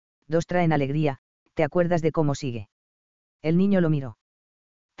pena, dos traen alegría, ¿te acuerdas de cómo sigue? El niño lo miró.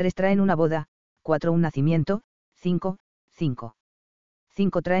 3 traen una boda, 4 un nacimiento, 5, 5.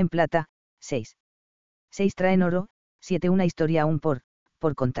 5 traen plata, 6. 6 traen oro, 7 una historia aún por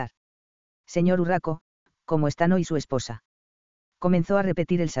contar. Señor Urraco, ¿cómo están hoy su esposa? Comenzó a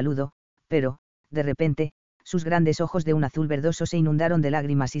repetir el saludo, pero, de repente, sus grandes ojos de un azul verdoso se inundaron de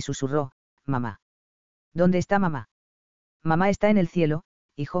lágrimas y susurró, mamá. ¿Dónde está mamá? Mamá está en el cielo,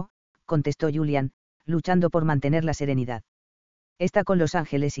 hijo, contestó Julian, luchando por mantener la serenidad. Está con los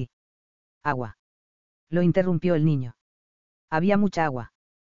ángeles y... Agua. Lo interrumpió el niño. Había mucha agua.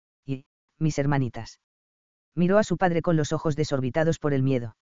 Y, mis hermanitas. Miró a su padre con los ojos desorbitados por el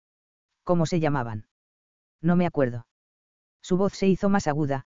miedo. ¿Cómo se llamaban? No me acuerdo. Su voz se hizo más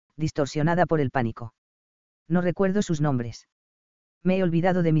aguda, distorsionada por el pánico. No recuerdo sus nombres. Me he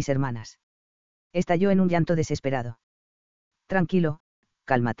olvidado de mis hermanas. Estalló en un llanto desesperado. Tranquilo,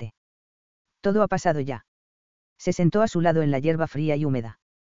 cálmate. Todo ha pasado ya. Se sentó a su lado en la hierba fría y húmeda.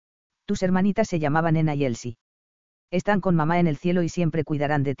 Tus hermanitas se llamaban Ena y Elsie. Están con mamá en el cielo y siempre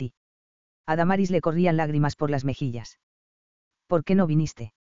cuidarán de ti. A Damaris le corrían lágrimas por las mejillas. ¿Por qué no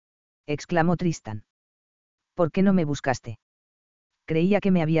viniste? Exclamó Tristan. ¿Por qué no me buscaste? Creía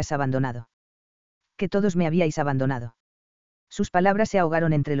que me habías abandonado. Que todos me habíais abandonado. Sus palabras se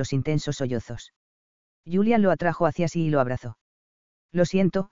ahogaron entre los intensos sollozos. Julian lo atrajo hacia sí y lo abrazó. Lo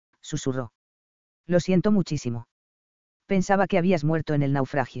siento, susurró. Lo siento muchísimo. Pensaba que habías muerto en el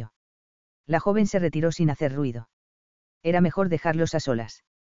naufragio. La joven se retiró sin hacer ruido. Era mejor dejarlos a solas.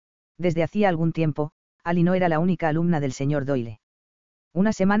 Desde hacía algún tiempo, Ali no era la única alumna del señor Doyle.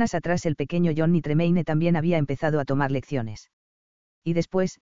 Unas semanas atrás el pequeño Johnny Tremaine también había empezado a tomar lecciones. Y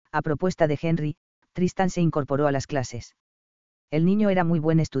después, a propuesta de Henry, Tristan se incorporó a las clases. El niño era muy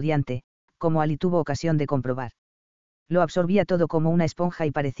buen estudiante, como Ali tuvo ocasión de comprobar. Lo absorbía todo como una esponja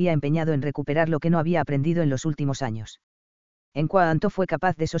y parecía empeñado en recuperar lo que no había aprendido en los últimos años. En cuanto fue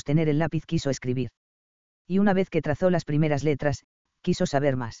capaz de sostener el lápiz quiso escribir. Y una vez que trazó las primeras letras, quiso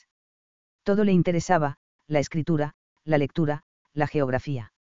saber más. Todo le interesaba, la escritura, la lectura, la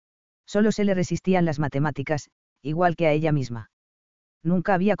geografía. Solo se le resistían las matemáticas, igual que a ella misma.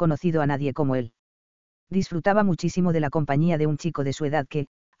 Nunca había conocido a nadie como él. Disfrutaba muchísimo de la compañía de un chico de su edad que,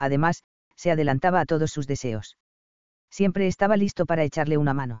 además, se adelantaba a todos sus deseos. Siempre estaba listo para echarle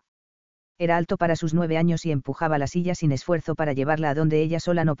una mano. Era alto para sus 9 años y empujaba la silla sin esfuerzo para llevarla a donde ella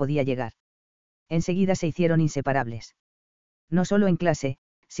sola no podía llegar. Enseguida se hicieron inseparables. No solo en clase,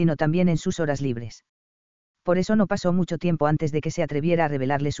 sino también en sus horas libres. Por eso no pasó mucho tiempo antes de que se atreviera a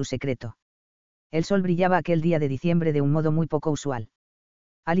revelarle su secreto. El sol brillaba aquel día de diciembre de un modo muy poco usual.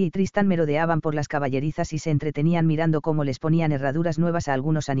 Ali y Tristan merodeaban por las caballerizas y se entretenían mirando cómo les ponían herraduras nuevas a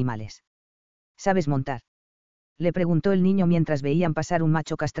algunos animales. ¿Sabes montar?, le preguntó el niño mientras veían pasar un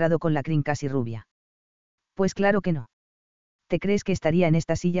macho castrado con la crin casi rubia. Pues claro que no. ¿Te crees que estaría en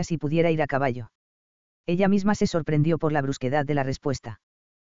esta silla si pudiera ir a caballo? Ella misma se sorprendió por la brusquedad de la respuesta.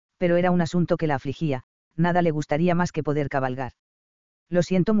 Pero era un asunto que la afligía, nada le gustaría más que poder cabalgar. Lo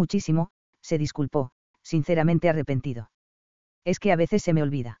siento muchísimo, se disculpó, sinceramente arrepentido. Es que a veces se me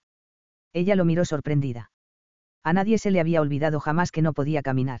olvida. Ella lo miró sorprendida. A nadie se le había olvidado jamás que no podía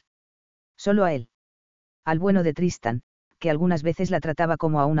caminar. Solo a él. Al bueno de Tristan, que algunas veces la trataba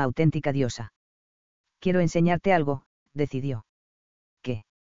como a una auténtica diosa. Quiero enseñarte algo, decidió. ¿Qué?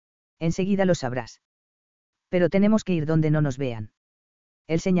 Enseguida lo sabrás. Pero tenemos que ir donde no nos vean.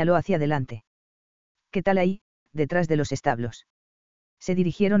 Él señaló hacia adelante. ¿Qué tal ahí, detrás de los establos? Se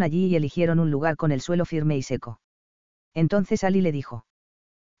dirigieron allí y eligieron un lugar con el suelo firme y seco. Entonces Ali le dijo: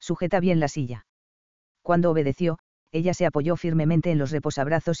 sujeta bien la silla. Cuando obedeció, ella se apoyó firmemente en los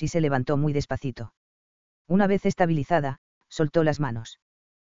reposabrazos y se levantó muy despacito. Una vez estabilizada, soltó las manos.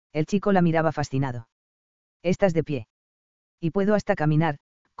 El chico la miraba fascinado. Estás de pie. Y puedo hasta caminar,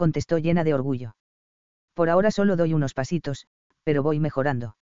 contestó llena de orgullo. Por ahora solo doy unos pasitos, pero voy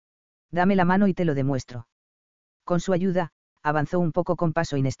mejorando. Dame la mano y te lo demuestro. Con su ayuda, avanzó un poco con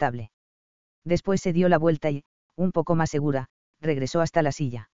paso inestable. Después se dio la vuelta y, un poco más segura, regresó hasta la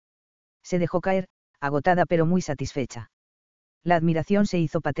silla. Se dejó caer, agotada pero muy satisfecha. La admiración se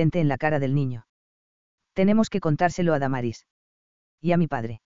hizo patente en la cara del niño. Tenemos que contárselo a Damaris. Y a mi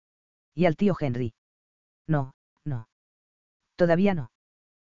padre. Y al tío Henry. No, no. Todavía no.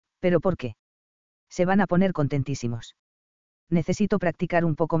 ¿Pero por qué? Se van a poner contentísimos. Necesito practicar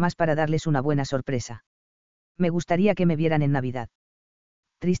un poco más para darles una buena sorpresa. Me gustaría que me vieran en Navidad.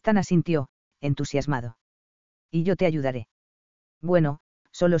 Tristan asintió, entusiasmado. Y yo te ayudaré. Bueno,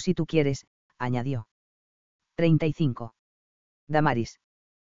 solo si tú quieres, añadió. 35. Damaris.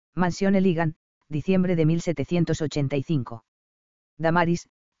 Mansión Heligan, Diciembre de 1785. Damaris,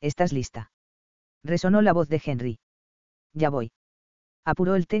 ¿estás lista? Resonó la voz de Henry. Ya voy.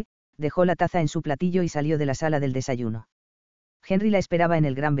 Apuró el té, dejó la taza en su platillo y salió de la sala del desayuno. Henry la esperaba en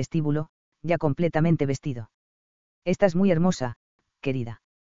el gran vestíbulo, ya completamente vestido. Estás muy hermosa, querida.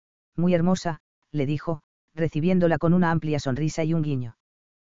 Muy hermosa, le dijo, recibiéndola con una amplia sonrisa y un guiño.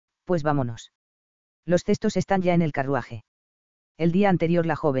 Pues vámonos. Los cestos están ya en el carruaje. El día anterior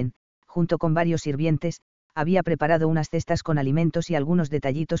la joven, junto con varios sirvientes, había preparado unas cestas con alimentos y algunos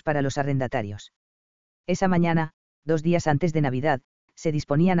detallitos para los arrendatarios. Esa mañana, 2 días antes de Navidad, se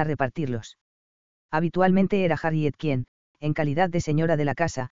disponían a repartirlos. Habitualmente era Harriet quien, en calidad de señora de la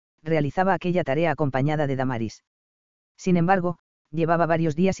casa, realizaba aquella tarea acompañada de Damaris. Sin embargo, llevaba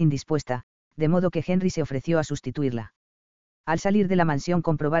varios días indispuesta, de modo que Henry se ofreció a sustituirla. Al salir de la mansión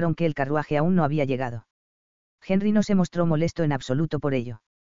comprobaron que el carruaje aún no había llegado. Henry no se mostró molesto en absoluto por ello.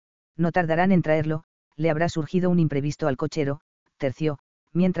 No tardarán en traerlo, le habrá surgido un imprevisto al cochero, terció,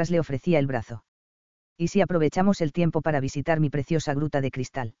 mientras le ofrecía el brazo. ¿Y si aprovechamos el tiempo para visitar mi preciosa gruta de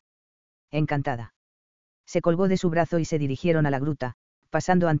cristal? Encantada. Se colgó de su brazo y se dirigieron a la gruta,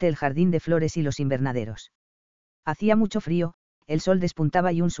 pasando ante el jardín de flores y los invernaderos. Hacía mucho frío, el sol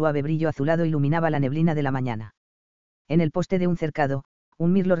despuntaba y un suave brillo azulado iluminaba la neblina de la mañana. En el poste de un cercado,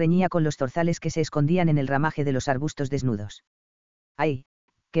 un mirlo reñía con los zorzales que se escondían en el ramaje de los arbustos desnudos. ¡Ay,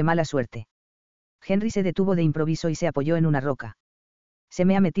 qué mala suerte! Henry se detuvo de improviso y se apoyó en una roca. Se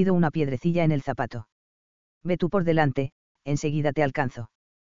me ha metido una piedrecilla en el zapato. Ve tú por delante, enseguida te alcanzo.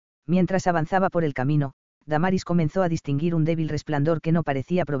 Mientras avanzaba por el camino, Damaris comenzó a distinguir un débil resplandor que no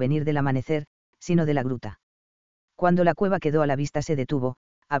parecía provenir del amanecer, sino de la gruta. Cuando la cueva quedó a la vista se detuvo,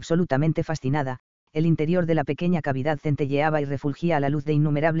 absolutamente fascinada, el interior de la pequeña cavidad centelleaba y refulgía a la luz de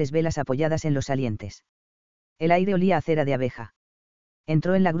innumerables velas apoyadas en los salientes. El aire olía a cera de abeja.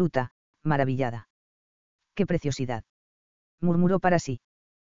 Entró en la gruta, maravillada. ¡Qué preciosidad!, murmuró para sí.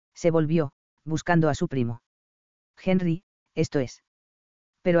 Se volvió, buscando a su primo. Henry, esto es.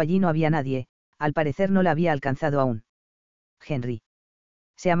 Pero allí no había nadie, al parecer no la había alcanzado aún. Henry.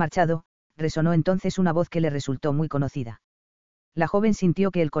 Se ha marchado, resonó entonces una voz que le resultó muy conocida. La joven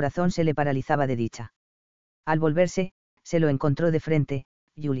sintió que el corazón se le paralizaba de dicha. Al volverse, se lo encontró de frente.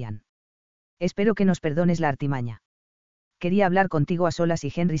 Julian. Espero que nos perdones la artimaña. Quería hablar contigo a solas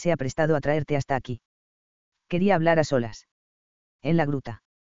y Henry se ha prestado a traerte hasta aquí. Quería hablar a solas. En la gruta.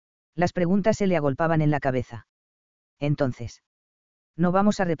 Las preguntas se le agolpaban en la cabeza. Entonces. ¿No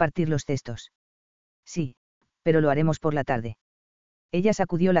vamos a repartir los cestos? Sí, pero lo haremos por la tarde. Ella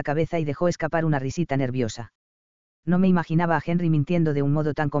sacudió la cabeza y dejó escapar una risita nerviosa. No me imaginaba a Henry mintiendo de un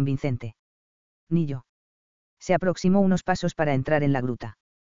modo tan convincente. Ni yo. Se aproximó unos pasos para entrar en la gruta.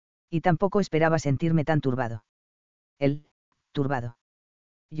 Y tampoco esperaba sentirme tan turbado. Él, turbado.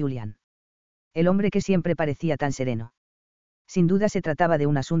 Julian. El hombre que siempre parecía tan sereno. Sin duda se trataba de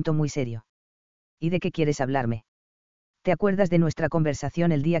un asunto muy serio. ¿Y de qué quieres hablarme? ¿Te acuerdas de nuestra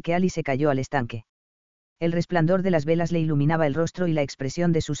conversación el día que Alice se cayó al estanque? El resplandor de las velas le iluminaba el rostro y la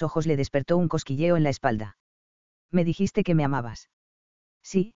expresión de sus ojos le despertó un cosquilleo en la espalda. Me dijiste que me amabas.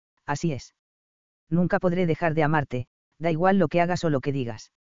 Sí, así es. Nunca podré dejar de amarte, da igual lo que hagas o lo que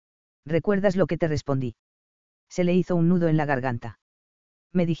digas. ¿Recuerdas lo que te respondí? Se le hizo un nudo en la garganta.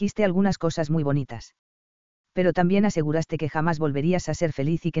 Me dijiste algunas cosas muy bonitas. Pero también aseguraste que jamás volverías a ser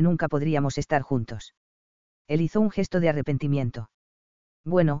feliz y que nunca podríamos estar juntos. Él hizo un gesto de arrepentimiento.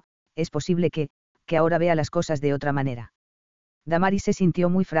 Bueno, es posible que ahora vea las cosas de otra manera. Damaris se sintió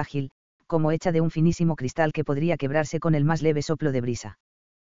muy frágil, como hecha de un finísimo cristal que podría quebrarse con el más leve soplo de brisa.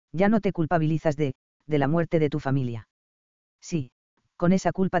 Ya no te culpabilizas de la muerte de tu familia. Sí, con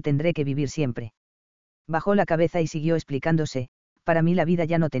esa culpa tendré que vivir siempre. Bajó la cabeza y siguió explicándose, para mí la vida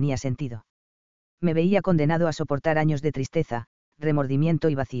ya no tenía sentido. Me veía condenado a soportar años de tristeza, remordimiento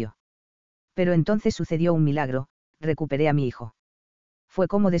y vacío. Pero entonces sucedió un milagro, recuperé a mi hijo. Fue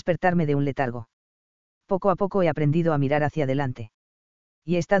como despertarme de un letargo. Poco a poco he aprendido a mirar hacia adelante.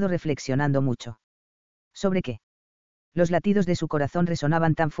 Y he estado reflexionando mucho. ¿Sobre qué? Los latidos de su corazón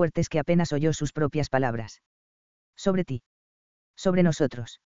resonaban tan fuertes que apenas oyó sus propias palabras. Sobre ti. Sobre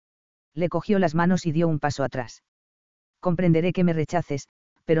nosotros. Le cogió las manos y dio un paso atrás. Comprenderé que me rechaces,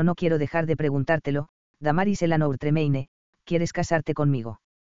 pero no quiero dejar de preguntártelo, Damaris Eleanor Tremaine, ¿quieres casarte conmigo?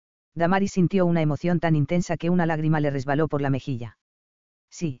 Damaris sintió una emoción tan intensa que una lágrima le resbaló por la mejilla.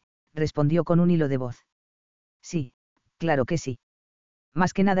 Sí, respondió con un hilo de voz. Sí, claro que sí.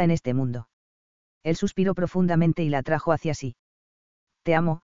 Más que nada en este mundo. Él suspiró profundamente y la atrajo hacia sí. Te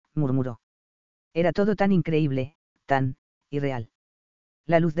amo, murmuró. Era todo tan increíble, tan irreal.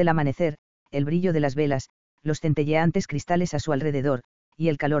 La luz del amanecer, el brillo de las velas, los centelleantes cristales a su alrededor, y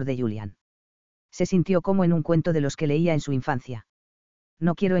el calor de Julian. Se sintió como en un cuento de los que leía en su infancia.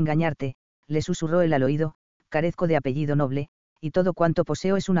 No quiero engañarte, le susurró él al oído, carezco de apellido noble, y todo cuanto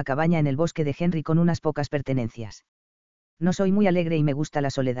poseo es una cabaña en el bosque de Henry con unas pocas pertenencias. No soy muy alegre y me gusta la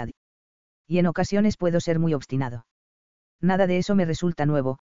soledad. Y en ocasiones puedo ser muy obstinado. Nada de eso me resulta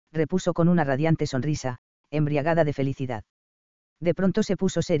nuevo, repuso con una radiante sonrisa, embriagada de felicidad. De pronto se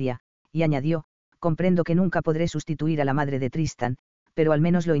puso seria, y añadió, comprendo que nunca podré sustituir a la madre de Tristan, pero al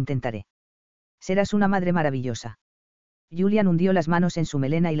menos lo intentaré. Serás una madre maravillosa. Julian hundió las manos en su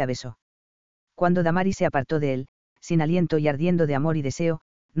melena y la besó. Cuando Damaris se apartó de él, sin aliento y ardiendo de amor y deseo,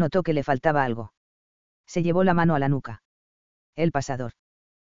 notó que le faltaba algo. Se llevó la mano a la nuca. El pasador.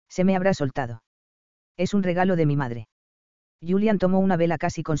 Se me habrá soltado. Es un regalo de mi madre. Julian tomó una vela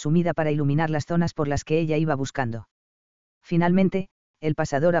casi consumida para iluminar las zonas por las que ella iba buscando. Finalmente, el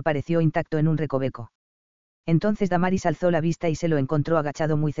pasador apareció intacto en un recoveco. Entonces Damaris alzó la vista y se lo encontró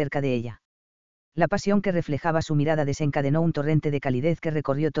agachado muy cerca de ella. La pasión que reflejaba su mirada desencadenó un torrente de calidez que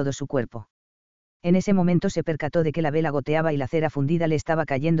recorrió todo su cuerpo. En ese momento se percató de que la vela goteaba y la cera fundida le estaba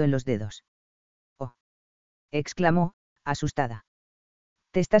cayendo en los dedos. ¡Oh! Exclamó, asustada.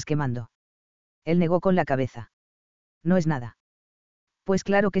 Te estás quemando. Él negó con la cabeza. No es nada. Pues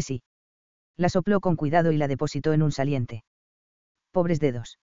claro que sí. La sopló con cuidado y la depositó en un saliente. Pobres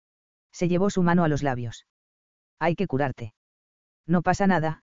dedos. Se llevó su mano a los labios. Hay que curarte. No pasa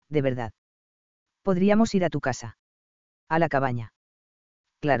nada, de verdad. Podríamos ir a tu casa. A la cabaña.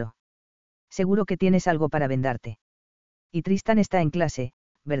 Claro. Seguro que tienes algo para vendarte. Y Tristan está en clase,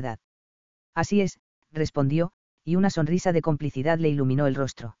 ¿verdad? Así es, respondió, y una sonrisa de complicidad le iluminó el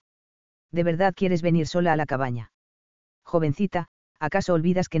rostro. ¿De verdad quieres venir sola a la cabaña? Jovencita, ¿acaso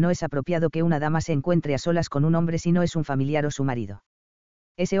olvidas que no es apropiado que una dama se encuentre a solas con un hombre si no es un familiar o su marido?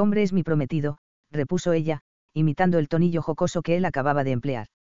 Ese hombre es mi prometido, repuso ella, imitando el tonillo jocoso que él acababa de emplear.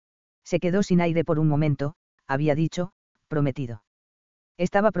 Se quedó sin aire por un momento, había dicho, prometido.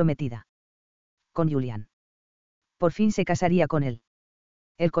 Estaba prometida. Con Julian. Por fin se casaría con él.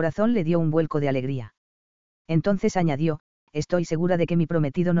 El corazón le dio un vuelco de alegría. Entonces añadió, estoy segura de que mi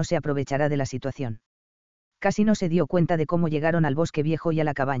prometido no se aprovechará de la situación. Casi no se dio cuenta de cómo llegaron al bosque viejo y a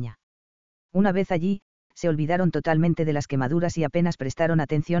la cabaña. Una vez allí, se olvidaron totalmente de las quemaduras y apenas prestaron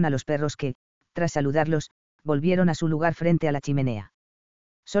atención a los perros que, tras saludarlos, volvieron a su lugar frente a la chimenea.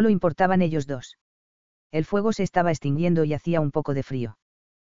 Solo importaban ellos dos. El fuego se estaba extinguiendo y hacía un poco de frío.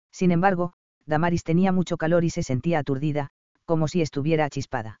 Sin embargo, Damaris tenía mucho calor y se sentía aturdida, como si estuviera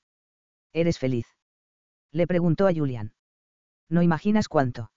achispada. ¿Eres feliz?, le preguntó a Julian. No imaginas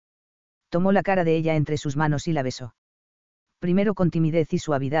cuánto. Tomó la cara de ella entre sus manos y la besó. Primero con timidez y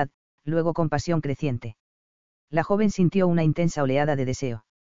suavidad, luego con pasión creciente. La joven sintió una intensa oleada de deseo.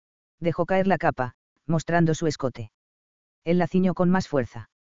 Dejó caer la capa, mostrando su escote. Él la ciñó con más fuerza.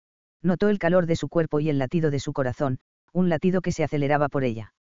 Notó el calor de su cuerpo y el latido de su corazón, un latido que se aceleraba por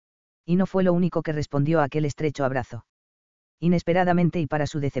ella. Y no fue lo único que respondió a aquel estrecho abrazo. Inesperadamente y para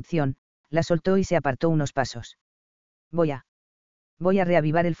su decepción, la soltó y se apartó unos pasos. Voy a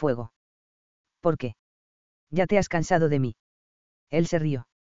reavivar el fuego. ¿Por qué? Ya te has cansado de mí. Él se rió.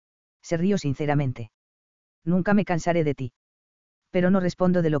 Se rió sinceramente. Nunca me cansaré de ti. Pero no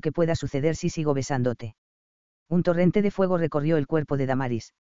respondo de lo que pueda suceder si sigo besándote. Un torrente de fuego recorrió el cuerpo de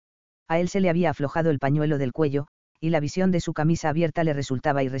Damaris. A él se le había aflojado el pañuelo del cuello, y la visión de su camisa abierta le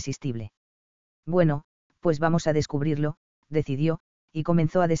resultaba irresistible. Bueno, pues vamos a descubrirlo, decidió, y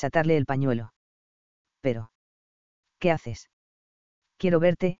comenzó a desatarle el pañuelo. Pero. ¿Qué haces? Quiero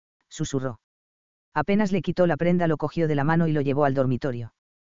verte, susurró. Apenas le quitó la prenda, lo cogió de la mano y lo llevó al dormitorio.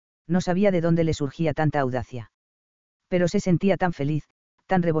 No sabía de dónde le surgía tanta audacia. Pero se sentía tan feliz,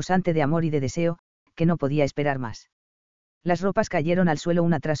 tan rebosante de amor y de deseo, que no podía esperar más. Las ropas cayeron al suelo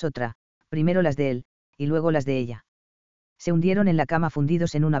una tras otra, primero las de él, y luego las de ella. Se hundieron en la cama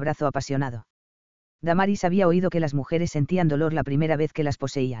fundidos en un abrazo apasionado. Damaris había oído que las mujeres sentían dolor la primera vez que las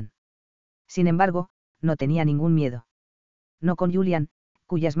poseían. Sin embargo, no tenía ningún miedo. No con Julian,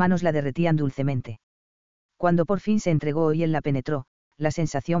 cuyas manos la derretían dulcemente. Cuando por fin se entregó y él la penetró, la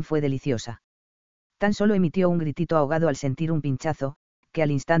sensación fue deliciosa. Tan solo emitió un gritito ahogado al sentir un pinchazo, que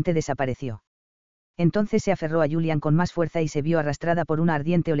al instante desapareció. Entonces se aferró a Julian con más fuerza y se vio arrastrada por una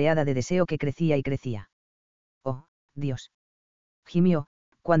ardiente oleada de deseo que crecía y crecía. ¡Oh, Dios!, gimió,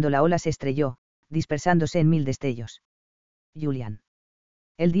 cuando la ola se estrelló, dispersándose en mil destellos. Julian.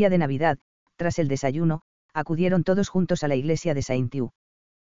 El día de Navidad, tras el desayuno, acudieron todos juntos a la iglesia de Saint-Hugh.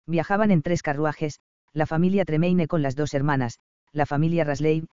 Viajaban en 3 carruajes, la familia Tremaine con las 2 hermanas, la familia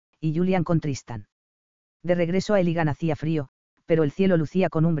Rasley, y Julian con Tristan. De regreso a Heligan hacía frío, pero el cielo lucía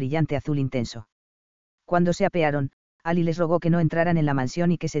con un brillante azul intenso. Cuando se apearon, Ali les rogó que no entraran en la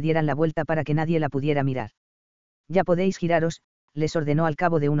mansión y que se dieran la vuelta para que nadie la pudiera mirar. Ya podéis giraros, les ordenó al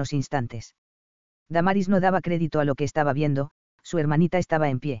cabo de unos instantes. Damaris no daba crédito a lo que estaba viendo, su hermanita estaba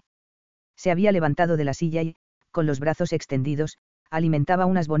en pie. Se había levantado de la silla y, con los brazos extendidos, alimentaba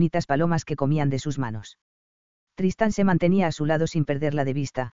unas bonitas palomas que comían de sus manos. Tristan se mantenía a su lado sin perderla de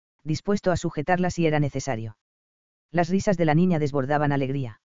vista, dispuesto a sujetarla si era necesario. Las risas de la niña desbordaban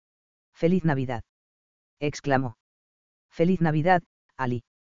alegría. «¡Feliz Navidad!», exclamó. «¡Feliz Navidad, Ali!»,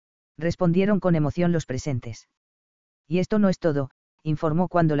 respondieron con emoción los presentes. «Y esto no es todo», informó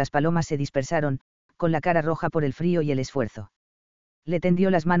cuando las palomas se dispersaron, con la cara roja por el frío y el esfuerzo. Le tendió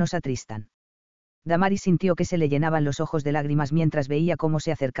las manos a Tristan. Damaris sintió que se le llenaban los ojos de lágrimas mientras veía cómo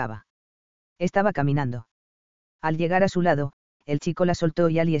se acercaba. Estaba caminando. Al llegar a su lado, el chico la soltó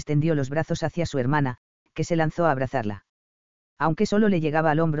y Ali extendió los brazos hacia su hermana, que se lanzó a abrazarla. Aunque solo le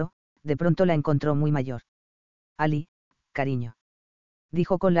llegaba al hombro, de pronto la encontró muy mayor. «Ali, cariño»,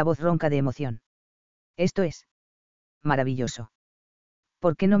 dijo con la voz ronca de emoción. «Esto es maravilloso.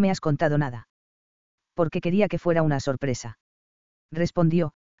 ¿Por qué no me has contado nada?» «Porque quería que fuera una sorpresa»,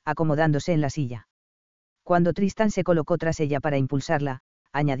 respondió, acomodándose en la silla. Cuando Tristan se colocó tras ella para impulsarla,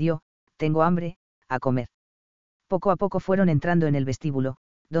 añadió: «Tengo hambre, a comer». Poco a poco fueron entrando en el vestíbulo,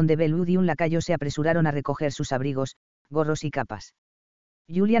 donde Belud y un lacayo se apresuraron a recoger sus abrigos, gorros y capas.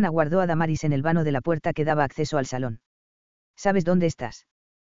 Julian aguardó a Damaris en el vano de la puerta que daba acceso al salón. «¿Sabes dónde estás?»,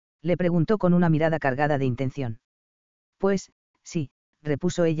 le preguntó con una mirada cargada de intención. «Pues, sí»,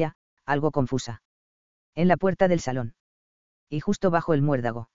 repuso ella, algo confusa. «En la puerta del salón. Y justo bajo el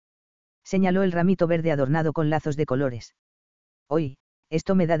muérdago». Señaló el ramito verde adornado con lazos de colores. «Hoy,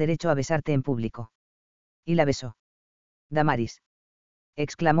 esto me da derecho a besarte en público». Y la besó. «Damaris»,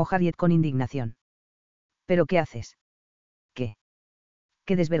 exclamó Harriet con indignación. «¿Pero qué haces?». «¿Qué?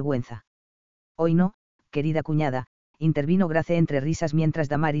 ¡Qué desvergüenza!». «Hoy no, querida cuñada», intervino Grace entre risas mientras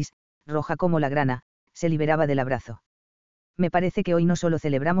Damaris, roja como la grana, se liberaba del abrazo. «Me parece que hoy no solo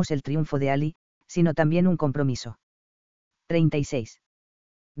celebramos el triunfo de Ali, sino también un compromiso». 36.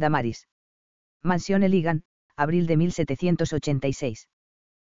 Damaris. Mansión Heligan, abril de 1786.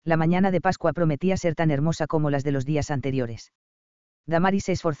 La mañana de Pascua prometía ser tan hermosa como las de los días anteriores. Damaris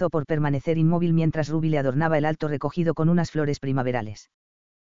se esforzó por permanecer inmóvil mientras Ruby le adornaba el alto recogido con unas flores primaverales.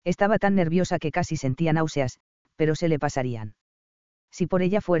 Estaba tan nerviosa que casi sentía náuseas, pero se le pasarían. Si por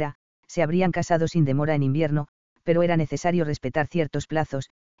ella fuera, se habrían casado sin demora en invierno, pero era necesario respetar ciertos plazos,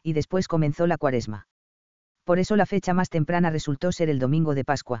 y después comenzó la Cuaresma. Por eso la fecha más temprana resultó ser el domingo de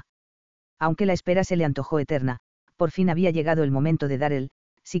Pascua. Aunque la espera se le antojó eterna, por fin había llegado el momento de dar el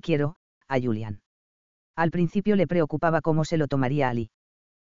 «sí quiero» a Julian. Al principio le preocupaba cómo se lo tomaría Ali.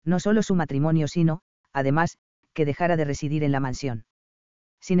 No solo su matrimonio sino, además, que dejara de residir en la mansión.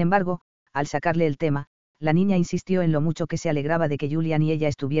 Sin embargo, al sacarle el tema, la niña insistió en lo mucho que se alegraba de que Julian y ella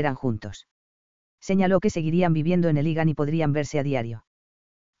estuvieran juntos. Señaló que seguirían viviendo en Heligan y podrían verse a diario.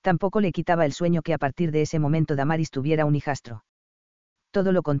 Tampoco le quitaba el sueño que a partir de ese momento Damaris tuviera un hijastro.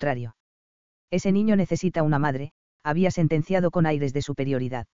 Todo lo contrario. «Ese niño necesita una madre», había sentenciado con aires de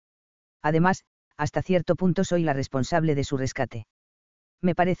superioridad. «Además, hasta cierto punto soy la responsable de su rescate.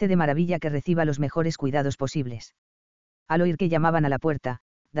 Me parece de maravilla que reciba los mejores cuidados posibles». Al oír que llamaban a la puerta,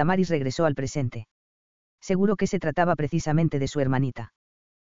 Damaris regresó al presente. Seguro que se trataba precisamente de su hermanita.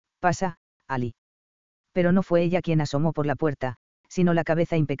 «Pasa, Ali». Pero no fue ella quien asomó por la puerta, sino la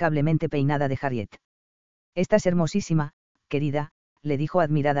cabeza impecablemente peinada de Harriet. «Estás hermosísima, querida», le dijo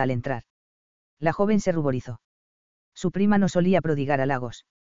admirada al entrar. La joven se ruborizó. Su prima no solía prodigar halagos.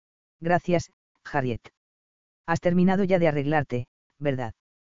 «Gracias, Harriet. Has terminado ya de arreglarte, ¿verdad?».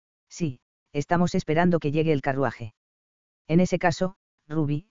 «Sí, estamos esperando que llegue el carruaje». «En ese caso,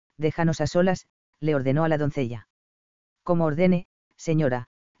 Ruby, déjanos a solas», le ordenó a la doncella. «Como ordene, señora»,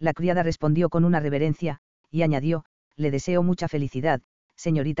 la criada respondió con una reverencia, y añadió: «Le deseo mucha felicidad,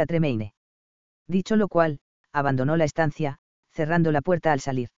 señorita Tremaine». Dicho lo cual, abandonó la estancia, cerrando la puerta al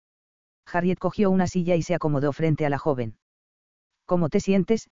salir. Harriet cogió una silla y se acomodó frente a la joven. «¿Cómo te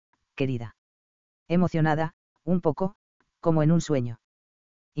sientes, querida?». «Emocionada, un poco, como en un sueño».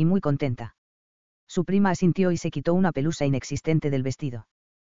 «Y muy contenta». Su prima asintió y se quitó una pelusa inexistente del vestido.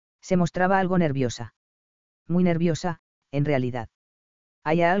 Se mostraba algo nerviosa. «Muy nerviosa, en realidad».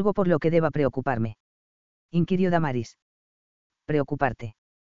 «¿Hay algo por lo que deba preocuparme?», inquirió Damaris. «¿Preocuparte?».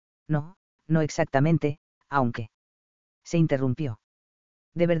 «No, no exactamente, aunque». Se interrumpió.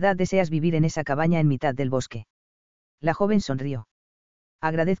 «¿De verdad deseas vivir en esa cabaña en mitad del bosque?». La joven sonrió.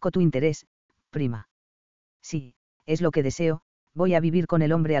 «Agradezco tu interés, prima». «Sí, es lo que deseo, voy a vivir con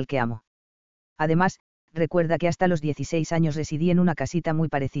el hombre al que amo. Además, recuerda que hasta los 16 años residí en una casita muy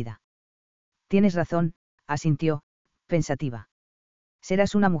parecida». «Tienes razón», asintió, pensativa.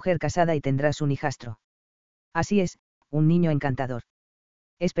 Serás una mujer casada y tendrás un hijastro. Así es, un niño encantador.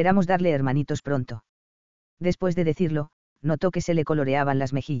 Esperamos darle hermanitos pronto. Después de decirlo, notó que se le coloreaban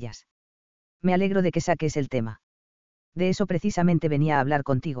las mejillas. Me alegro de que saques el tema. De eso precisamente venía a hablar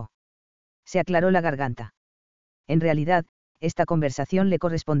contigo. Se aclaró la garganta. En realidad, esta conversación le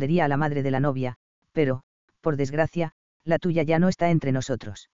correspondería a la madre de la novia, pero, por desgracia, la tuya ya no está entre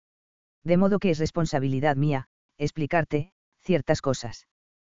nosotros. De modo que es responsabilidad mía, explicarte, ciertas cosas.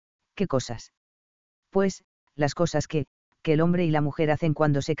 ¿Qué cosas? Pues, las cosas que el hombre y la mujer hacen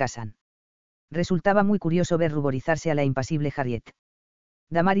cuando se casan. Resultaba muy curioso ver ruborizarse a la impasible Harriet.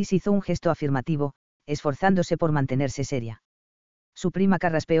 Damaris hizo un gesto afirmativo, esforzándose por mantenerse seria. Su prima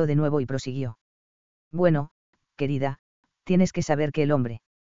carraspeó de nuevo y prosiguió. Bueno, querida, tienes que saber que el hombre.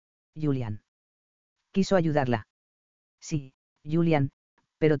 Julian. Quiso ayudarla. Sí, Julian,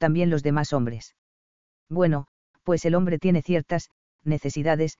 pero también los demás hombres. Bueno, pues el hombre tiene ciertas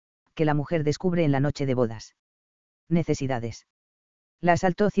necesidades que la mujer descubre en la noche de bodas. Necesidades. La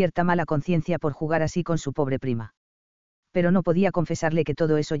asaltó cierta mala conciencia por jugar así con su pobre prima. Pero no podía confesarle que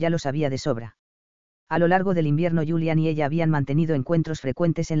todo eso ya lo sabía de sobra. A lo largo del invierno Julian y ella habían mantenido encuentros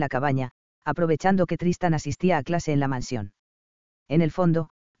frecuentes en la cabaña, aprovechando que Tristan asistía a clase en la mansión. En el fondo,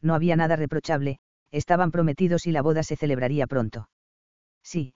 no había nada reprochable, estaban prometidos y la boda se celebraría pronto.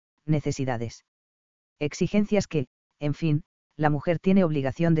 Sí, necesidades. Exigencias que, en fin, la mujer tiene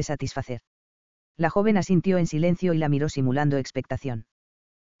obligación de satisfacer. La joven asintió en silencio y la miró simulando expectación.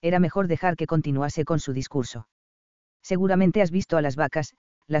 Era mejor dejar que continuase con su discurso. Seguramente has visto a las vacas,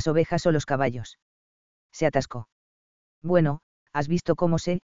 las ovejas o los caballos. Se atascó. Bueno, has visto cómo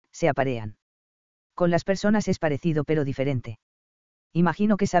se aparean. Con las personas es parecido pero diferente.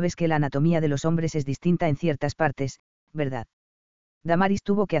 Imagino que sabes que la anatomía de los hombres es distinta en ciertas partes, ¿verdad? Damaris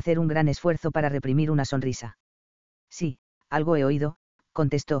tuvo que hacer un gran esfuerzo para reprimir una sonrisa. Sí, algo he oído,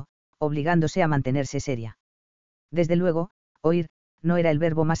 contestó, obligándose a mantenerse seria. Desde luego, oír, no era el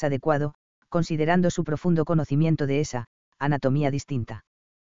verbo más adecuado, considerando su profundo conocimiento de esa anatomía distinta.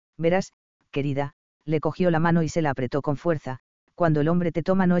 Verás, querida, le cogió la mano y se la apretó con fuerza, cuando el hombre te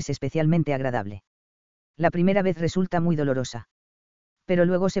toma no es especialmente agradable. La primera vez resulta muy dolorosa. Pero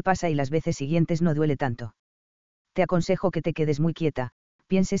luego se pasa y las veces siguientes no duele tanto. Te aconsejo que te quedes muy quieta,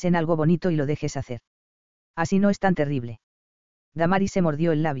 pienses en algo bonito y lo dejes hacer. Así no es tan terrible. Damaris se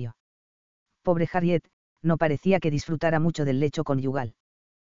mordió el labio. Pobre Harriet, no parecía que disfrutara mucho del lecho conyugal.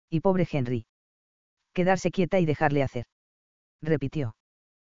 Y pobre Henry. Quedarse quieta y dejarle hacer. Repitió.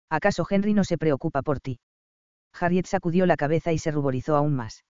 ¿Acaso Henry no se preocupa por ti? Harriet sacudió la cabeza y se ruborizó aún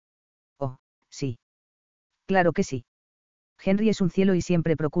más. Oh, sí. Claro que sí. Henry es un cielo y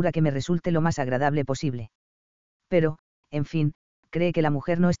siempre procura que me resulte lo más agradable posible. Pero, en fin, cree que la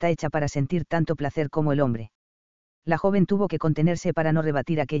mujer no está hecha para sentir tanto placer como el hombre. La joven tuvo que contenerse para no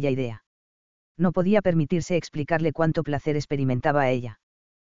rebatir aquella idea. No podía permitirse explicarle cuánto placer experimentaba a ella.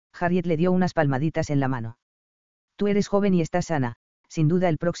 Harriet le dio unas palmaditas en la mano. Tú eres joven y estás sana, sin duda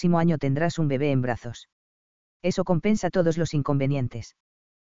el próximo año tendrás un bebé en brazos. Eso compensa todos los inconvenientes.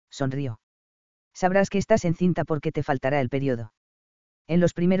 Sonrió. Sabrás que estás encinta porque te faltará el periodo. En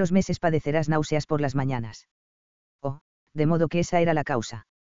los primeros meses padecerás náuseas por las mañanas. Oh, de modo que esa era la causa.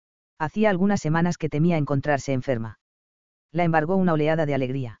 Hacía algunas semanas que temía encontrarse enferma. La embargó una oleada de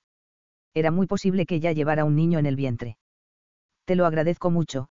alegría. Era muy posible que ya llevara un niño en el vientre. Te lo agradezco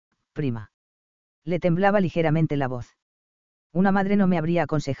mucho, prima. Le temblaba ligeramente la voz. Una madre no me habría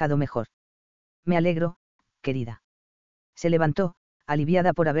aconsejado mejor. Me alegro, querida. Se levantó,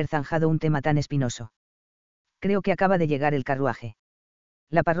 aliviada por haber zanjado un tema tan espinoso. Creo que acaba de llegar el carruaje.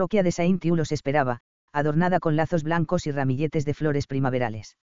 La parroquia de Saint-Iu los esperaba, adornada con lazos blancos y ramilletes de flores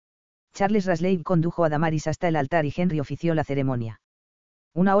primaverales. Charles Rasley condujo a Damaris hasta el altar y Henry ofició la ceremonia.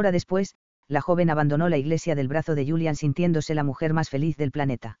 Una hora después, la joven abandonó la iglesia del brazo de Julian sintiéndose la mujer más feliz del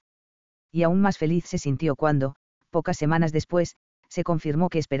planeta. Y aún más feliz se sintió cuando, pocas semanas después, se confirmó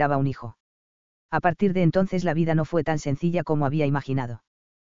que esperaba un hijo. A partir de entonces la vida no fue tan sencilla como había imaginado.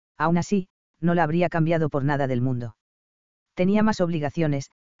 Aún así, no la habría cambiado por nada del mundo. Tenía más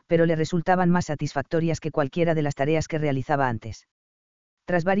obligaciones, pero le resultaban más satisfactorias que cualquiera de las tareas que realizaba antes.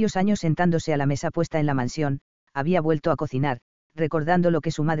 Tras varios años sentándose a la mesa puesta en la mansión, había vuelto a cocinar, recordando lo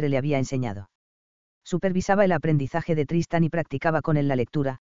que su madre le había enseñado. Supervisaba el aprendizaje de Tristan y practicaba con él la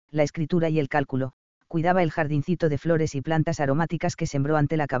lectura, la escritura y el cálculo, cuidaba el jardincito de flores y plantas aromáticas que sembró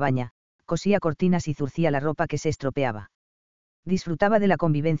ante la cabaña, cosía cortinas y zurcía la ropa que se estropeaba. Disfrutaba de la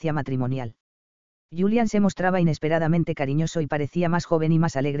convivencia matrimonial. Julian se mostraba inesperadamente cariñoso y parecía más joven y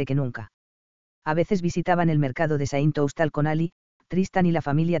más alegre que nunca. A veces visitaban el mercado de Saint Austell con Ali, Tristan y la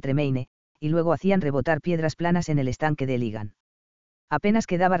familia Tremaine, y luego hacían rebotar piedras planas en el estanque de Heligan. Apenas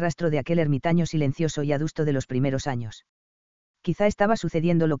quedaba rastro de aquel ermitaño silencioso y adusto de los primeros años. Quizá estaba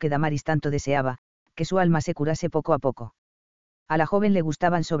sucediendo lo que Damaris tanto deseaba, que su alma se curase poco a poco. A la joven le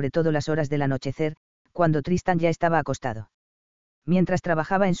gustaban sobre todo las horas del anochecer, cuando Tristan ya estaba acostado. Mientras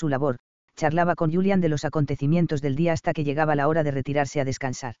trabajaba en su labor, charlaba con Julian de los acontecimientos del día hasta que llegaba la hora de retirarse a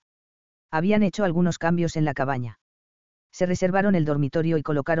descansar. Habían hecho algunos cambios en la cabaña. Se reservaron el dormitorio y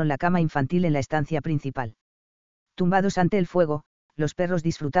colocaron la cama infantil en la estancia principal. Tumbados ante el fuego, los perros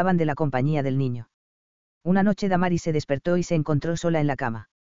disfrutaban de la compañía del niño. Una noche Damaris se despertó y se encontró sola en la cama.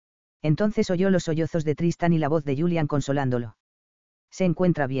 Entonces oyó los sollozos de Tristan y la voz de Julian consolándolo. ¿Se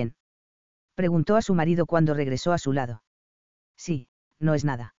encuentra bien?, preguntó a su marido cuando regresó a su lado. Sí, no es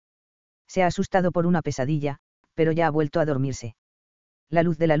nada. Se ha asustado por una pesadilla, pero ya ha vuelto a dormirse. La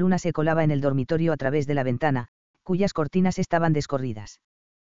luz de la luna se colaba en el dormitorio a través de la ventana, cuyas cortinas estaban descorridas.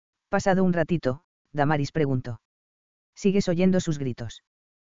 Pasado un ratito, Damaris preguntó. ¿Sigues oyendo sus gritos?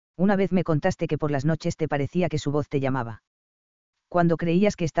 Una vez me contaste que por las noches te parecía que su voz te llamaba. ¿Cuándo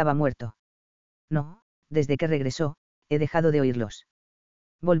creías que estaba muerto? No, desde que regresó, he dejado de oírlos.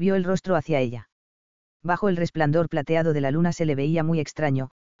 Volvió el rostro hacia ella. Bajo el resplandor plateado de la luna se le veía muy extraño,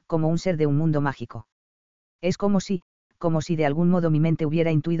 como un ser de un mundo mágico. Es como si de algún modo mi mente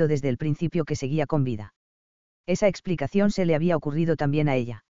hubiera intuido desde el principio que seguía con vida. Esa explicación se le había ocurrido también a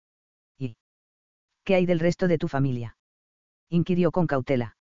ella. ¿Y qué hay del resto de tu familia?, inquirió con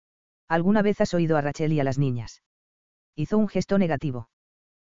cautela. ¿Alguna vez has oído a Rachel y a las niñas? Hizo un gesto negativo.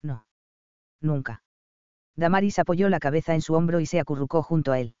 No. Nunca. Damaris apoyó la cabeza en su hombro y se acurrucó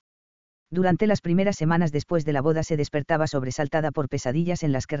junto a él. Durante las primeras semanas después de la boda se despertaba sobresaltada por pesadillas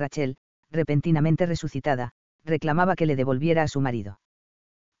en las que Rachel, repentinamente resucitada, reclamaba que le devolviera a su marido.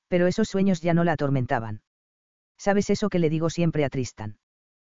 Pero esos sueños ya no la atormentaban. ¿Sabes eso que le digo siempre a Tristan?,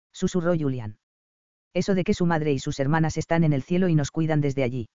 susurró Julian. Eso de que su madre y sus hermanas están en el cielo y nos cuidan desde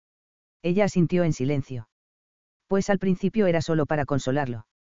allí. Ella asintió en silencio. Pues al principio era solo para consolarlo.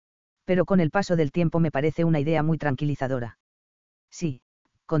 Pero con el paso del tiempo me parece una idea muy tranquilizadora. Sí,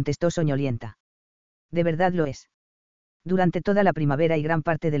 contestó soñolienta. De verdad lo es. Durante toda la primavera y gran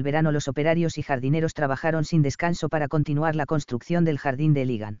parte del verano los operarios y jardineros trabajaron sin descanso para continuar la construcción del jardín de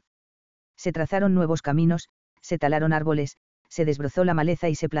Heligan. Se trazaron nuevos caminos, se talaron árboles, se desbrozó la maleza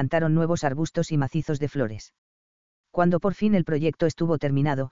y se plantaron nuevos arbustos y macizos de flores. Cuando por fin el proyecto estuvo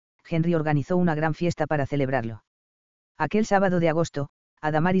terminado, Henry organizó una gran fiesta para celebrarlo. Aquel sábado de agosto,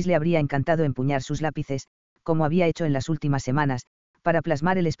 a Damaris le habría encantado empuñar sus lápices, como había hecho en las últimas semanas, para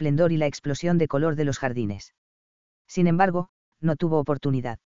plasmar el esplendor y la explosión de color de los jardines. Sin embargo, no tuvo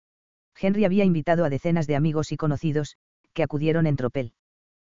oportunidad. Henry había invitado a decenas de amigos y conocidos, que acudieron en tropel.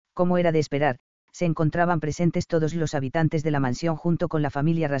 Como era de esperar, se encontraban presentes todos los habitantes de la mansión junto con la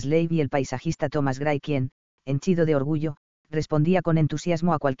familia Rasley y el paisajista Thomas Gray quien, henchido de orgullo, respondía con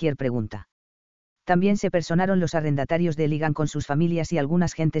entusiasmo a cualquier pregunta. También se personaron los arrendatarios de Heligan con sus familias y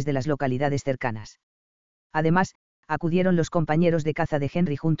algunas gentes de las localidades cercanas. Además, acudieron los compañeros de caza de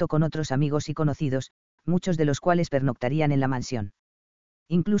Henry junto con otros amigos y conocidos, muchos de los cuales pernoctarían en la mansión.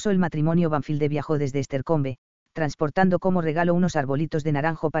 Incluso el matrimonio Banfield viajó desde Estercombe, transportando como regalo unos arbolitos de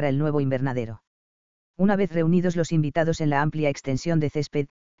naranjo para el nuevo invernadero. Una vez reunidos los invitados en la amplia extensión de césped,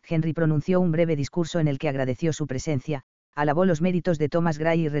 Henry pronunció un breve discurso en el que agradeció su presencia, alabó los méritos de Thomas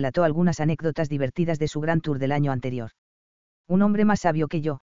Gray y relató algunas anécdotas divertidas de su gran tour del año anterior. Un hombre más sabio que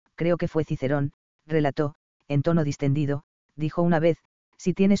yo, creo que fue Cicerón, relató, en tono distendido, dijo una vez,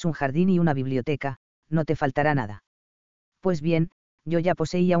 si tienes un jardín y una biblioteca, no te faltará nada. Pues bien, yo ya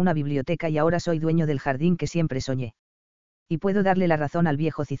poseía una biblioteca y ahora soy dueño del jardín que siempre soñé. Y puedo darle la razón al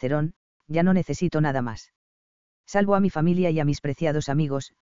viejo Cicerón, ya no necesito nada más. Salvo a mi familia y a mis preciados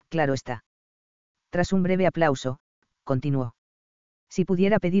amigos, claro está. Tras un breve aplauso, continuó. Si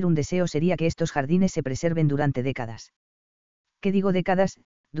pudiera pedir un deseo sería que estos jardines se preserven durante décadas. ¿Qué digo décadas?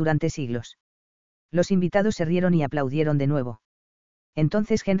 Durante siglos. Los invitados se rieron y aplaudieron de nuevo.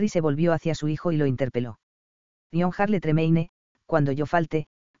 Entonces Henry se volvió hacia su hijo y lo interpeló. John Harle Tremaine, cuando yo falte,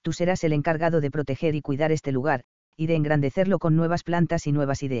 tú serás el encargado de proteger y cuidar este lugar, y de engrandecerlo con nuevas plantas y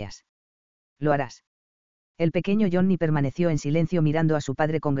nuevas ideas. Lo harás. El pequeño Johnny permaneció en silencio mirando a su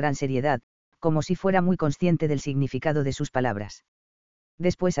padre con gran seriedad, como si fuera muy consciente del significado de sus palabras.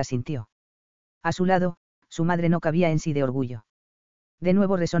 Después asintió. A su lado, su madre no cabía en sí de orgullo. De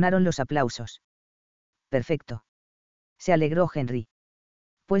nuevo resonaron los aplausos. Perfecto. Se alegró Henry.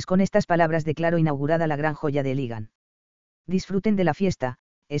 Pues con estas palabras declaró inaugurada la gran joya de Heligan. Disfruten de la fiesta,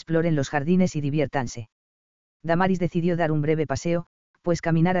 exploren los jardines y diviértanse. Damaris decidió dar un breve paseo, pues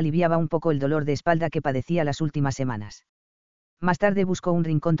caminar aliviaba un poco el dolor de espalda que padecía las últimas semanas. Más tarde buscó un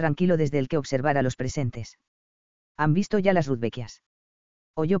rincón tranquilo desde el que observar a los presentes. ¿Han visto ya las rudbeckias?,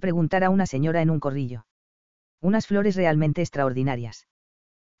 oyó preguntar a una señora en un corrillo. Unas flores realmente extraordinarias.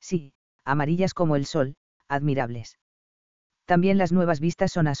 Sí, amarillas como el sol, admirables. También las nuevas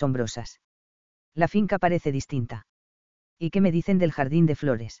vistas son asombrosas. La finca parece distinta. ¿Y qué me dicen del jardín de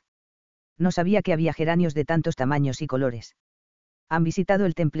flores? No sabía que había geranios de tantos tamaños y colores. ¿Han visitado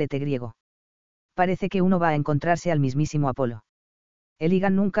el templete griego? Parece que uno va a encontrarse al mismísimo Apolo.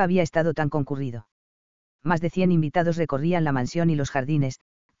 Heligan nunca había estado tan concurrido. Más de 100 invitados recorrían la mansión y los jardines,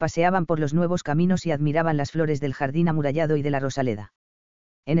 paseaban por los nuevos caminos y admiraban las flores del jardín amurallado y de la rosaleda.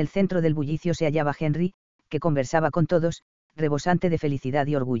 En el centro del bullicio se hallaba Henry, que conversaba con todos, rebosante de felicidad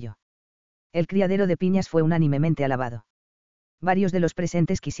y orgullo. El criadero de piñas fue unánimemente alabado. Varios de los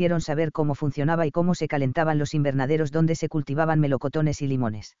presentes quisieron saber cómo funcionaba y cómo se calentaban los invernaderos donde se cultivaban melocotones y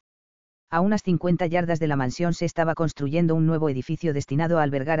limones. A unas 50 yardas de la mansión se estaba construyendo un nuevo edificio destinado a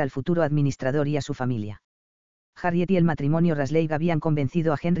albergar al futuro administrador y a su familia. Harriet y el matrimonio Raslake habían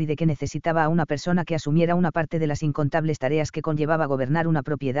convencido a Henry de que necesitaba a una persona que asumiera una parte de las incontables tareas que conllevaba gobernar una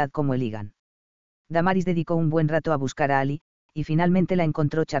propiedad como Heligan. Damaris dedicó un buen rato a buscar a Ali, y finalmente la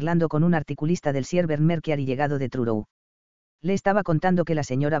encontró charlando con un articulista del Silver Mercury llegado de Truro. Le estaba contando que la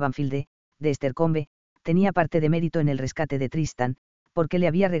señora Banfield, de Estercombe, tenía parte de mérito en el rescate de Tristan, porque le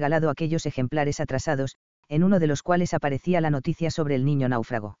había regalado aquellos ejemplares atrasados, en uno de los cuales aparecía la noticia sobre el niño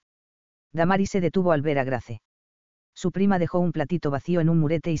náufrago. Damaris se detuvo al ver a Grace. Su prima dejó un platito vacío en un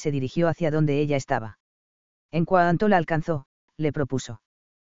murete y se dirigió hacia donde ella estaba. En cuanto la alcanzó, le propuso: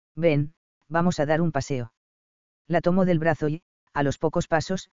 «Ven, vamos a dar un paseo». La tomó del brazo y, a los pocos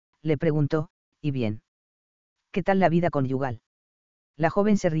pasos, le preguntó: «¿Y bien? ¿Qué tal la vida conyugal?». La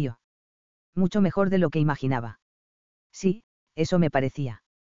joven se rió. «Mucho mejor de lo que imaginaba». «Sí, eso me parecía.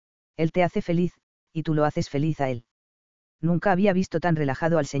 Él te hace feliz, y tú lo haces feliz a él». Nunca había visto tan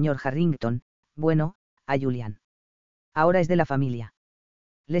relajado al señor Harrington, bueno, a Julian. Ahora es de la familia.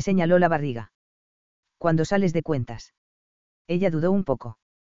 Le señaló la barriga. «¿Cuándo sales de cuentas?». Ella dudó un poco.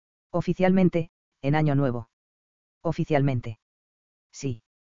 «Oficialmente, en Año Nuevo». «Oficialmente». «Sí.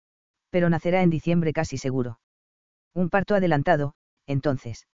 Pero nacerá en diciembre casi seguro». «Un parto adelantado,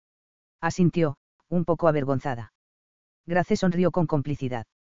 entonces». Asintió, un poco avergonzada. Grace sonrió con complicidad.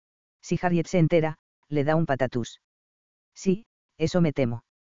 «Si Harriet se entera, le da un patatús». «Sí, eso me temo».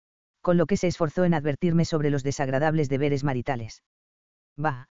 Con lo que se esforzó en advertirme sobre los desagradables deberes maritales.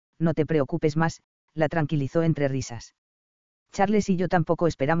 «Bah, no te preocupes más», la tranquilizó entre risas. «Charles y yo tampoco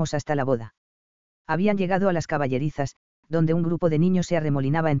esperamos hasta la boda». Habían llegado a las caballerizas, donde un grupo de niños se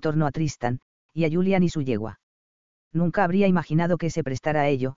arremolinaba en torno a Tristan, y a Julian y su yegua. «Nunca habría imaginado que se prestara a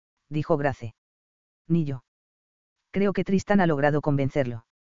ello», dijo Grace. «Ni yo. Creo que Tristan ha logrado convencerlo.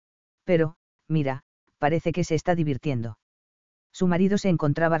 Pero, mira, parece que se está divirtiendo». Su marido se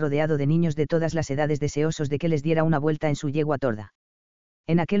encontraba rodeado de niños de todas las edades deseosos de que les diera una vuelta en su yegua torda.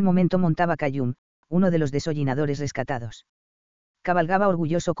 En aquel momento montaba Cayum, uno de los desollinadores rescatados. Cabalgaba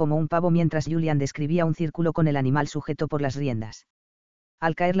orgulloso como un pavo mientras Julian describía un círculo con el animal sujeto por las riendas.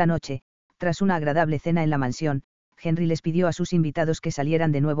 Al caer la noche, tras una agradable cena en la mansión, Henry les pidió a sus invitados que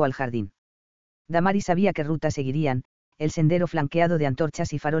salieran de nuevo al jardín. Damaris sabía qué ruta seguirían, el sendero flanqueado de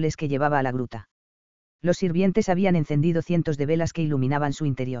antorchas y faroles que llevaba a la gruta. Los sirvientes habían encendido cientos de velas que iluminaban su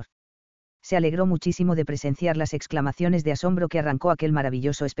interior. Se alegró muchísimo de presenciar las exclamaciones de asombro que arrancó aquel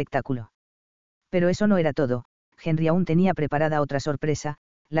maravilloso espectáculo. Pero eso no era todo. Henry aún tenía preparada otra sorpresa,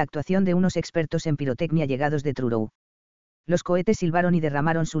 la actuación de unos expertos en pirotecnia llegados de Truro. Los cohetes silbaron y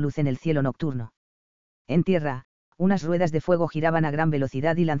derramaron su luz en el cielo nocturno. En tierra, unas ruedas de fuego giraban a gran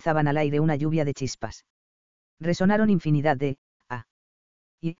velocidad y lanzaban al aire una lluvia de chispas. Resonaron infinidad de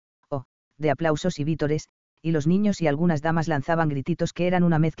de aplausos y vítores, y los niños y algunas damas lanzaban grititos que eran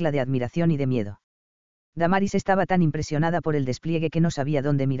una mezcla de admiración y de miedo. Damaris estaba tan impresionada por el despliegue que no sabía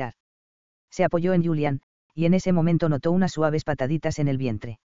dónde mirar. Se apoyó en Julian, y en ese momento notó unas suaves pataditas en el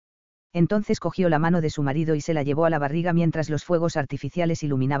vientre. Entonces cogió la mano de su marido y se la llevó a la barriga mientras los fuegos artificiales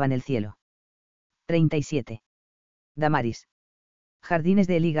iluminaban el cielo. 37. Damaris. Jardines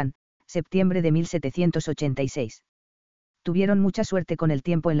de Heligan, septiembre de 1786. Tuvieron mucha suerte con el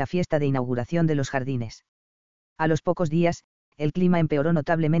tiempo en la fiesta de inauguración de los jardines. A los pocos días, el clima empeoró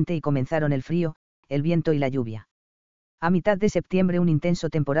notablemente y comenzaron el frío, el viento y la lluvia. A mitad de septiembre un intenso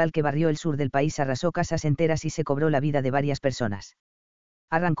temporal que barrió el sur del país arrasó casas enteras y se cobró la vida de varias personas.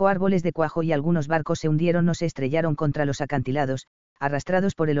 Arrancó árboles de cuajo y algunos barcos se hundieron o se estrellaron contra los acantilados,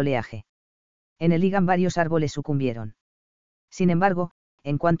 arrastrados por el oleaje. En Heligan varios árboles sucumbieron. Sin embargo,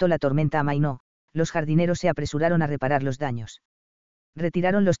 en cuanto la tormenta amainó, los jardineros se apresuraron a reparar los daños.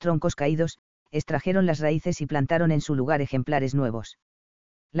 Retiraron los troncos caídos, extrajeron las raíces y plantaron en su lugar ejemplares nuevos.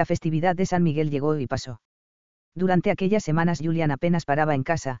 La festividad de San Miguel llegó y pasó. Durante aquellas semanas Julian apenas paraba en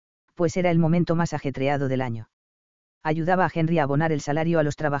casa, pues era el momento más ajetreado del año. Ayudaba a Henry a abonar el salario a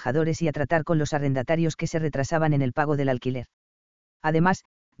los trabajadores y a tratar con los arrendatarios que se retrasaban en el pago del alquiler. Además,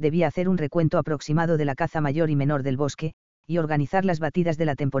 debía hacer un recuento aproximado de la caza mayor y menor del bosque, y organizar las batidas de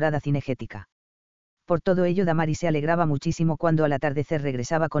la temporada cinegética. Por todo ello Damaris se alegraba muchísimo cuando al atardecer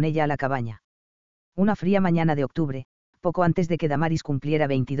regresaba con ella a la cabaña. Una fría mañana de octubre, poco antes de que Damaris cumpliera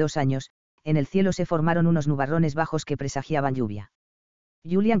 22 años, en el cielo se formaron unos nubarrones bajos que presagiaban lluvia.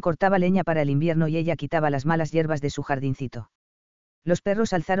 Julian cortaba leña para el invierno y ella quitaba las malas hierbas de su jardincito. Los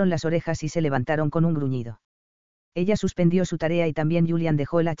perros alzaron las orejas y se levantaron con un gruñido. Ella suspendió su tarea y también Julian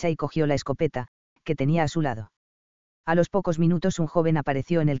dejó el hacha y cogió la escopeta, que tenía a su lado. A los pocos minutos un joven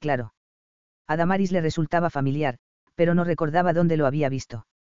apareció en el claro. A Damaris le resultaba familiar, pero no recordaba dónde lo había visto.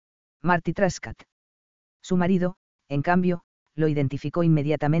 Marty Truscott. Su marido, en cambio, lo identificó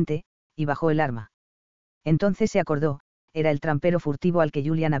inmediatamente, y bajó el arma. Entonces se acordó, era el trampero furtivo al que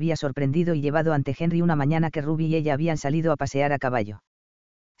Julian había sorprendido y llevado ante Henry una mañana que Ruby y ella habían salido a pasear a caballo.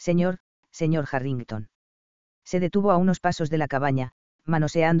 Señor Harrington. Se detuvo a unos pasos de la cabaña,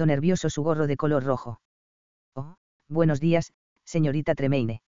 manoseando nervioso su gorro de color rojo. Oh, buenos días, señorita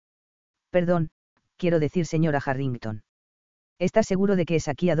Tremaine. Perdón, quiero decir señora Harrington. ¿Estás seguro de que es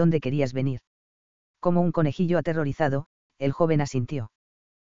aquí a donde querías venir? Como un conejillo aterrorizado, el joven asintió.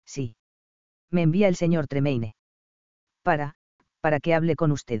 Sí. Me envía el señor Tremaine. Para que hable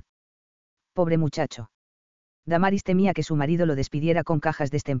con usted. Pobre muchacho. Damaris temía que su marido lo despidiera con cajas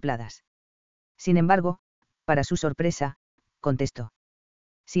destempladas. Sin embargo, para su sorpresa, contestó.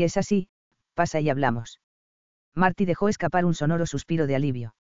 Si es así, pasa y hablamos. Marty dejó escapar un sonoro suspiro de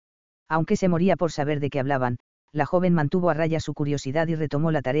alivio. Aunque se moría por saber de qué hablaban, la joven mantuvo a raya su curiosidad y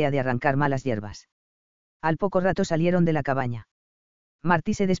retomó la tarea de arrancar malas hierbas. Al poco rato salieron de la cabaña.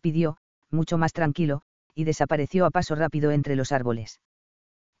 Marty se despidió, mucho más tranquilo, y desapareció a paso rápido entre los árboles.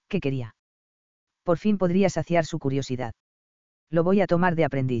 ¿Qué quería? Por fin podría saciar su curiosidad. Lo voy a tomar de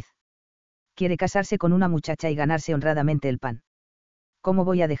aprendiz. Quiere casarse con una muchacha y ganarse honradamente el pan. ¿Cómo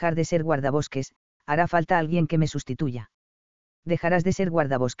voy a dejar de ser guardabosques? Hará falta alguien que me sustituya. ¿Dejarás de ser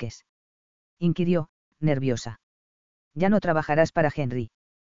guardabosques?, inquirió, nerviosa. Ya no trabajarás para Henry.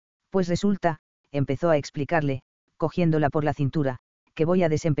 Pues resulta, empezó a explicarle, cogiéndola por la cintura, que voy a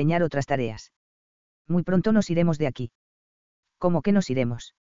desempeñar otras tareas. Muy pronto nos iremos de aquí. ¿Cómo que nos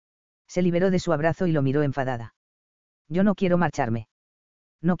iremos? Se liberó de su abrazo y lo miró enfadada. Yo no quiero marcharme.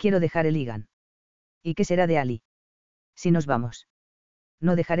 No quiero dejar Heligan. ¿Y qué será de Ali? Si nos vamos.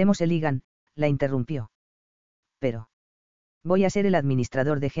 No dejaremos Heligan, la interrumpió. Pero. Voy a ser el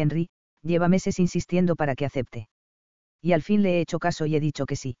administrador de Henry, lleva meses insistiendo para que acepte. Y al fin le he hecho caso y he dicho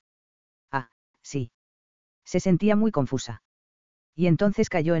que sí. Ah, sí. Se sentía muy confusa. Y entonces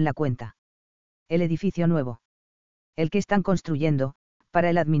cayó en la cuenta. El edificio nuevo. El que están construyendo, para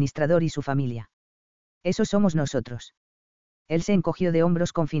el administrador y su familia. Eso somos nosotros. Él se encogió de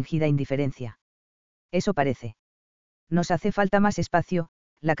hombros con fingida indiferencia. Eso parece. Nos hace falta más espacio,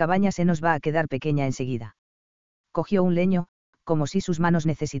 la cabaña se nos va a quedar pequeña enseguida. Cogió un leño, como si sus manos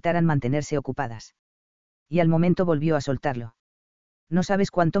necesitaran mantenerse ocupadas. Y al momento volvió a soltarlo. No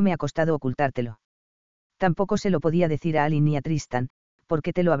sabes cuánto me ha costado ocultártelo. Tampoco se lo podía decir a Aline ni a Tristan,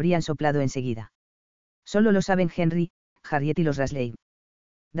 porque te lo habrían soplado enseguida. Solo lo saben Henry, Harriet y los Rasley.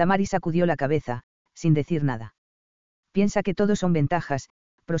 Damaris sacudió la cabeza, sin decir nada. Piensa que todo son ventajas,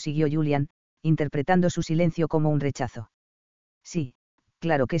 prosiguió Julian, interpretando su silencio como un rechazo. Sí,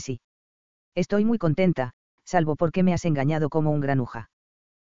 claro que sí. Estoy muy contenta, salvo porque me has engañado como un granuja.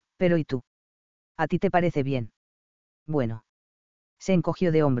 Pero ¿y tú? ¿A ti te parece bien? Bueno. Se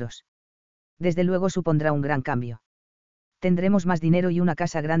encogió de hombros. Desde luego supondrá un gran cambio. Tendremos más dinero y una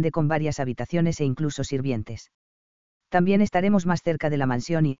casa grande con varias habitaciones e incluso sirvientes. También estaremos más cerca de la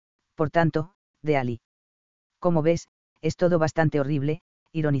mansión y, por tanto, de Ali. Como ves, es todo bastante horrible,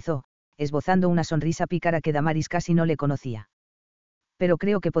 ironizó, esbozando una sonrisa pícara que Damaris casi no le conocía. Pero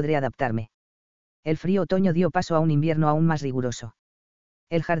creo que podré adaptarme. El frío otoño dio paso a un invierno aún más riguroso.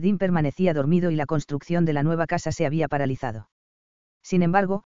 El jardín permanecía dormido y la construcción de la nueva casa se había paralizado. Sin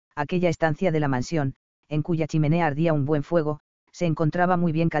embargo, aquella estancia de la mansión, en cuya chimenea ardía un buen fuego, se encontraba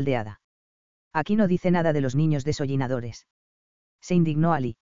muy bien caldeada. Aquí no dice nada de los niños desollinadores. Se indignó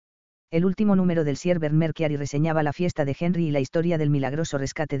Ali. El último número del Sierber Mercury reseñaba la fiesta de Henry y la historia del milagroso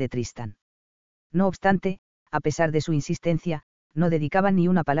rescate de Tristan. No obstante, a pesar de su insistencia, no dedicaban ni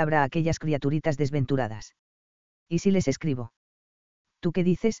una palabra a aquellas criaturitas desventuradas. ¿Y si les escribo? ¿Tú qué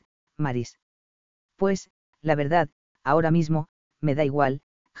dices, Maris? Pues, la verdad, ahora mismo, me da igual,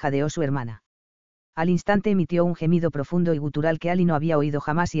 jadeó su hermana. Al instante emitió un gemido profundo y gutural que Ali no había oído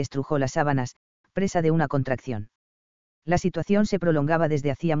jamás y estrujó las sábanas, presa de una contracción. La situación se prolongaba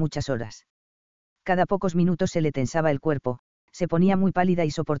desde hacía muchas horas. Cada pocos minutos se le tensaba el cuerpo, se ponía muy pálida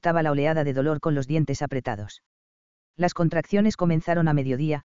y soportaba la oleada de dolor con los dientes apretados. Las contracciones comenzaron a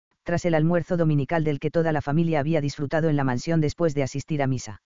mediodía, tras el almuerzo dominical del que toda la familia había disfrutado en la mansión después de asistir a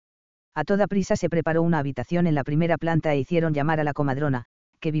misa. A toda prisa se preparó una habitación en la primera planta e hicieron llamar a la comadrona,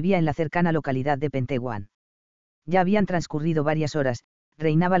 que vivía en la cercana localidad de Pentewan. Ya habían transcurrido varias horas,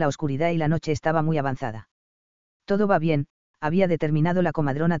 reinaba la oscuridad y la noche estaba muy avanzada. Todo va bien, había determinado la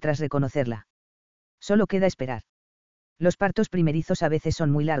comadrona tras reconocerla. Solo queda esperar. Los partos primerizos a veces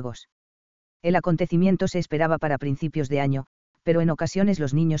son muy largos. El acontecimiento se esperaba para principios de año, pero en ocasiones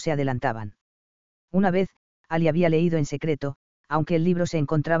los niños se adelantaban. Una vez, Ali había leído en secreto, aunque el libro se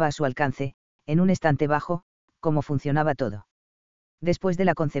encontraba a su alcance, en un estante bajo, cómo funcionaba todo. Después de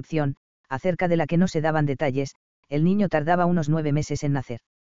la concepción, acerca de la que no se daban detalles, el niño tardaba unos 9 meses en nacer.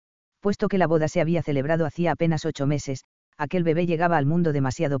 Puesto que la boda se había celebrado hacía apenas 8 meses, aquel bebé llegaba al mundo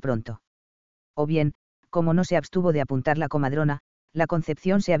demasiado pronto. O bien, como no se abstuvo de apuntar la comadrona, la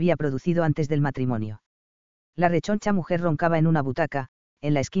concepción se había producido antes del matrimonio. La rechoncha mujer roncaba en una butaca,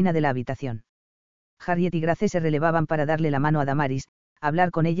 en la esquina de la habitación. Harriet y Grace se relevaban para darle la mano a Damaris,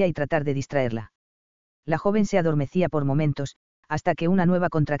 hablar con ella y tratar de distraerla. La joven se adormecía por momentos, hasta que una nueva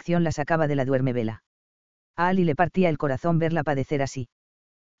contracción la sacaba de la duermevela. A Ali le partía el corazón verla padecer así.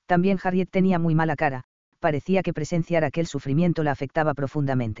 También Harriet tenía muy mala cara, parecía que presenciar aquel sufrimiento la afectaba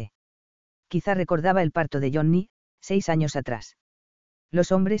profundamente. Quizá recordaba el parto de Johnny, 6 años atrás.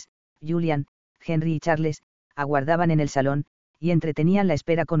 Los hombres, Julian, Henry y Charles, aguardaban en el salón, y entretenían la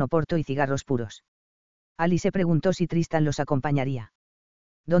espera con oporto y cigarros puros. Ali se preguntó si Tristan los acompañaría.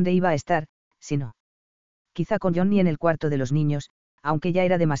 ¿Dónde iba a estar, si no? Quizá con Johnny en el cuarto de los niños, aunque ya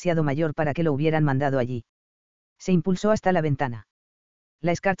era demasiado mayor para que lo hubieran mandado allí. Se impulsó hasta la ventana.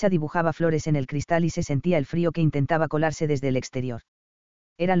 La escarcha dibujaba flores en el cristal y se sentía el frío que intentaba colarse desde el exterior.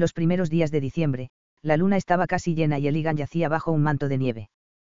 Eran los primeros días de diciembre, la luna estaba casi llena y Heligan yacía bajo un manto de nieve.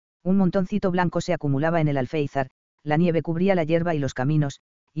 Un montoncito blanco se acumulaba en el alféizar, la nieve cubría la hierba y los caminos,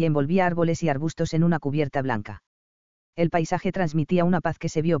 y envolvía árboles y arbustos en una cubierta blanca. El paisaje transmitía una paz que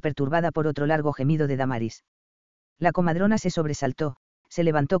se vio perturbada por otro largo gemido de Damaris. La comadrona se sobresaltó, se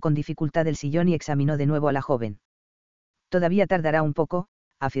levantó con dificultad del sillón y examinó de nuevo a la joven. Todavía tardará un poco,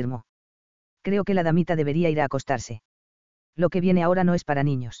 afirmó. Creo que la damita debería ir a acostarse. Lo que viene ahora no es para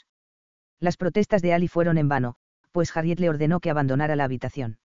niños. Las protestas de Ali fueron en vano, pues Harriet le ordenó que abandonara la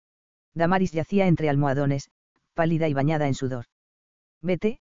habitación. Damaris yacía entre almohadones, pálida y bañada en sudor.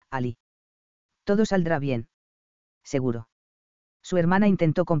 Vete, Ali. Todo saldrá bien. Seguro. Su hermana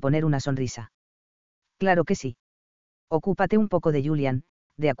intentó componer una sonrisa. Claro que sí. Ocúpate un poco de Julian,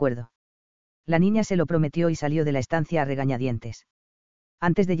 de acuerdo. La niña se lo prometió y salió de la estancia a regañadientes.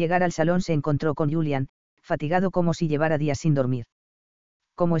 Antes de llegar al salón se encontró con Julian, fatigado como si llevara días sin dormir.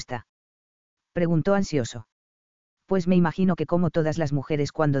 ¿Cómo está?, preguntó ansioso. Pues me imagino que como todas las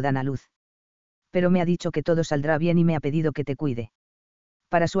mujeres cuando dan a luz. Pero me ha dicho que todo saldrá bien y me ha pedido que te cuide.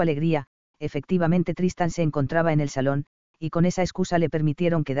 Para su alegría, efectivamente Tristan se encontraba en el salón, y con esa excusa le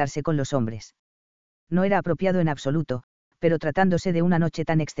permitieron quedarse con los hombres. No era apropiado en absoluto, pero tratándose de una noche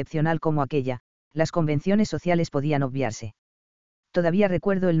tan excepcional como aquella, las convenciones sociales podían obviarse. Todavía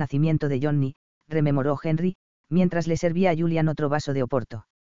recuerdo el nacimiento de Johnny, rememoró Henry, mientras le servía a Julian otro vaso de oporto.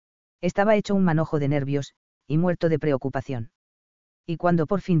 Estaba hecho un manojo de nervios, y muerto de preocupación. Y cuando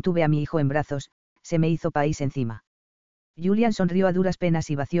por fin tuve a mi hijo en brazos, se me hizo país encima. Julian sonrió a duras penas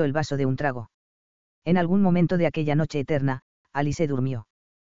y vació el vaso de un trago. En algún momento de aquella noche eterna, Alice durmió.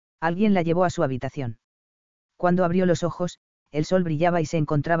 Alguien la llevó a su habitación. Cuando abrió los ojos, el sol brillaba y se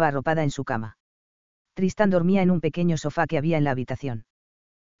encontraba arropada en su cama. Tristan dormía en un pequeño sofá que había en la habitación.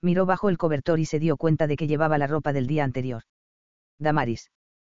 Miró bajo el cobertor y se dio cuenta de que llevaba la ropa del día anterior. Damaris,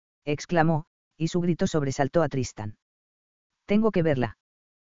 exclamó, y su grito sobresaltó a Tristan. Tengo que verla.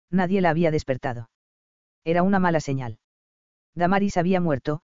 Nadie la había despertado. Era una mala señal. Damaris había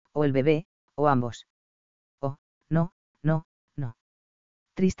muerto, o el bebé, o ambos. Oh, no, no, no.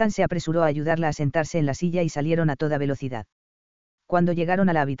 Tristan se apresuró a ayudarla a sentarse en la silla y salieron a toda velocidad. Cuando llegaron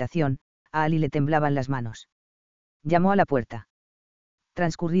a la habitación, a Ali le temblaban las manos. Llamó a la puerta.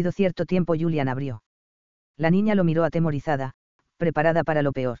 Transcurrido cierto tiempo Julian abrió. La niña lo miró atemorizada, preparada para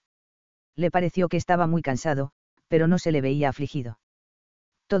lo peor. Le pareció que estaba muy cansado, pero no se le veía afligido.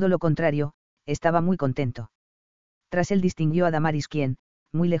 Todo lo contrario, estaba muy contento. Tras él distinguió a Damaris quien,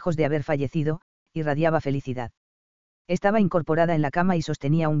 muy lejos de haber fallecido, irradiaba felicidad. Estaba incorporada en la cama y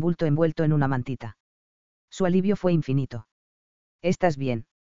sostenía un bulto envuelto en una mantita. Su alivio fue infinito. ¿Estás bien?,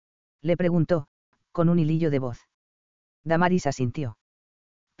 le preguntó, con un hilillo de voz. Damaris asintió.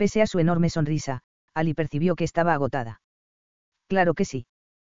 Pese a su enorme sonrisa, Ali percibió que estaba agotada. Claro que sí.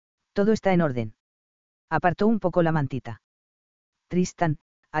 Todo está en orden. Apartó un poco la mantita. Tristan,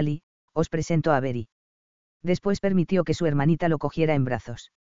 Ali, os presento a Beri. Después permitió que su hermanita lo cogiera en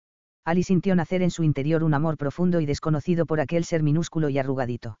brazos. Ali sintió nacer en su interior un amor profundo y desconocido por aquel ser minúsculo y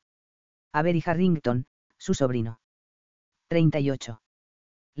arrugadito. A Beri Harrington, su sobrino. 38.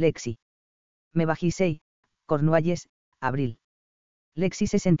 Lexi. Me bajisei, Cornualles, abril. Lexi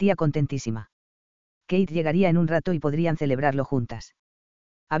se sentía contentísima. Kate llegaría en un rato y podrían celebrarlo juntas.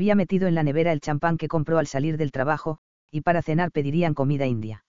 Había metido en la nevera el champán que compró al salir del trabajo, y para cenar pedirían comida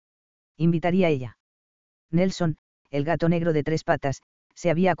india. Invitaría ella. Nelson, el gato negro de 3 patas, se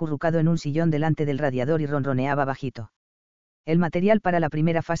había acurrucado en un sillón delante del radiador y ronroneaba bajito. El material para la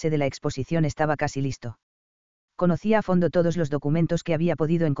primera fase de la exposición estaba casi listo. Conocía a fondo todos los documentos que había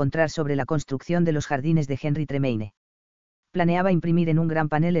podido encontrar sobre la construcción de los jardines de Henry Tremaine. Planeaba imprimir en un gran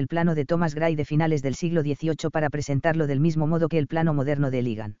panel el plano de Thomas Gray de finales del siglo XVIII para presentarlo del mismo modo que el plano moderno de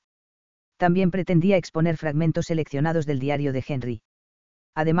Heligan. También pretendía exponer fragmentos seleccionados del diario de Henry.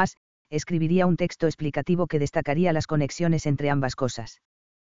 Además, escribiría un texto explicativo que destacaría las conexiones entre ambas cosas.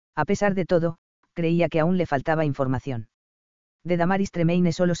 A pesar de todo, creía que aún le faltaba información. De Damaris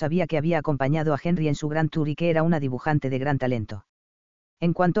Tremaine solo sabía que había acompañado a Henry en su gran tour y que era una dibujante de gran talento.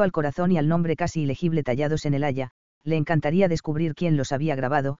 En cuanto al corazón y al nombre casi ilegible tallados en el haya, le encantaría descubrir quién los había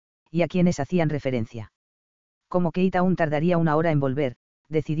grabado, y a quiénes hacían referencia. Como Kate aún tardaría 1 hora en volver,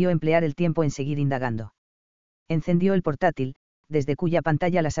 decidió emplear el tiempo en seguir indagando. Encendió el portátil, desde cuya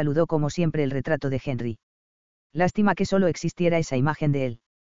pantalla la saludó como siempre el retrato de Henry. Lástima que solo existiera esa imagen de él.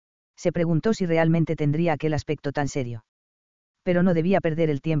 Se preguntó si realmente tendría aquel aspecto tan serio. Pero no debía perder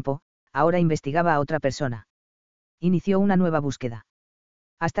el tiempo, ahora investigaba a otra persona. Inició una nueva búsqueda.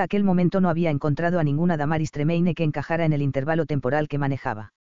 Hasta aquel momento no había encontrado a ninguna Damaris Tremaine que encajara en el intervalo temporal que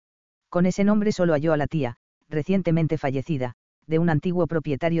manejaba. Con ese nombre solo halló a la tía, recientemente fallecida, de un antiguo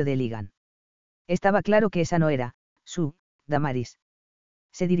propietario de Heligan. Estaba claro que esa no era, su, Damaris.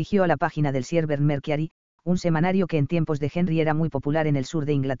 Se dirigió a la página del Silver Mercury, un semanario que en tiempos de Henry era muy popular en el sur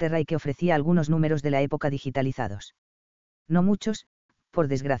de Inglaterra y que ofrecía algunos números de la época digitalizados. No muchos, por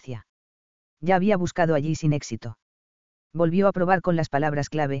desgracia. Ya había buscado allí sin éxito. Volvió a probar con las palabras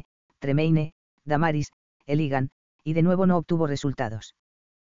clave, Tremaine, Damaris, Heligan, y de nuevo no obtuvo resultados.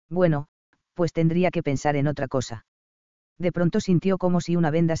 Bueno, pues tendría que pensar en otra cosa. De pronto sintió como si una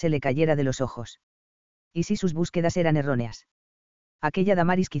venda se le cayera de los ojos. ¿Y si sus búsquedas eran erróneas? Aquella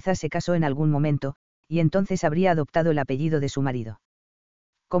Damaris quizás se casó en algún momento, y entonces habría adoptado el apellido de su marido.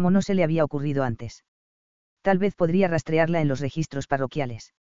 ¿Cómo no se le había ocurrido antes? Tal vez podría rastrearla en los registros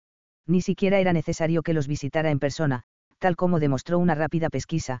parroquiales. Ni siquiera era necesario que los visitara en persona, tal como demostró una rápida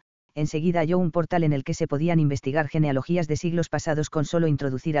pesquisa, enseguida halló un portal en el que se podían investigar genealogías de siglos pasados con solo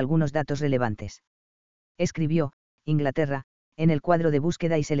introducir algunos datos relevantes. Escribió, Inglaterra, en el cuadro de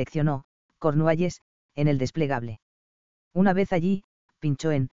búsqueda y seleccionó, Cornualles, en el desplegable. Una vez allí,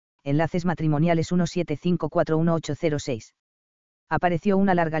 pinchó en, enlaces matrimoniales 175410806. Apareció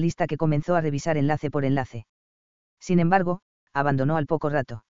una larga lista que comenzó a revisar enlace por enlace. Sin embargo, abandonó al poco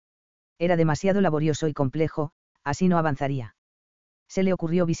rato. Era demasiado laborioso y complejo, así no avanzaría. Se le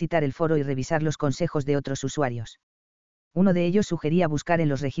ocurrió visitar el foro y revisar los consejos de otros usuarios. Uno de ellos sugería buscar en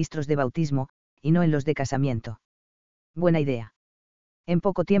los registros de bautismo, y no en los de casamiento. Buena idea. En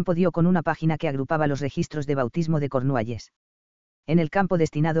poco tiempo dio con una página que agrupaba los registros de bautismo de Cornualles. En el campo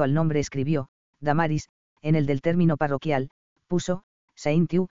destinado al nombre escribió, Damaris, en el del término parroquial, puso,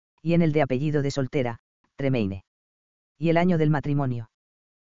 Saintiu, y en el de apellido de soltera, Tremaine. Y el año del matrimonio.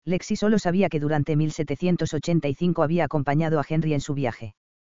 Lexi solo sabía que durante 1785 había acompañado a Henry en su viaje.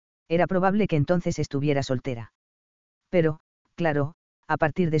 Era probable que entonces estuviera soltera. Pero, claro, a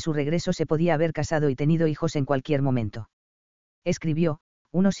partir de su regreso se podía haber casado y tenido hijos en cualquier momento. Escribió,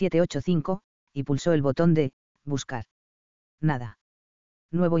 1785, y pulsó el botón de, buscar. Nada.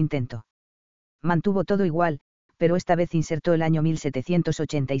 Nuevo intento. Mantuvo todo igual, pero esta vez insertó el año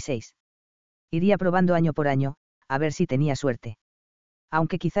 1786. Iría probando año por año, a ver si tenía suerte.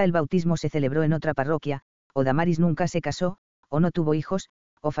 Aunque quizá el bautismo se celebró en otra parroquia, o Damaris nunca se casó, o no tuvo hijos,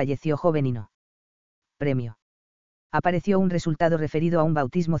 o falleció joven y no. Premio. Apareció un resultado referido a un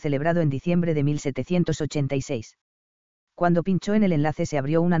bautismo celebrado en diciembre de 1786. Cuando pinchó en el enlace se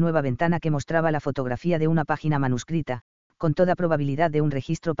abrió una nueva ventana que mostraba la fotografía de una página manuscrita, con toda probabilidad de un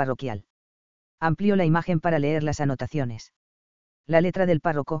registro parroquial. Amplió la imagen para leer las anotaciones. La letra del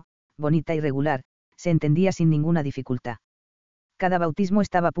párroco, bonita y regular, se entendía sin ninguna dificultad. Cada bautismo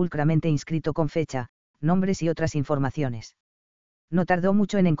estaba pulcramente inscrito con fecha, nombres y otras informaciones. No tardó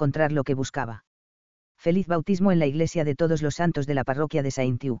mucho en encontrar lo que buscaba. Feliz bautismo en la iglesia de Todos los Santos de la parroquia de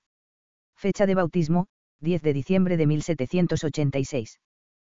Saint-Hugh. Fecha de bautismo, 10 de diciembre de 1786.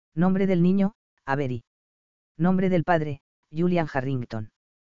 Nombre del niño, Avery. Nombre del padre, Julian Harrington.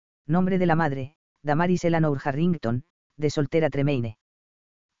 Nombre de la madre, Damaris Eleanor Harrington, de soltera Tremaine.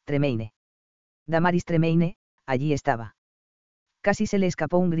 Tremaine. Damaris Tremaine, allí estaba. Casi se le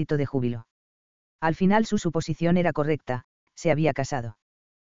escapó un grito de júbilo. Al final su suposición era correcta, se había casado.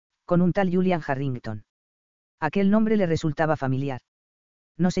 Con un tal Julian Harrington. Aquel nombre le resultaba familiar.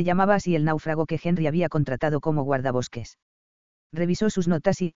 No se llamaba así el náufrago que Henry había contratado como guardabosques. Revisó sus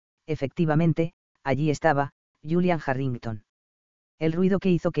notas y, efectivamente, allí estaba, Julian Harrington. El ruido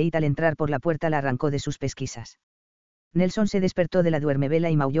que hizo Kate al entrar por la puerta la arrancó de sus pesquisas. Nelson se despertó de la duermevela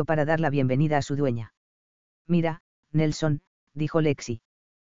y maulló para dar la bienvenida a su dueña. Mira, Nelson, dijo Lexi.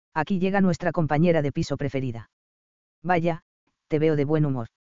 Aquí llega nuestra compañera de piso preferida. Vaya, te veo de buen humor.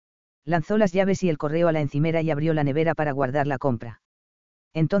 Lanzó las llaves y el correo a la encimera y abrió la nevera para guardar la compra.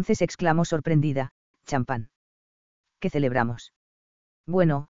 Entonces exclamó sorprendida, champán. ¿Qué celebramos?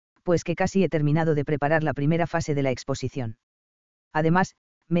 Bueno, pues que casi he terminado de preparar la primera fase de la exposición. Además,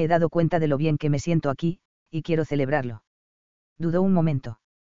 me he dado cuenta de lo bien que me siento aquí, y quiero celebrarlo. Dudó un momento.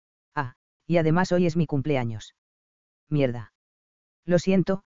 Ah, y además hoy es mi cumpleaños. Mierda. Lo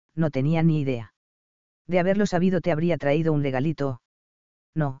siento, no tenía ni idea. De haberlo sabido te habría traído un regalito.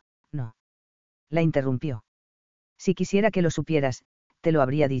 No, no. La interrumpió. Si quisiera que lo supieras, te lo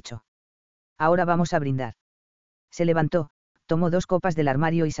habría dicho. Ahora vamos a brindar. Se levantó, tomó 2 copas del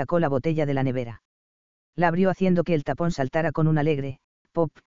armario y sacó la botella de la nevera. La abrió haciendo que el tapón saltara con un alegre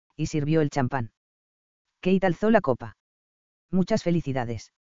pop, y sirvió el champán. Kate alzó la copa. Muchas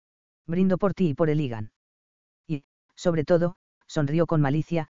felicidades. Brindo por ti y por Heligan. Y, sobre todo, sonrió con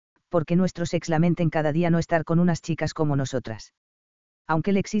malicia, porque nuestros ex lamenten cada día no estar con unas chicas como nosotras.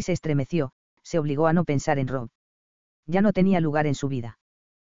 Aunque Lexi se estremeció, se obligó a no pensar en Rob. Ya no tenía lugar en su vida.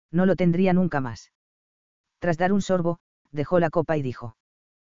 No lo tendría nunca más. Tras dar un sorbo, dejó la copa y dijo.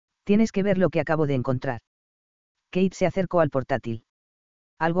 Tienes que ver lo que acabo de encontrar. Kate se acercó al portátil.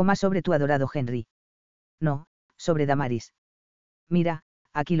 ¿Algo más sobre tu adorado Henry? No, sobre Damaris. Mira,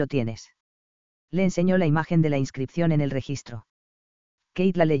 aquí lo tienes. Le enseñó la imagen de la inscripción en el registro.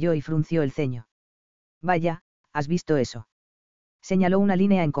 Kate la leyó y frunció el ceño. Vaya, ¿has visto eso? Señaló una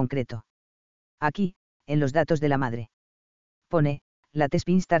línea en concreto. Aquí, en los datos de la madre. Pone, la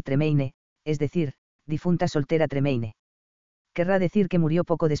Spinster Tremaine, es decir, difunta soltera Tremaine. Querrá decir que murió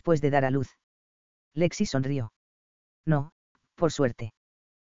poco después de dar a luz. Lexi sonrió. No, por suerte.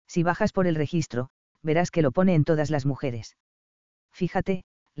 Si bajas por el registro, verás que lo pone en todas las mujeres. Fíjate,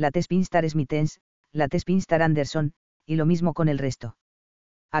 la Spinster Smithens, la Spinster Anderson, y lo mismo con el resto.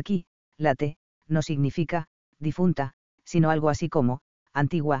 Aquí, la T, no significa, difunta, sino algo así como,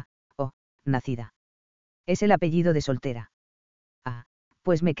 antigua, o, nacida. Es el apellido de soltera. Ah,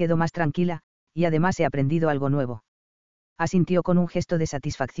 pues me quedo más tranquila, y además he aprendido algo nuevo. Asintió con un gesto de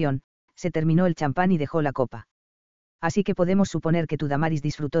satisfacción, se terminó el champán y dejó la copa. Así que podemos suponer que tu Damaris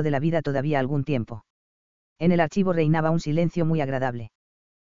disfrutó de la vida todavía algún tiempo. En el archivo reinaba un silencio muy agradable.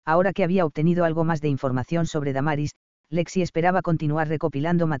 Ahora que había obtenido algo más de información sobre Damaris, Lexi esperaba continuar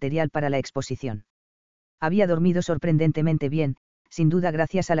recopilando material para la exposición. Había dormido sorprendentemente bien, sin duda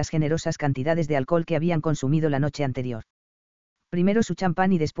gracias a las generosas cantidades de alcohol que habían consumido la noche anterior. Primero su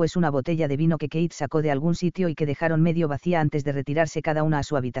champán y después una botella de vino que Kate sacó de algún sitio y que dejaron medio vacía antes de retirarse cada una a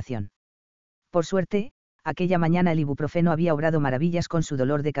su habitación. Por suerte, aquella mañana el ibuprofeno había obrado maravillas con su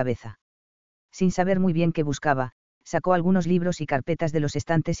dolor de cabeza. Sin saber muy bien qué buscaba, sacó algunos libros y carpetas de los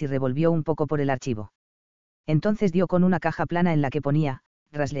estantes y revolvió un poco por el archivo. Entonces dio con una caja plana en la que ponía,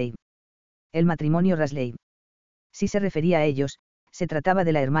 Rasley. El matrimonio Rasley. Si se refería a ellos, se trataba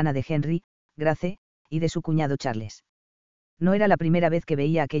de la hermana de Henry, Grace, y de su cuñado Charles. No era la primera vez que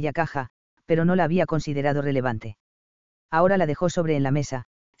veía aquella caja, pero no la había considerado relevante. Ahora la dejó sobre en la mesa,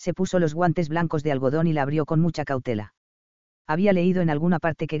 se puso los guantes blancos de algodón y la abrió con mucha cautela. Había leído en alguna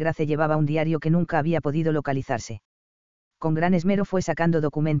parte que Grace llevaba un diario que nunca había podido localizarse. Con gran esmero fue sacando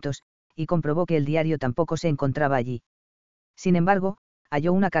documentos, y comprobó que el diario tampoco se encontraba allí. Sin embargo,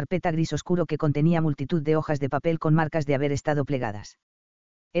 halló una carpeta gris oscuro que contenía multitud de hojas de papel con marcas de haber estado plegadas.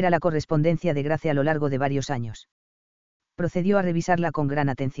 Era la correspondencia de Grace a lo largo de varios años. Procedió a revisarla con gran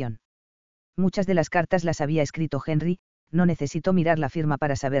atención. Muchas de las cartas las había escrito Henry, no necesitó mirar la firma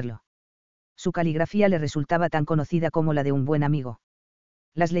para saberlo. Su caligrafía le resultaba tan conocida como la de un buen amigo.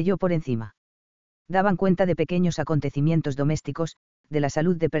 Las leyó por encima. Daban cuenta de pequeños acontecimientos domésticos, de la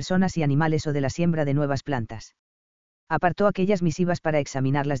salud de personas y animales o de la siembra de nuevas plantas. Apartó aquellas misivas para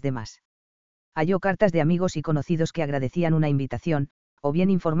examinar las demás. Halló cartas de amigos y conocidos que agradecían una invitación, o bien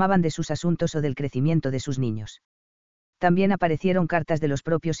informaban de sus asuntos o del crecimiento de sus niños. También aparecieron cartas de los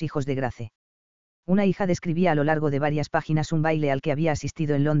propios hijos de Grace. Una hija describía a lo largo de varias páginas un baile al que había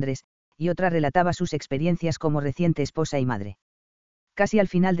asistido en Londres, y otra relataba sus experiencias como reciente esposa y madre. Casi al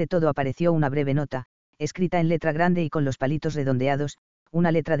final de todo apareció una breve nota, escrita en letra grande y con los palitos redondeados,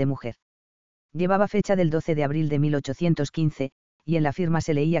 una letra de mujer. Llevaba fecha del 12 de abril de 1815, y en la firma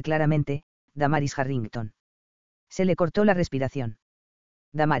se leía claramente, Damaris Harrington. Se le cortó la respiración.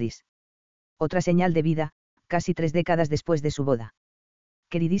 Damaris. Otra señal de vida, casi 3 décadas después de su boda.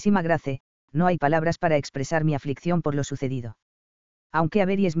 Queridísima Grace, no hay palabras para expresar mi aflicción por lo sucedido. Aunque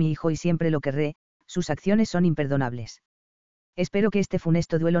Avery es mi hijo y siempre lo querré, sus acciones son imperdonables. Espero que este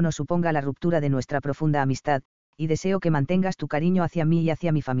funesto duelo no suponga la ruptura de nuestra profunda amistad, y deseo que mantengas tu cariño hacia mí y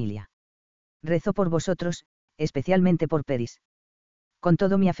hacia mi familia. Rezo por vosotros, especialmente por Peris. Con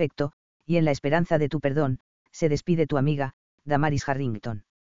todo mi afecto, y en la esperanza de tu perdón, se despide tu amiga, Damaris Harrington.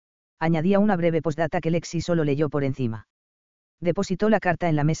 Añadía una breve postdata que Lexi solo leyó por encima. Depositó la carta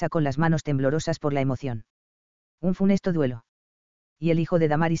en la mesa con las manos temblorosas por la emoción. Un funesto duelo. Y el hijo de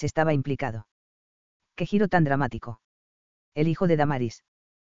Damaris estaba implicado. ¡Qué giro tan dramático! El hijo de Damaris.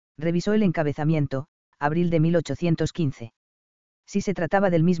 Revisó el encabezamiento, abril de 1815. Si se trataba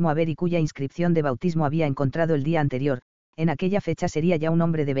del mismo Avery cuya inscripción de bautismo había encontrado el día anterior, en aquella fecha sería ya un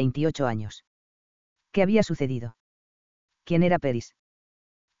hombre de 28 años. ¿Qué había sucedido? ¿Quién era Peris?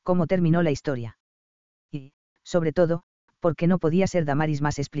 ¿Cómo terminó la historia? Y, sobre todo, ¿por qué no podía ser Damaris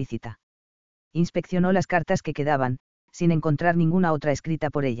más explícita? Inspeccionó las cartas que quedaban, sin encontrar ninguna otra escrita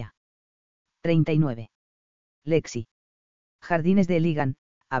por ella. 39. Lexi. Jardines de Heligan,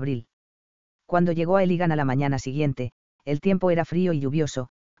 abril. Cuando llegó a Heligan a la mañana siguiente, el tiempo era frío y lluvioso,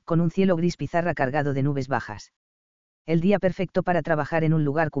 con un cielo gris pizarra cargado de nubes bajas. El día perfecto para trabajar en un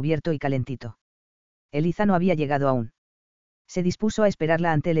lugar cubierto y calentito. Eliza no había llegado aún. Se dispuso a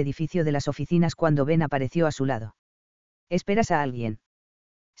esperarla ante el edificio de las oficinas cuando Ben apareció a su lado. ¿Esperas a alguien?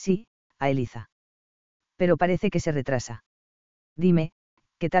 Sí, a Eliza. Pero parece que se retrasa. Dime,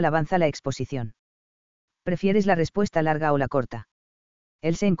 ¿qué tal avanza la exposición? ¿Prefieres la respuesta larga o la corta?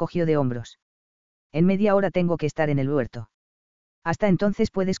 Él se encogió de hombros. En media hora tengo que estar en el huerto. Hasta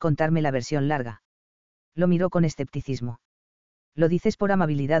entonces puedes contarme la versión larga. Lo miró con escepticismo. ¿Lo dices por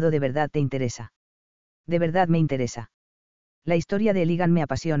amabilidad o de verdad te interesa? De verdad me interesa. La historia de Heligan me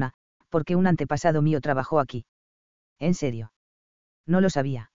apasiona, porque un antepasado mío trabajó aquí. ¿En serio? No lo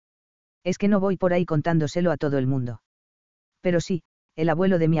sabía. Es que no voy por ahí contándoselo a todo el mundo. Pero sí, el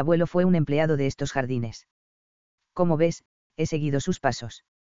abuelo de mi abuelo fue un empleado de estos jardines. Como ves, he seguido sus pasos.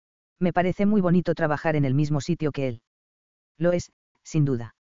 Me parece muy bonito trabajar en el mismo sitio que él. Lo es, sin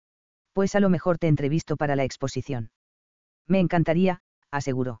duda. Pues a lo mejor te entrevisto para la exposición. Me encantaría,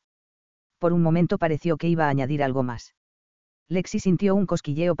 aseguró. Por un momento pareció que iba a añadir algo más. Lexi sintió un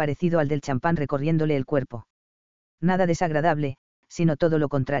cosquilleo parecido al del champán recorriéndole el cuerpo. Nada desagradable, sino todo lo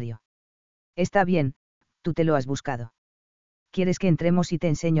contrario. Está bien, tú te lo has buscado. ¿Quieres que entremos y te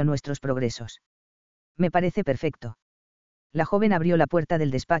enseño nuestros progresos? Me parece perfecto. La joven abrió la puerta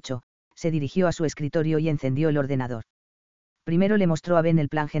del despacho, se dirigió a su escritorio y encendió el ordenador. Primero le mostró a Ben el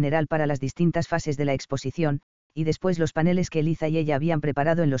plan general para las distintas fases de la exposición, y después los paneles que Eliza y ella habían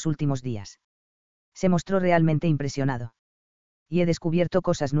preparado en los últimos días. Se mostró realmente impresionado. Y he descubierto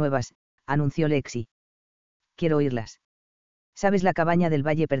cosas nuevas, anunció Lexi. Quiero oírlas. ¿Sabes la cabaña del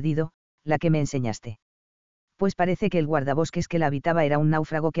Valle Perdido, la que me enseñaste? Pues parece que el guardabosques que la habitaba era un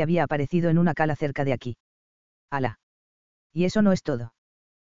náufrago que había aparecido en una cala cerca de aquí. ¡Hala! Y eso no es todo.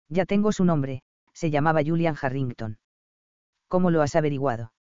 Ya tengo su nombre, se llamaba Julian Harrington. ¿Cómo lo has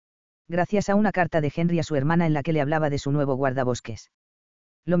averiguado? Gracias a una carta de Henry a su hermana en la que le hablaba de su nuevo guardabosques.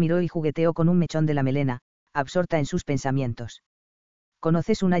 Lo miró y jugueteó con un mechón de la melena, absorta en sus pensamientos.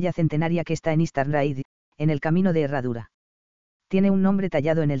 ¿Conoces una haya centenaria que está en Eastern Raid, en el camino de Herradura? Tiene un nombre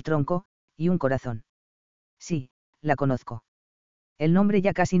tallado en el tronco, y un corazón. Sí, la conozco. El nombre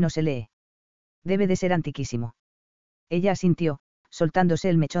ya casi no se lee. Debe de ser antiquísimo. Ella asintió, soltándose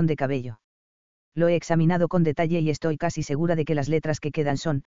el mechón de cabello. Lo he examinado con detalle y estoy casi segura de que las letras que quedan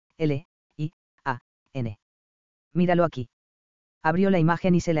son L, I, A, N. Míralo aquí. Abrió la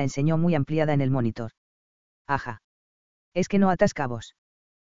imagen y se la enseñó muy ampliada en el monitor. Ajá. Es que no atas cabos.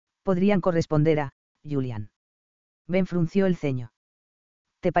 Podrían corresponder a Julian. Ben frunció el ceño.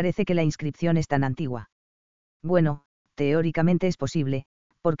 ¿Te parece que la inscripción es tan antigua? Bueno, teóricamente es posible,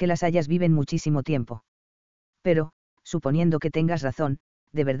 porque las hayas viven muchísimo tiempo. Pero, suponiendo que tengas razón,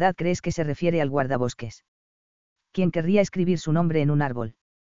 ¿de verdad crees que se refiere al guardabosques? ¿Quién querría escribir su nombre en un árbol?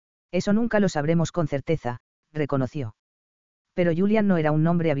 Eso nunca lo sabremos con certeza, reconoció. Pero Julian no era un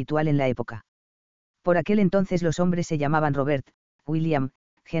nombre habitual en la época. Por aquel entonces los hombres se llamaban Robert, William,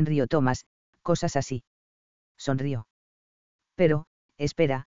 Henry o Thomas, cosas así. Sonrió. Pero,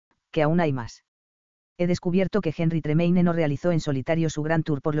 espera, que aún hay más. He descubierto que Henry Tremaine no realizó en solitario su gran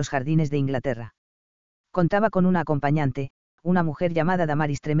tour por los jardines de Inglaterra. Contaba con una acompañante, una mujer llamada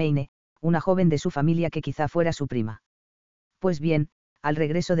Damaris Tremaine, una joven de su familia que quizá fuera su prima. Pues bien, al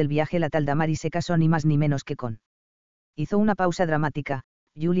regreso del viaje la tal Damaris se casó ni más ni menos que con. Hizo una pausa dramática,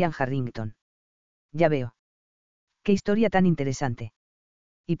 Julian Harrington. Ya veo. Qué historia tan interesante.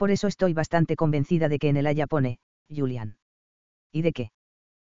 Y por eso estoy bastante convencida de que en el haya pone, Julian. ¿Y de qué?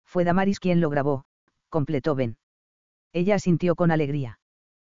 Fue Damaris quien lo grabó, completó Ben. Ella asintió con alegría.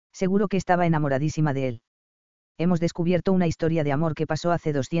 Seguro que estaba enamoradísima de él. Hemos descubierto una historia de amor que pasó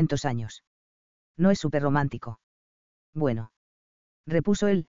hace 200 años. ¿No es súper romántico? Bueno. Repuso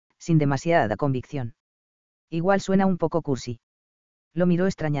él, sin demasiada convicción. Igual suena un poco cursi. Lo miró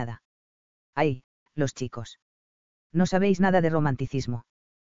extrañada. Ay, los chicos. No sabéis nada de romanticismo.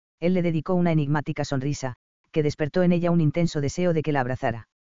 Él le dedicó una enigmática sonrisa, que despertó en ella un intenso deseo de que la abrazara.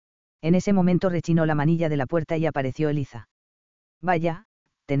 En ese momento rechinó la manilla de la puerta y apareció Eliza. Vaya,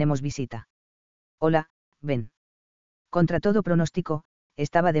 tenemos visita. Hola, Ben. Contra todo pronóstico,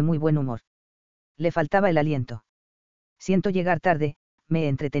 estaba de muy buen humor. Le faltaba el aliento. Siento llegar tarde, me he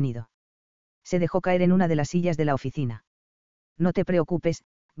entretenido. Se dejó caer en una de las sillas de la oficina. No te preocupes,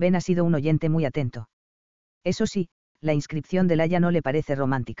 Ben ha sido un oyente muy atento. Eso sí, la inscripción del haya no le parece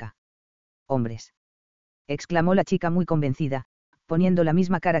romántica. Hombres. Exclamó la chica muy convencida, poniendo la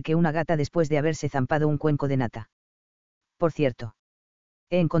misma cara que una gata después de haberse zampado un cuenco de nata. Por cierto.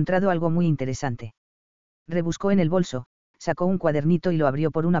 He encontrado algo muy interesante. Rebuscó en el bolso, sacó un cuadernito y lo abrió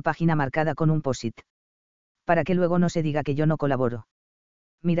por una página marcada con un post-it. Para que luego no se diga que yo no colaboro.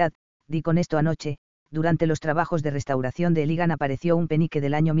 Mirad, di con esto anoche, durante los trabajos de restauración de Heligan apareció un penique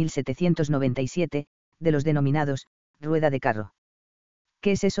del año 1797, de los denominados, rueda de carro.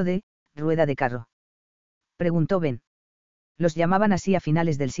 ¿Qué es eso de, rueda de carro? Preguntó Ben. Los llamaban así a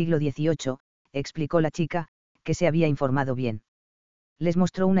finales del siglo XVIII, explicó la chica, que se había informado bien. Les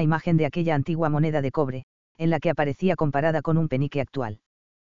mostró una imagen de aquella antigua moneda de cobre, en la que aparecía comparada con un penique actual.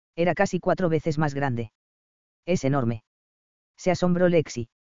 Era casi 4 veces más grande. Es enorme. Se asombró Lexi.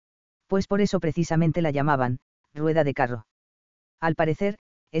 Pues por eso precisamente la llamaban, rueda de carro. Al parecer,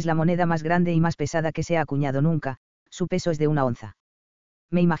 es la moneda más grande y más pesada que se ha acuñado nunca, su peso es de 1 onza.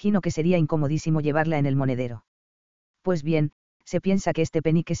 Me imagino que sería incomodísimo llevarla en el monedero. Pues bien, se piensa que este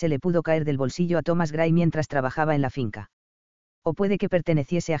penique se le pudo caer del bolsillo a Thomas Gray mientras trabajaba en la finca. O puede que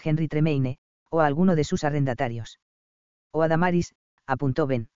perteneciese a Henry Tremaine, o a alguno de sus arrendatarios. O a Damaris, apuntó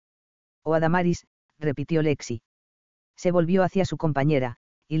Ben. O a Damaris, repitió Lexi. Se volvió hacia su compañera,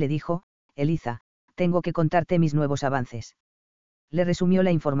 y le dijo, Eliza, tengo que contarte mis nuevos avances. Le resumió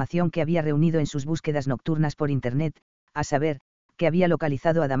la información que había reunido en sus búsquedas nocturnas por Internet, a saber, que había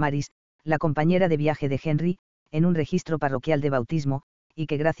localizado a Damaris, la compañera de viaje de Henry, en un registro parroquial de bautismo, y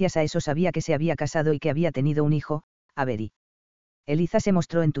que gracias a eso sabía que se había casado y que había tenido un hijo, Avery. Eliza se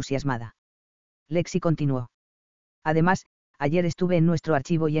mostró entusiasmada. Lexi continuó. Además, ayer estuve en nuestro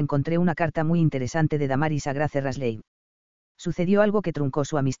archivo y encontré una carta muy interesante de Damaris a Grace Rasley. Sucedió algo que truncó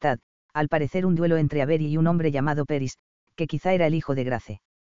su amistad, al parecer un duelo entre Avery y un hombre llamado Peris, que quizá era el hijo de Grace.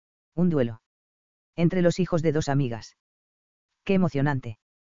 Un duelo. Entre los hijos de 2 amigas. ¡Qué emocionante!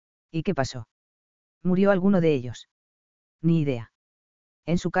 ¿Y qué pasó? ¿Murió alguno de ellos? Ni idea.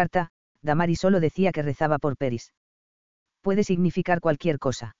 En su carta, Damaris solo decía que rezaba por Peris. Puede significar cualquier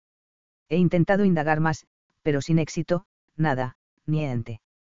cosa. He intentado indagar más, pero sin éxito, nada, niente.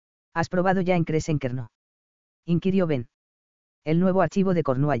 ¿Has probado ya en Crescenker no? Inquirió Ben. El nuevo archivo de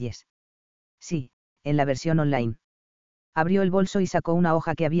Cornualles. Sí, en la versión online. Abrió el bolso y sacó una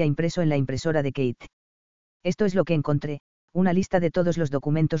hoja que había impreso en la impresora de Kate. Esto es lo que encontré, una lista de todos los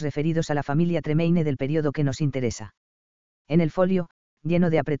documentos referidos a la familia Tremaine del periodo que nos interesa. En el folio, lleno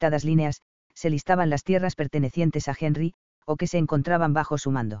de apretadas líneas, se listaban las tierras pertenecientes a Henry, o que se encontraban bajo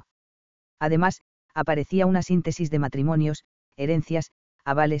su mando. Además, aparecía una síntesis de matrimonios, herencias,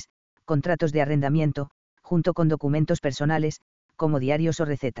 avales, contratos de arrendamiento, junto con documentos personales, como diarios o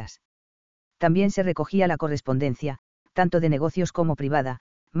recetas. También se recogía la correspondencia, tanto de negocios como privada,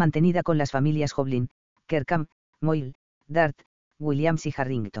 mantenida con las familias Hoblin, Kerkham, Moyle, Dart, Williams y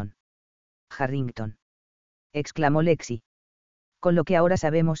Harrington. Harrington. Exclamó Lexi. Con lo que ahora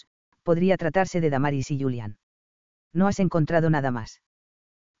sabemos, podría tratarse de Damaris y Julian. ¿No has encontrado nada más?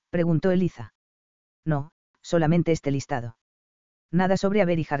 Preguntó Eliza. No, solamente este listado. Nada sobre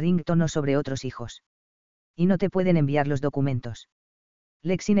Avery Harrington o sobre otros hijos. Y no te pueden enviar los documentos.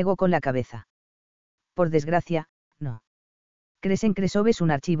 Lexi negó con la cabeza. Por desgracia, no. Crescent Cresove es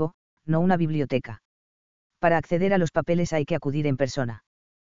un archivo, no una biblioteca. Para acceder a los papeles hay que acudir en persona.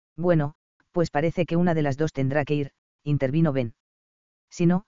 Bueno, pues parece que una de las dos tendrá que ir, intervino Ben. Si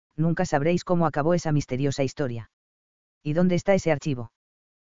no, nunca sabréis cómo acabó esa misteriosa historia. ¿Y dónde está ese archivo?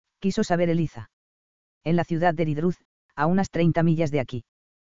 Quiso saber Eliza. En la ciudad de Eridruz, a unas 30 millas de aquí.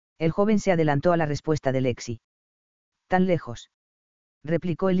 El joven se adelantó a la respuesta de Lexi. ¿Tan lejos?,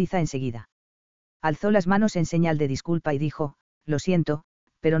 replicó Eliza enseguida. Alzó las manos en señal de disculpa y dijo, lo siento,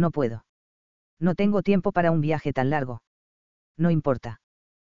 pero no puedo. No tengo tiempo para un viaje tan largo. No importa.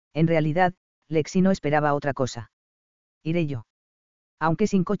 En realidad, Lexi no esperaba otra cosa. Iré yo. Aunque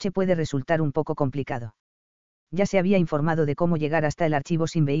sin coche puede resultar un poco complicado. Ya se había informado de cómo llegar hasta el archivo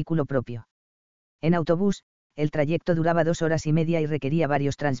sin vehículo propio. En autobús, el trayecto duraba 2 horas y media y requería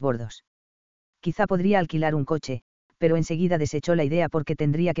varios transbordos. Quizá podría alquilar un coche, pero enseguida desechó la idea porque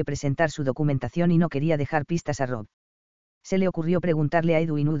tendría que presentar su documentación y no quería dejar pistas a Rob. Se le ocurrió preguntarle a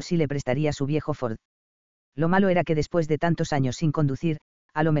Edwin Wood si le prestaría su viejo Ford. Lo malo era que después de tantos años sin conducir,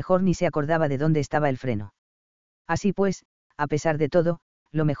 a lo mejor ni se acordaba de dónde estaba el freno. Así pues, a pesar de todo,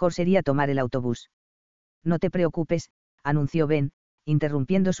 lo mejor sería tomar el autobús. No te preocupes, anunció Ben,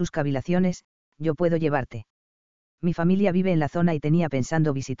 interrumpiendo sus cavilaciones, yo puedo llevarte. Mi familia vive en la zona y tenía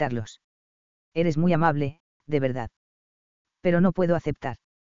pensando visitarlos. Eres muy amable, de verdad. Pero no puedo aceptar.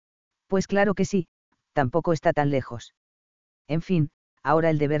 Pues claro que sí, tampoco está tan lejos. En fin, ahora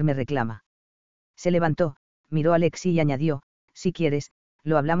el deber me reclama. Se levantó, miró a Lexi y añadió, si quieres,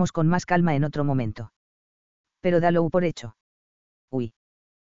 lo hablamos con más calma en otro momento. Pero dalo por hecho. Uy,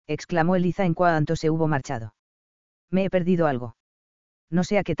 exclamó Eliza en cuanto se hubo marchado. Me he perdido algo. No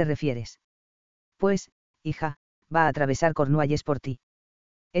sé a qué te refieres. Pues, hija, va a atravesar Cornualles por ti.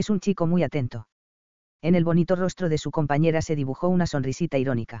 Es un chico muy atento. En el bonito rostro de su compañera se dibujó una sonrisita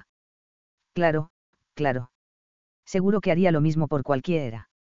irónica. Claro, claro. Seguro que haría lo mismo por cualquiera.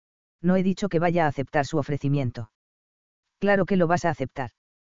 No he dicho que vaya a aceptar su ofrecimiento. Claro que lo vas a aceptar.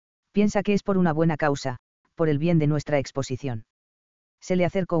 Piensa que es por una buena causa, por el bien de nuestra exposición. Se le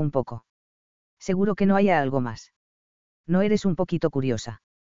acercó un poco. Seguro que no haya algo más. No eres un poquito curiosa.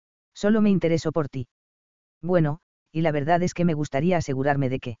 Solo me intereso por ti. Bueno, y la verdad es que me gustaría asegurarme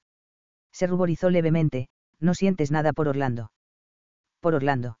de que. Se ruborizó levemente, no sientes nada por Orlando. Por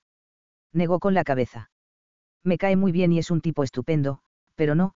Orlando. Negó con la cabeza. Me cae muy bien y es un tipo estupendo,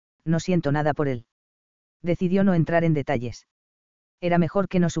 pero no siento nada por él. Decidió no entrar en detalles. Era mejor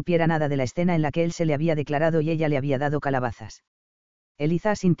que no supiera nada de la escena en la que él se le había declarado y ella le había dado calabazas.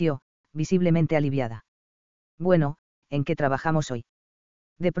 Eliza asintió, visiblemente aliviada. Bueno, ¿en qué trabajamos hoy?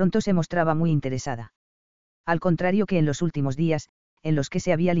 De pronto se mostraba muy interesada. Al contrario que en los últimos días, en los que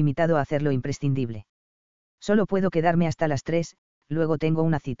se había limitado a hacer lo imprescindible. Solo puedo quedarme hasta las 3, luego tengo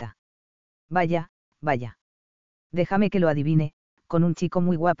una cita. Vaya, vaya. Déjame que lo adivine, con un chico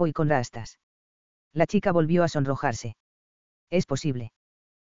muy guapo y con rastas. La chica volvió a sonrojarse. Es posible.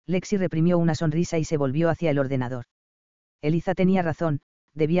 Lexi reprimió una sonrisa y se volvió hacia el ordenador. Eliza tenía razón,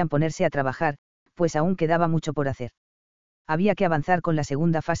 debían ponerse a trabajar, pues aún quedaba mucho por hacer. Había que avanzar con la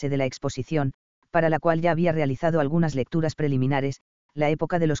segunda fase de la exposición, para la cual ya había realizado algunas lecturas preliminares, la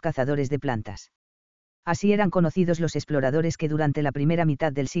época de los cazadores de plantas. Así eran conocidos los exploradores que durante la primera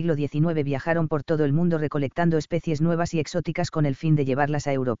mitad del siglo XIX viajaron por todo el mundo recolectando especies nuevas y exóticas con el fin de llevarlas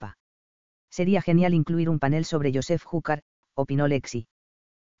a Europa. Sería genial incluir un panel sobre Joseph Hooker, opinó Lexi.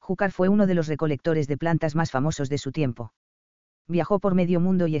 Hooker fue uno de los recolectores de plantas más famosos de su tiempo. Viajó por medio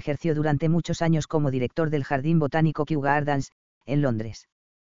mundo y ejerció durante muchos años como director del Jardín Botánico Kew Gardens, en Londres.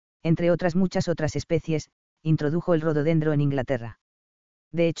 Entre muchas otras especies, introdujo el rododendro en Inglaterra.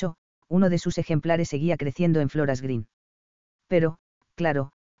 De hecho, uno de sus ejemplares seguía creciendo en Floras Green. Pero,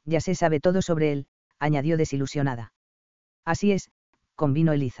 claro, ya se sabe todo sobre él, añadió desilusionada. Así es,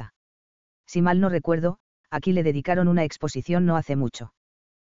 convino Eliza. Si mal no recuerdo, aquí le dedicaron una exposición no hace mucho.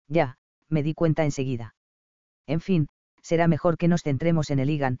 Ya, me di cuenta enseguida. En fin, será mejor que nos centremos en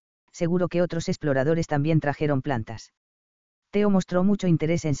Heligan, seguro que otros exploradores también trajeron plantas. Theo mostró mucho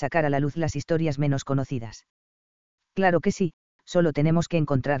interés en sacar a la luz las historias menos conocidas. Claro que sí, solo tenemos que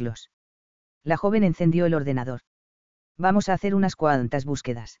encontrarlos. La joven encendió el ordenador. Vamos a hacer unas cuantas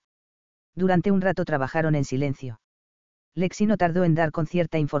búsquedas. Durante un rato trabajaron en silencio. Lexi no tardó en dar con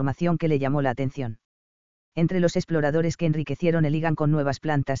cierta información que le llamó la atención. Entre los exploradores que enriquecieron Heligan con nuevas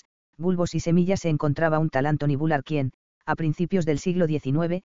plantas, bulbos y semillas se encontraba un tal Anthony Bullard quien, a principios del siglo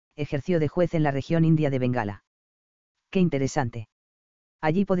XIX, ejerció de juez en la región india de Bengala. ¡Qué interesante!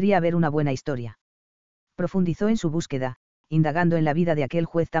 Allí podría haber una buena historia. Profundizó en su búsqueda, indagando en la vida de aquel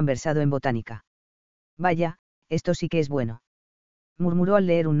juez tan versado en botánica. Vaya, esto sí que es bueno. Murmuró al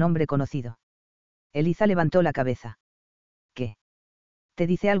leer un nombre conocido. Eliza levantó la cabeza. ¿Qué? ¿Te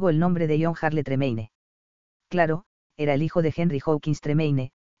dice algo el nombre de John Harle Tremaine? Claro, era el hijo de Henry Hawkins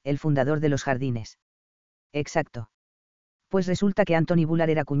Tremaine, el fundador de los jardines. Exacto. Pues resulta que Anthony Bullard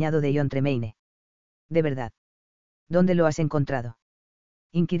era cuñado de John Tremaine. ¿De verdad? ¿Dónde lo has encontrado?,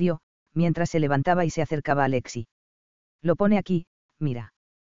 inquirió, mientras se levantaba y se acercaba a Lexi. Lo pone aquí, mira.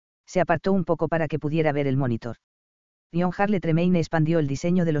 Se apartó un poco para que pudiera ver el monitor. John Harle Tremaine expandió el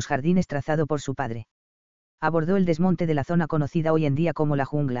diseño de los jardines trazado por su padre. Abordó el desmonte de la zona conocida hoy en día como la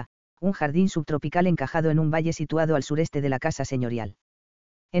jungla, un jardín subtropical encajado en un valle situado al sureste de la casa señorial.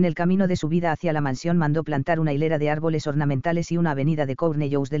 En el camino de subida hacia la mansión mandó plantar una hilera de árboles ornamentales y una avenida de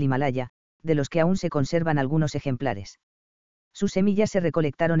cornellows del Himalaya, de los que aún se conservan algunos ejemplares. Sus semillas se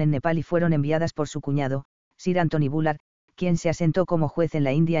recolectaron en Nepal y fueron enviadas por su cuñado, Sir Anthony Bullard, quien se asentó como juez en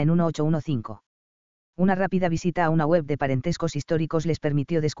la India en 1815. Una rápida visita a una web de parentescos históricos les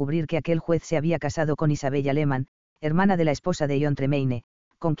permitió descubrir que aquel juez se había casado con Isabella Lehman, hermana de la esposa de John Tremaine,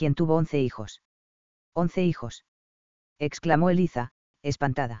 con quien tuvo 11 hijos. ¿11 hijos?, exclamó Eliza,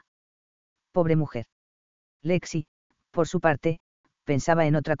 espantada. Pobre mujer. Lexi, por su parte, pensaba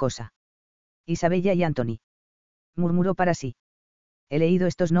en otra cosa. Isabella y Anthony. Murmuró para sí. He leído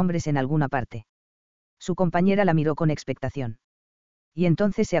estos nombres en alguna parte. Su compañera la miró con expectación. Y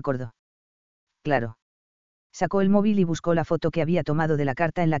entonces se acordó. Claro. Sacó el móvil y buscó la foto que había tomado de la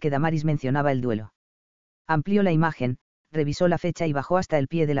carta en la que Damaris mencionaba el duelo. Amplió la imagen, revisó la fecha y bajó hasta el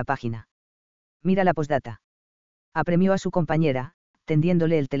pie de la página. Mira la postdata. Apremió a su compañera,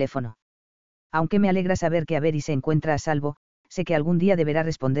 tendiéndole el teléfono. Aunque me alegra saber que Avery se encuentra a salvo, sé que algún día deberá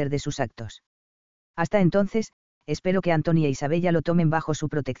responder de sus actos. Hasta entonces, espero que Anthony e Isabella lo tomen bajo su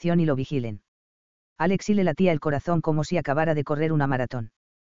protección y lo vigilen. Alexi le latía el corazón como si acabara de correr una maratón.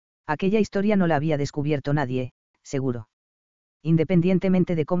 Aquella historia no la había descubierto nadie, seguro.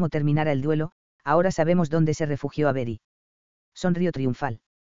 Independientemente de cómo terminara el duelo, ahora sabemos dónde se refugió Avery. Sonrió triunfal.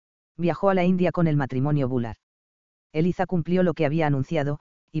 Viajó a la India con el matrimonio Bullard. Eliza cumplió lo que había anunciado,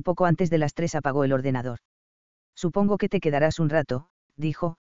 y poco antes de las 3 apagó el ordenador. Supongo que te quedarás un rato,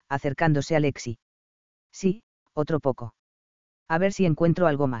 dijo, acercándose a Lexi. Sí, otro poco. A ver si encuentro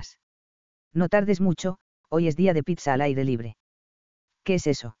algo más. No tardes mucho, hoy es día de pizza al aire libre. ¿Qué es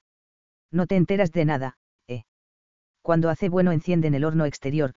eso? No te enteras de nada, ¿eh? Cuando hace bueno encienden el horno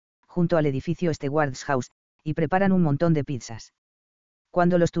exterior, junto al edificio Steward's House, y preparan un montón de pizzas.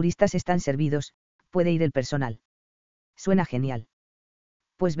 Cuando los turistas están servidos, puede ir el personal. Suena genial.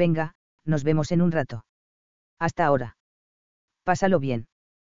 Pues venga, nos vemos en un rato. Hasta ahora. Pásalo bien.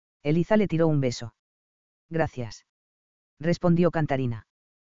 Eliza le tiró un beso. Gracias. Respondió Cantarina.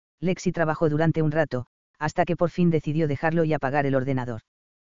 Lexi trabajó durante un rato, hasta que por fin decidió dejarlo y apagar el ordenador.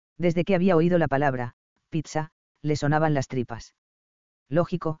 Desde que había oído la palabra, pizza, le sonaban las tripas.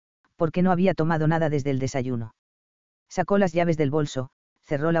 Lógico, porque no había tomado nada desde el desayuno. Sacó las llaves del bolso,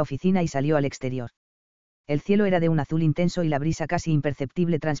 cerró la oficina y salió al exterior. El cielo era de un azul intenso y la brisa casi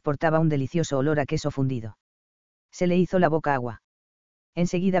imperceptible transportaba un delicioso olor a queso fundido. Se le hizo la boca agua.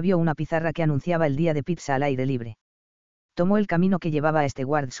 Enseguida vio una pizarra que anunciaba el día de pizza al aire libre. Tomó el camino que llevaba a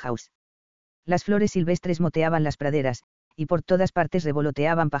Steward's House. Las flores silvestres moteaban las praderas, y por todas partes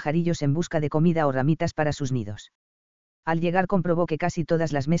revoloteaban pajarillos en busca de comida o ramitas para sus nidos. Al llegar comprobó que casi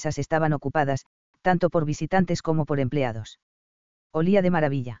todas las mesas estaban ocupadas, tanto por visitantes como por empleados. Olía de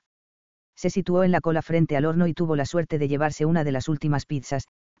maravilla. Se situó en la cola frente al horno y tuvo la suerte de llevarse una de las últimas pizzas,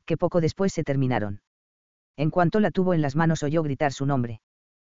 que poco después se terminaron. En cuanto la tuvo en las manos oyó gritar su nombre.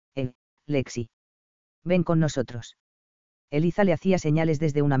 Lexi. Ven con nosotros. Eliza le hacía señales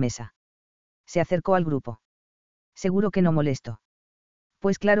desde una mesa. Se acercó al grupo. Seguro que no molesto.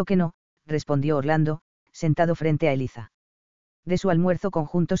 Pues claro que no, respondió Orlando, sentado frente a Eliza. De su almuerzo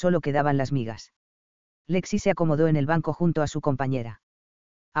conjunto solo quedaban las migas. Lexi se acomodó en el banco junto a su compañera.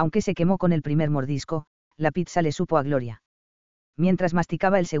 Aunque se quemó con el primer mordisco, la pizza le supo a gloria. Mientras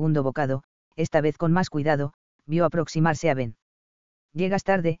masticaba el segundo bocado, esta vez con más cuidado, vio aproximarse a Ben. Llegas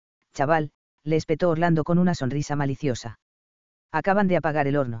tarde, chaval, le espetó Orlando con una sonrisa maliciosa. Acaban de apagar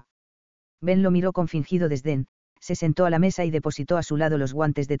el horno. Ben lo miró con fingido desdén, se sentó a la mesa y depositó a su lado los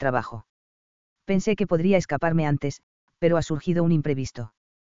guantes de trabajo. Pensé que podría escaparme antes, pero ha surgido un imprevisto.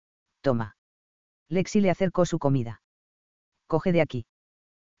 Toma. Lexi le acercó su comida. Coge de aquí.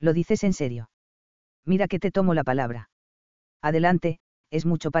 ¿Lo dices en serio? Mira que te tomo la palabra. Adelante, es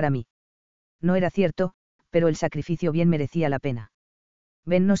mucho para mí. No era cierto, pero el sacrificio bien merecía la pena.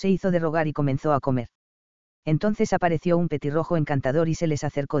 Ben no se hizo de rogar y comenzó a comer. Entonces apareció un petirrojo encantador y se les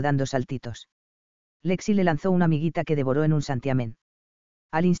acercó dando saltitos. Lexi le lanzó una miguita que devoró en un santiamén.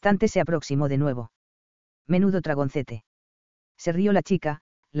 Al instante se aproximó de nuevo. Menudo tragoncete. Se rió la chica,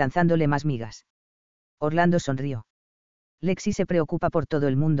 lanzándole más migas. Orlando sonrió. Lexi se preocupa por todo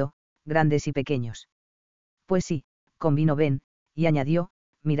el mundo, grandes y pequeños. Pues sí, convino Ben, y añadió,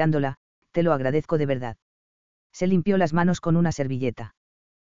 mirándola, te lo agradezco de verdad. Se limpió las manos con una servilleta.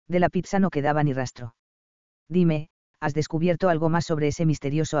 De la pizza no quedaba ni rastro. Dime, ¿has descubierto algo más sobre ese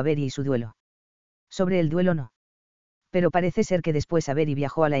misterioso Avery y su duelo? Sobre el duelo no. Pero parece ser que después Avery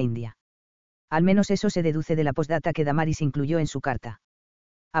viajó a la India. Al menos eso se deduce de la postdata que Damaris incluyó en su carta.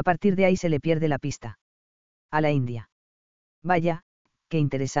 A partir de ahí se le pierde la pista. A la India. Vaya, qué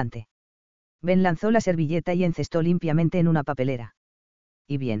interesante. Ben lanzó la servilleta y encestó limpiamente en una papelera.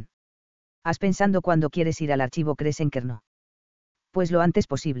 ¿Y bien? ¿Has pensado cuándo quieres ir al archivo Crescenker no? Pues lo antes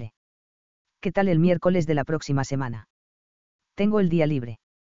posible. ¿Qué tal el miércoles de la próxima semana? Tengo el día libre.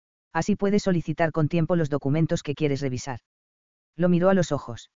 Así puedes solicitar con tiempo los documentos que quieres revisar. Lo miró a los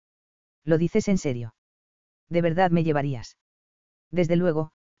ojos. ¿Lo dices en serio? ¿De verdad me llevarías? Desde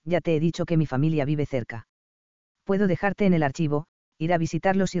luego, ya te he dicho que mi familia vive cerca. Puedo dejarte en el archivo, ir a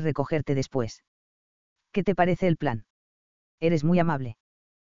visitarlos y recogerte después. ¿Qué te parece el plan? Eres muy amable.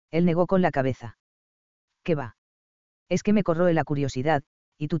 Él negó con la cabeza. ¿Qué va? Es que me corroe la curiosidad,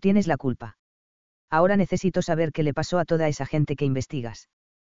 y tú tienes la culpa. Ahora necesito saber qué le pasó a toda esa gente que investigas.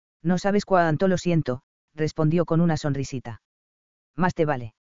 No sabes cuánto lo siento, respondió con una sonrisita. Más te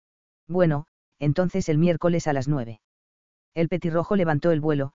vale. Bueno, entonces el miércoles a las 9. El petirrojo levantó el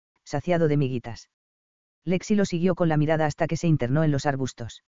vuelo, saciado de miguitas. Lexi lo siguió con la mirada hasta que se internó en los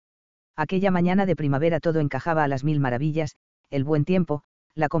arbustos. Aquella mañana de primavera todo encajaba a las mil maravillas, el buen tiempo,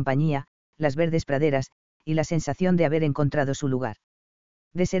 la compañía, las verdes praderas, y la sensación de haber encontrado su lugar.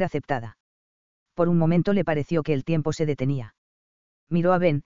 De ser aceptada. Por un momento le pareció que el tiempo se detenía. Miró a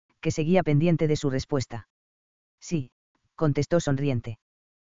Ben, que seguía pendiente de su respuesta. Sí, contestó sonriente.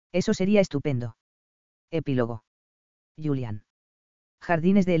 Eso sería estupendo. Epílogo. Julian.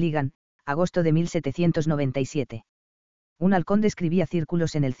 Jardines de Heligan, agosto de 1797. Un halcón describía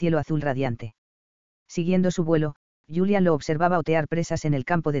círculos en el cielo azul radiante. Siguiendo su vuelo, Julian lo observaba otear presas en el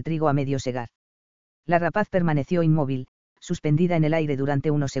campo de trigo a medio segar. La rapaz permaneció inmóvil, suspendida en el aire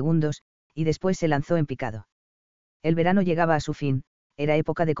durante unos segundos, y después se lanzó en picado. El verano llegaba a su fin, era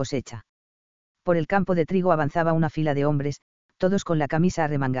época de cosecha. Por el campo de trigo avanzaba una fila de hombres, todos con la camisa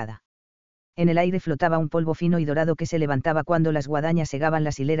arremangada. En el aire flotaba un polvo fino y dorado que se levantaba cuando las guadañas segaban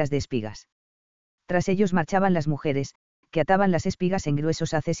las hileras de espigas. Tras ellos marchaban las mujeres, que ataban las espigas en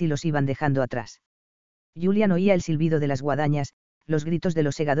gruesos haces y los iban dejando atrás. Julian oía el silbido de las guadañas, los gritos de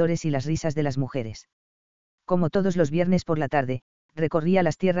los segadores y las risas de las mujeres. Como todos los viernes por la tarde, recorría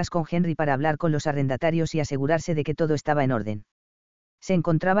las tierras con Henry para hablar con los arrendatarios y asegurarse de que todo estaba en orden. Se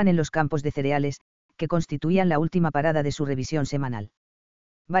encontraban en los campos de cereales, que constituían la última parada de su revisión semanal.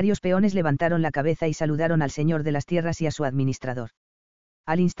 Varios peones levantaron la cabeza y saludaron al señor de las tierras y a su administrador.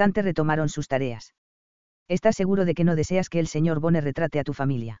 Al instante retomaron sus tareas. ¿Estás seguro de que no deseas que el señor Bone retrate a tu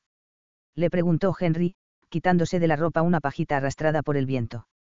familia? Le preguntó Henry, quitándose de la ropa una pajita arrastrada por el viento.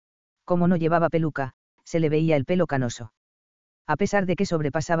 Como no llevaba peluca, se le veía el pelo canoso. A pesar de que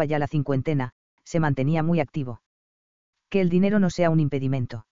sobrepasaba ya la cincuentena, se mantenía muy activo. Que el dinero no sea un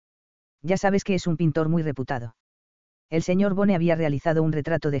impedimento. Ya sabes que es un pintor muy reputado. El señor Bone había realizado un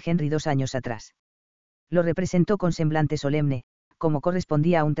retrato de Henry 2 años atrás. Lo representó con semblante solemne, como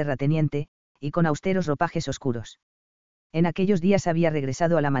correspondía a un terrateniente, y con austeros ropajes oscuros. En aquellos días había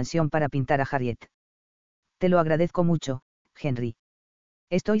regresado a la mansión para pintar a Harriet. Te lo agradezco mucho, Henry.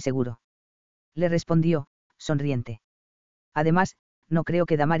 Estoy seguro. Le respondió, sonriente. Además, no creo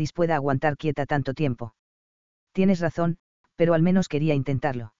que Damaris pueda aguantar quieta tanto tiempo. Tienes razón, pero al menos quería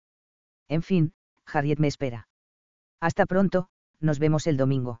intentarlo. En fin, Harriet me espera. Hasta pronto, nos vemos el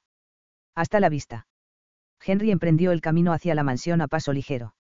domingo. Hasta la vista. Henry emprendió el camino hacia la mansión a paso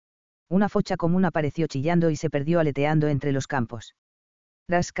ligero. Una focha común apareció chillando y se perdió aleteando entre los campos.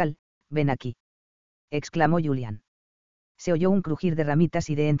 Rascal, ven aquí. Exclamó Julian. Se oyó un crujir de ramitas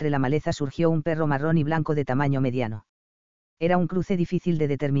y de entre la maleza surgió un perro marrón y blanco de tamaño mediano. Era un cruce difícil de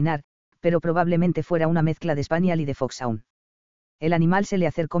determinar, pero probablemente fuera una mezcla de Spaniel y de Foxhound. El animal se le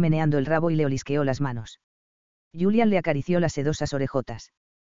acercó meneando el rabo y le olisqueó las manos. Julian le acarició las sedosas orejotas.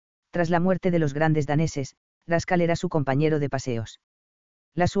 Tras la muerte de los grandes daneses, Rascal era su compañero de paseos.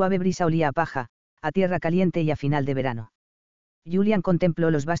 La suave brisa olía a paja, a tierra caliente y a final de verano. Julian contempló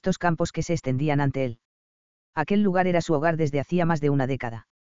los vastos campos que se extendían ante él. Aquel lugar era su hogar desde hacía más de una década.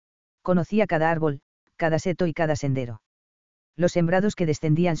 Conocía cada árbol, cada seto y cada sendero. Los sembrados que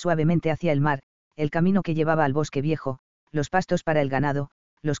descendían suavemente hacia el mar, el camino que llevaba al bosque viejo, los pastos para el ganado,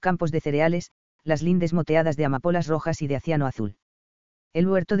 los campos de cereales, las lindes moteadas de amapolas rojas y de aciano azul. El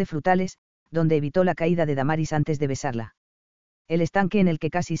huerto de frutales, donde evitó la caída de Damaris antes de besarla. El estanque en el que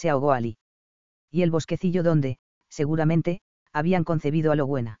casi se ahogó Ali. Y el bosquecillo donde, seguramente, habían concebido a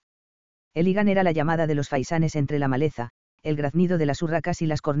Lobuena. Heligan era la llamada de los faisanes entre la maleza, el graznido de las urracas y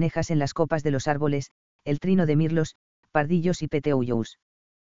las cornejas en las copas de los árboles, el trino de mirlos, pardillos y peteúyous.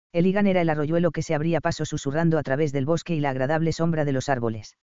 Heligan era el arroyuelo que se abría paso susurrando a través del bosque y la agradable sombra de los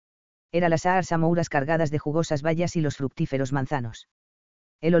árboles. Era las zarzamouras cargadas de jugosas bayas y los fructíferos manzanos.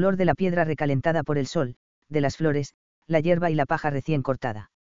 El olor de la piedra recalentada por el sol, de las flores, la hierba y la paja recién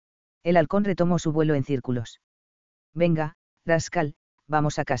cortada. El halcón retomó su vuelo en círculos. Venga, Rascal,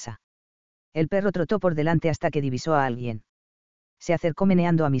 vamos a casa. El perro trotó por delante hasta que divisó a alguien. Se acercó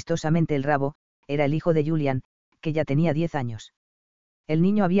meneando amistosamente el rabo, era el hijo de Julian, que ya tenía 10 años. El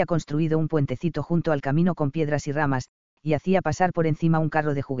niño había construido un puentecito junto al camino con piedras y ramas, y hacía pasar por encima un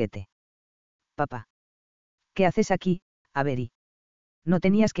carro de juguete. Papá. ¿Qué haces aquí, Avery? No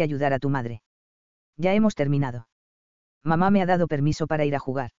tenías que ayudar a tu madre. Ya hemos terminado. Mamá me ha dado permiso para ir a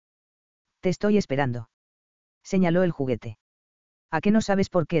jugar. Te estoy esperando. Señaló el juguete. ¿A qué no sabes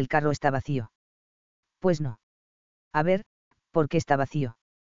por qué el carro está vacío? Pues no. A ver, ¿por qué está vacío?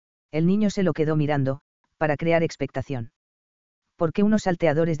 El niño se lo quedó mirando, para crear expectación. Porque unos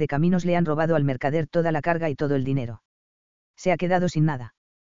salteadores de caminos le han robado al mercader toda la carga y todo el dinero. Se ha quedado sin nada.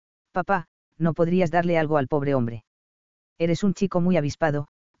 Papá, ¿no podrías darle algo al pobre hombre? Eres un chico muy avispado,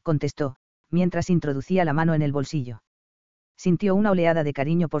 contestó, mientras introducía la mano en el bolsillo. Sintió una oleada de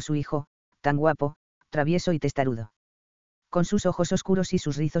cariño por su hijo, tan guapo, travieso y testarudo. Con sus ojos oscuros y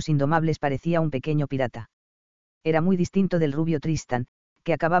sus rizos indomables parecía un pequeño pirata. Era muy distinto del rubio Tristan,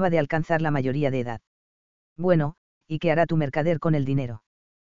 que acababa de alcanzar la mayoría de edad. Bueno, ¿y qué hará tu mercader con el dinero?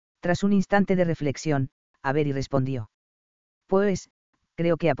 Tras un instante de reflexión, Avery respondió. Pues,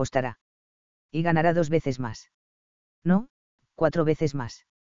 creo que apostará. Y ganará 2 veces más. No, 4 veces más.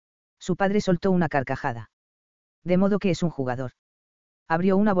 Su padre soltó una carcajada. De modo que es un jugador.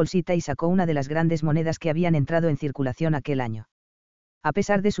 Abrió una bolsita y sacó una de las grandes monedas que habían entrado en circulación aquel año. A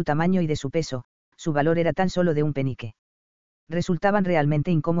pesar de su tamaño y de su peso, su valor era tan solo de un penique. Resultaban realmente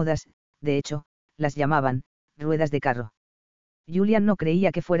incómodas, de hecho, las llamaban ruedas de carro. Julian no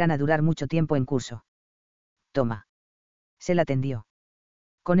creía que fueran a durar mucho tiempo en curso. Toma. Se la tendió.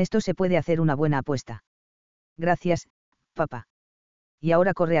 Con esto se puede hacer una buena apuesta. Gracias, papá. Y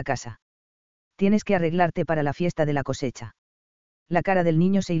ahora corre a casa. Tienes que arreglarte para la fiesta de la cosecha. La cara del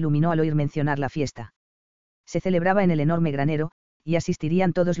niño se iluminó al oír mencionar la fiesta. Se celebraba en el enorme granero, y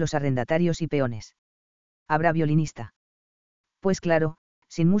asistirían todos los arrendatarios y peones. ¿Habrá violinista? Pues claro,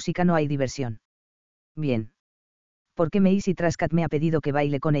 sin música no hay diversión. Bien. ¿Por qué Maisie Trascat me ha pedido que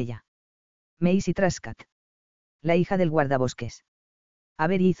baile con ella? Maisie Trascat. La hija del guardabosques.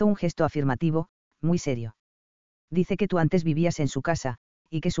 Avery hizo un gesto afirmativo, muy serio. Dice que tú antes vivías en su casa,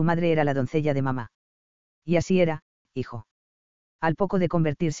 y que su madre era la doncella de mamá. Y así era, hijo. Al poco de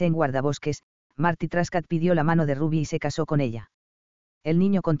convertirse en guardabosques, Marty Trascat pidió la mano de Ruby y se casó con ella. El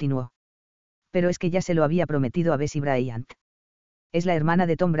niño continuó. Pero es que ya se lo había prometido a Bessie Bryant. Es la hermana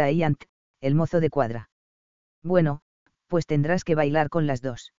de Tom Bryant, el mozo de cuadra. Bueno, pues tendrás que bailar con las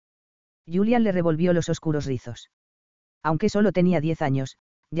dos. Julian le revolvió los oscuros rizos. Aunque solo tenía 10 años,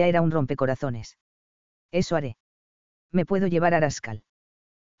 ya era un rompecorazones. Eso haré. Me puedo llevar a Rascal.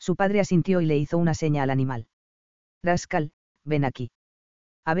 Su padre asintió y le hizo una seña al animal. Rascal, ven aquí.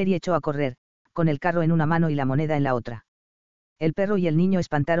 Avery echó a correr, con el carro en una mano y la moneda en la otra. El perro y el niño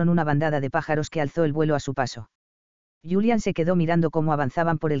espantaron una bandada de pájaros que alzó el vuelo a su paso. Julian se quedó mirando cómo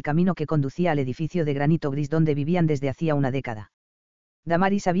avanzaban por el camino que conducía al edificio de granito gris donde vivían desde hacía una década.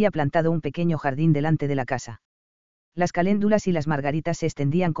 Damaris había plantado un pequeño jardín delante de la casa. Las caléndulas y las margaritas se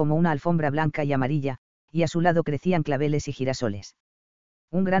extendían como una alfombra blanca y amarilla, y a su lado crecían claveles y girasoles.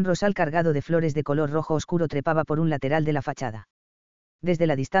 Un gran rosal cargado de flores de color rojo oscuro trepaba por un lateral de la fachada. Desde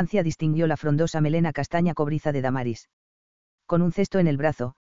la distancia distinguió la frondosa melena castaña cobriza de Damaris. Con un cesto en el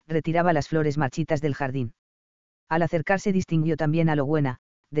brazo, retiraba las flores marchitas del jardín. Al acercarse distinguió también a Logüena,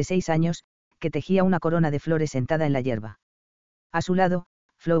 de 6 años, que tejía una corona de flores sentada en la hierba. A su lado,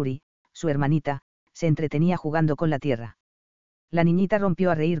 Flowry, su hermanita, se entretenía jugando con la tierra. La niñita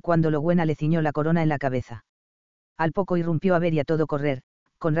rompió a reír cuando Logüena le ciñó la corona en la cabeza. Al poco irrumpió Avery a todo correr,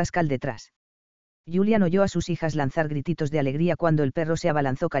 con Rascal detrás. Julian oyó a sus hijas lanzar grititos de alegría cuando el perro se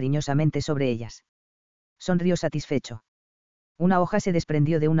abalanzó cariñosamente sobre ellas. Sonrió satisfecho. Una hoja se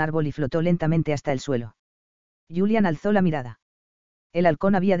desprendió de un árbol y flotó lentamente hasta el suelo. Julian alzó la mirada. El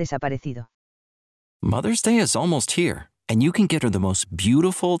halcón había desaparecido. Mother's Day is almost here, and you can get her the most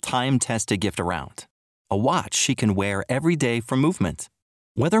beautiful time-tested gift around. A watch she can wear every day for movement.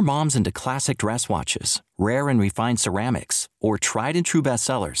 Whether mom's into classic dress watches, rare and refined ceramics, or tried and true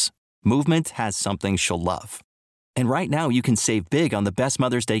bestsellers, Movement has something she'll love. And right now you can save big on the best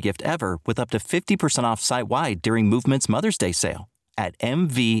Mother's Day gift ever with up to 50% off site-wide during Movement's Mother's Day sale. at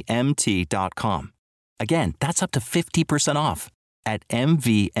mvmt.com. Again, that's up to 50% off at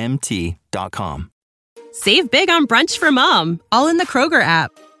mvmt.com. Save big on brunch for mom, all in the Kroger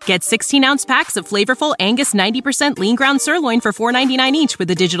app. Get 16-ounce packs of flavorful Angus 90% lean ground sirloin for $4.99 each with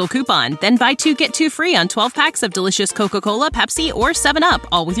a digital coupon. Then buy 2, get 2 free on 12 packs of delicious Coca-Cola, Pepsi, or 7-Up,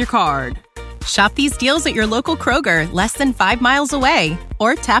 all with your card. Shop these deals at your local Kroger, less than 5 miles away.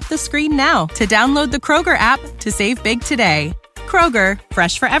 Or tap the screen now to download the Kroger app to save big today. Kroger,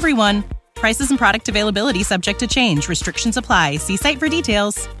 fresh for everyone. Prices and product availability subject to change. Restrictions apply. See site for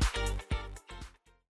details.